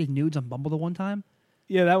pixelated nudes on Bumble the one time?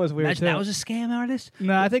 Yeah, that was weird Imagine too. that was a scam artist.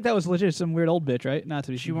 No, I think that was legit some weird old bitch, right? Not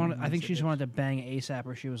to be. She wanted. I think she just wanted to bang ASAP,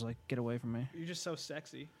 or she was like, "Get away from me." You're just so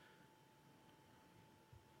sexy.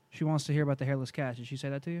 She wants to hear about the hairless cat. Did she say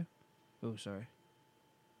that to you? Oh, sorry.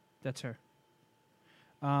 That's her.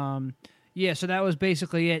 Yeah, so that was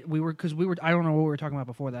basically it. We were. I don't know what we were talking about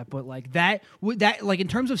before that, but like that, like in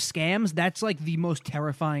terms of scams, that's like the most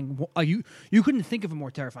terrifying. You couldn't think of a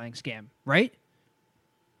more terrifying scam, right?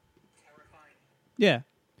 Yeah.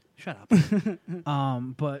 Shut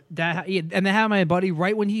up. But that, yeah, and they had my buddy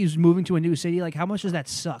right when he's moving to a new city. Like, how much does that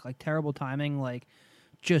suck? Like, terrible timing. Like,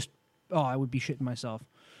 just I would be shitting myself.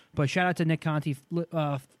 But shout out to Nick Conti.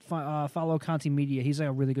 Follow Conti Media. He's like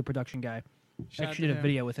a really good production guy. Shout out Actually to did a him.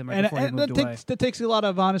 video with him right before he moved away. That takes a lot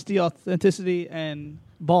of honesty, authenticity, and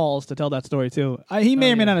balls to tell that story too. He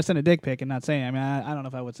may or may not have sent a dick pic and not saying. I mean, I don't know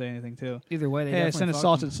if I would say anything too. Either way, they hey, I definitely sent a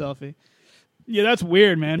fucked sausage selfie. Yeah, that's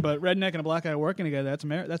weird, man. But redneck and a black guy working together, that's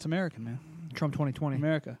American, man. Trump 2020.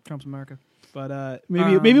 America. Trump's America. But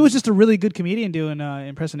maybe it was just a really good comedian doing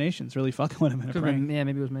impersonations, really fucking with him in a Could've prank. been- yeah,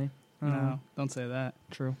 maybe it was me. No, don't say that.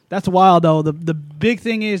 True. That's wild, though. The big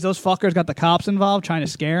thing is those fuckers got the cops involved trying to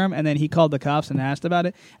scare him, and then he called the cops and asked about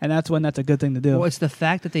it, and that's when that's a good thing to do. Well, it's the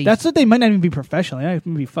fact that they... That's what they might not even be professional. They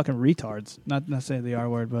might be fucking retards. Not say the R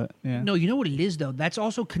word, but yeah. No, you know what it is, though? That's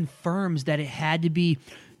also confirms that it had to be...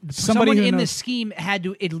 Somebody Someone who in knows- this scheme had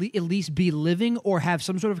to at least be living or have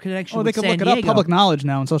some sort of connection Oh, with they could San look it Diego. up. Public knowledge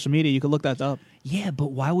now on social media. You could look that up. Yeah, but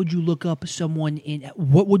why would you look up someone in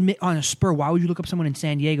what would on a spur? Why would you look up someone in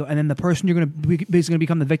San Diego and then the person you're going to basically going to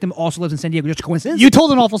become the victim also lives in San Diego? Just a coincidence? You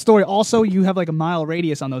told an awful story. Also, you have like a mile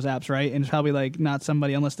radius on those apps, right? And it's probably like not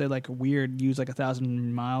somebody unless they're like weird, use like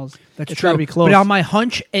 1,000 miles. That's It's true. gotta be close. But on my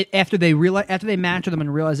hunch, after they matched them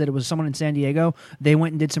and realized that it was someone in San Diego, they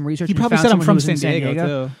went and did some research. He and probably found said I'm someone from who was in San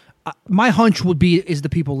Diego, too. My hunch would be is the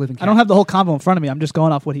people living. I don't have the whole convo in front of me. I'm just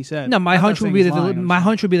going off what he said. No, my Not that hunch I'm would be saying that he's lying. my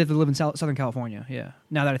hunch would be that they live in Southern California. Yeah.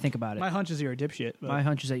 Now that I think about it, My hunch is you're a dipshit. but- my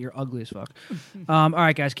hunch is that you're ugly as fuck. All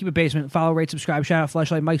right, guys, keep it basement. Follow, rate, subscribe. Shout out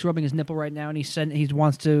Fleshlight. Mike's rubbing his nipple right now, and he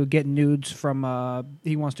wants to get nudes from.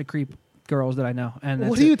 He wants to creep girls that I know. And What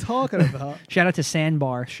that's are it. you talking about? Shout out to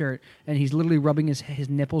Sandbar shirt, and he's literally rubbing his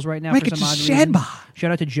nipples right now Mike, for it's some odd just reason. Sandbar.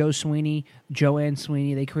 Shout out to Joanne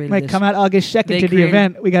Sweeney. They created Mike, this. come out August 2nd They to the created-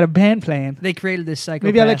 event. We got a band playing. They created this psychopath.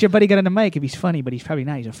 Maybe I'll let your buddy get on the mic if he's funny, but he's probably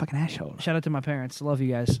not. He's a fucking asshole. Shout out to my parents. Love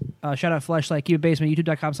you guys. Shout out Fleshlight. Keep it basement.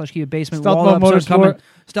 YouTube.com/keep it basement. Stealth All Mode episodes Motorsport. coming.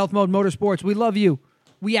 Stealth Mode Motorsports. We love you.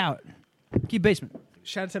 We out. Keep basement.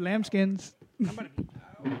 Shout out to Lambskins.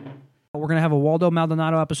 We're going to have a Waldo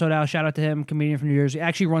Maldonado episode out. Shout out to him, comedian from New Jersey.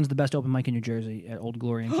 Actually runs the best open mic in New Jersey at Old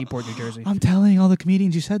Glory in Keyport, New Jersey. I'm telling all the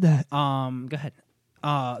comedians you said that. Go ahead.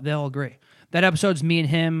 They'll agree. That episode's me and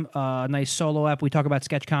him, a nice solo ep. We talk about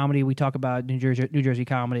sketch comedy. We talk about New Jersey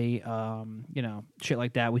comedy, shit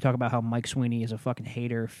like that. We talk about how Mike Sweeney is a fucking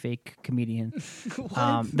hater, fake comedian.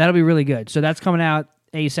 That'll be really good. So that's coming out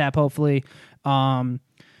ASAP, hopefully.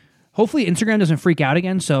 Hopefully Instagram doesn't freak out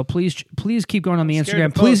again. So please keep going on the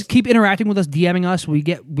Instagram. Please keep interacting with us, DMing us. We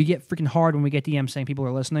get freaking hard when we get DMs saying people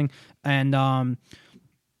are listening. And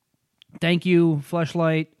thank you,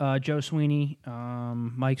 Fleshlight, Joe Sweeney,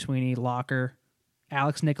 Mike Sweeney, Locker,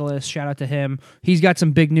 Alex Nicholas. Shout out to him. He's got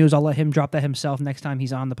some big news. I'll let him drop that himself next time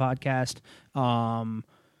he's on the podcast.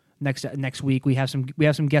 Next week we have some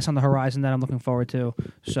guests on the horizon that I'm looking forward to.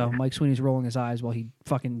 So Mike Sweeney's rolling his eyes while he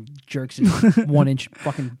fucking jerks his 1-inch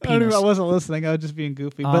fucking penis. I wasn't listening. I was just being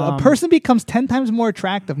goofy. But a person becomes 10 times more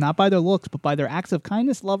attractive, not by their looks, but by their acts of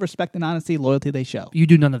kindness, love, respect, and honesty, loyalty they show. You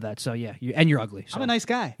do none of that. So yeah, you're ugly. So. I'm a nice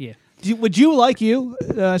guy. Yeah. Would you like you?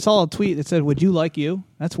 I saw a tweet that said, "Would you like you?"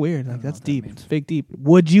 That's weird. Like that's deep. It's big deep.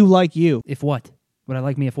 Would you like you? If what? Would I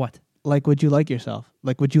like me if what? Like, would you like yourself?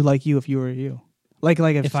 Like, would you like you if you were you? Like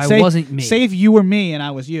if I wasn't me. Say if you were me and I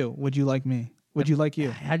was you, would you like me? Would you like you?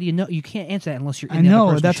 How do you know? You can't answer that unless you're in I the know.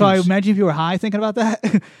 other person's That's why I shoes. imagine if you were high thinking about that.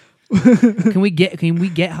 Can we get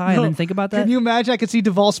high and then think about that? Can you imagine? I could see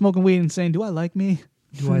Duvall smoking weed and saying, "Do I like me?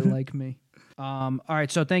 Do I like me?" All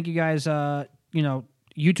right. So thank you guys.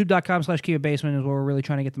 YouTube.com/KeepItBasement is where we're really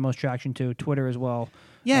trying to get the most traction to. Twitter as well.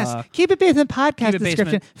 Yes, Keep It Basement podcast Keep It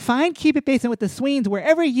description. Basement. Find Keep It Basement with the Sweens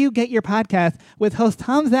wherever you get your podcast with host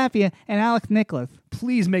Tom Zappia and Alex Nicholas.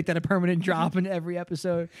 Please make that a permanent drop in every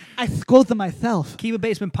episode. I quote them myself. Keep It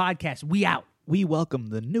Basement podcast. We out. We welcome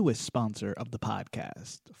the newest sponsor of the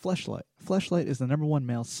podcast, Fleshlight. Fleshlight is the #1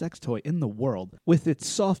 male sex toy in the world. With its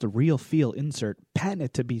soft, real feel insert,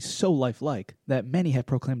 patented to be so lifelike that many have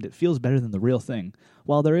proclaimed it feels better than the real thing.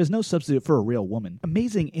 While there is no substitute for a real woman,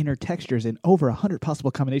 amazing inner textures and over 100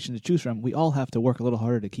 possible combinations to choose from, we all have to work a little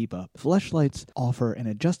harder to keep up. Fleshlights offer an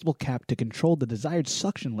adjustable cap to control the desired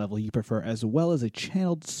suction level you prefer, as well as a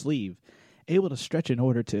channeled sleeve, able to stretch in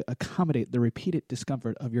order to accommodate the repeated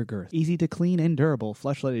discomfort of your girth. Easy to clean and durable,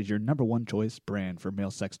 Fleshlight is your #1 choice brand for male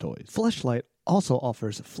sex toys. Fleshlight also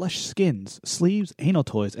offers flesh skins, sleeves, anal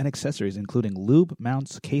toys, and accessories including lube,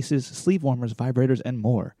 mounts, cases, sleeve warmers, vibrators, and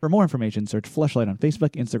more. For more information, search Fleshlight on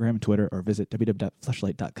Facebook, Instagram, Twitter, or visit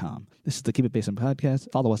www.fleshlight.com. This is the Keep It Basement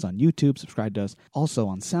podcast. Follow us on YouTube, subscribe to us, also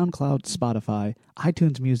on SoundCloud, Spotify,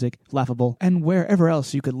 iTunes Music, Laughable, and wherever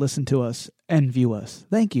else you could listen to us and view us.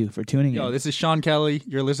 Thank you for tuning in. Yo, this is Sean Kelly.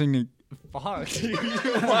 You're listening to... Fuck.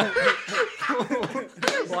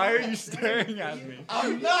 Why are you staring at me?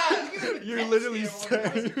 I'm not. You're literally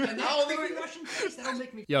staring.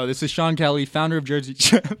 Me. Yo, this is Sean Kelly, founder of Jersey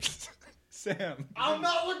Champs. Sam. I'm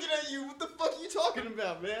not looking at you. What the fuck are you talking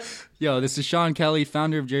about, man? Yo, this is Sean Kelly,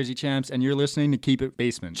 founder of Jersey Champs, and you're listening to Keep It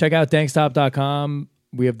Basement. Check out dankstop.com.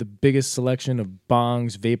 We have the biggest selection of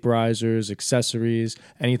bongs, vaporizers, accessories,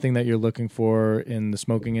 anything that you're looking for in the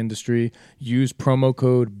smoking industry. Use promo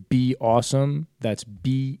code BEAWESOME. That's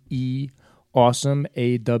BE Awesome,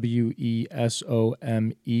 AWESOME.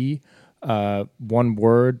 One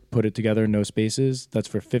word, put it together, no spaces. That's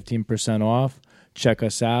for 15% off. Check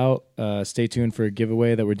us out. Stay tuned for a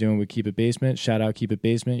giveaway that we're doing with Keep It Basement. Shout out Keep It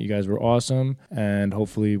Basement. You guys were awesome. And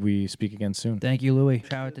hopefully we speak again soon. Thank you, Louie.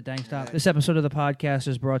 Shout out to Dankstop. This episode of the podcast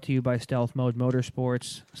is brought to you by Stealth Mode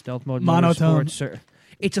Motorsports. Stealth Mode Monotone. Motorsports.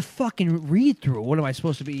 It's a fucking read-through. What am I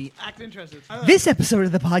supposed to be? Act interested. This episode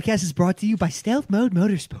of the podcast is brought to you by Stealth Mode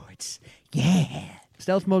Motorsports. Yeah.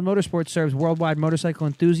 Stealth Mode Motorsports serves worldwide motorcycle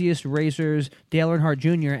enthusiasts, racers, Dale Earnhardt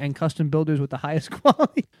Jr., and custom builders with the highest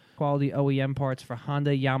quality OEM parts for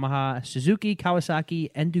Honda, Yamaha, Suzuki,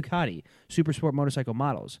 Kawasaki, and Ducati Supersport motorcycle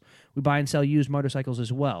models. We buy and sell used motorcycles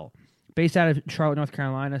as well. Based out of Charlotte, North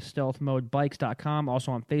Carolina, stealthmodebikes.com,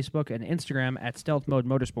 also on Facebook and Instagram at Stealth Mode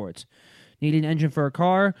Motorsports. Need an engine for a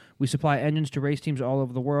car? We supply engines to race teams all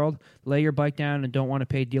over the world. Lay your bike down and don't want to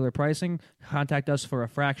pay dealer pricing? Contact us for a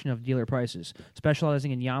fraction of dealer prices. Specializing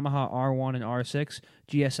in Yamaha R1 and R6,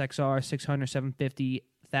 GSXR 600, 750,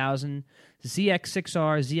 1000,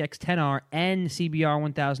 ZX6R, ZX10R, and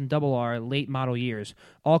CBR 1000RR late model years.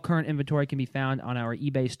 All current inventory can be found on our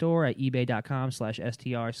eBay store at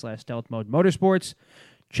ebay.com/str/stealthmodemotorsports.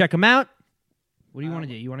 Check them out. What do you want to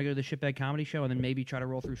do? You want to go to the Shitbag Comedy Show and then maybe try to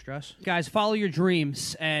roll through stress? Guys, follow your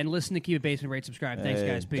dreams and listen to Keep It Basement, rate, subscribe. Thanks,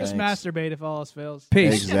 guys. Peace. Just masturbate if all else fails.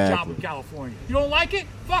 Peace. Get a job in California. You don't like it?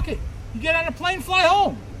 Fuck it. You get on a plane, fly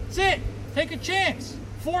home. That's it. Take a chance.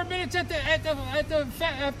 4 minutes at the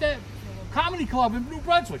Comedy Club in New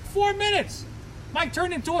Brunswick. 4 minutes. Might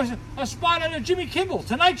turn into a spot on a Jimmy Kimmel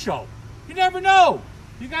Tonight Show. You never know.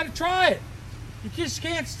 You got to try it. You just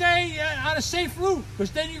can't stay on a safe route,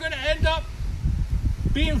 because then you're going to end up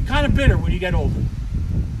being kind of bitter when you get older.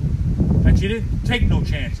 That you didn't take no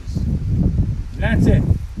chances. And that's it.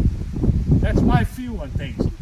 That's my view on things.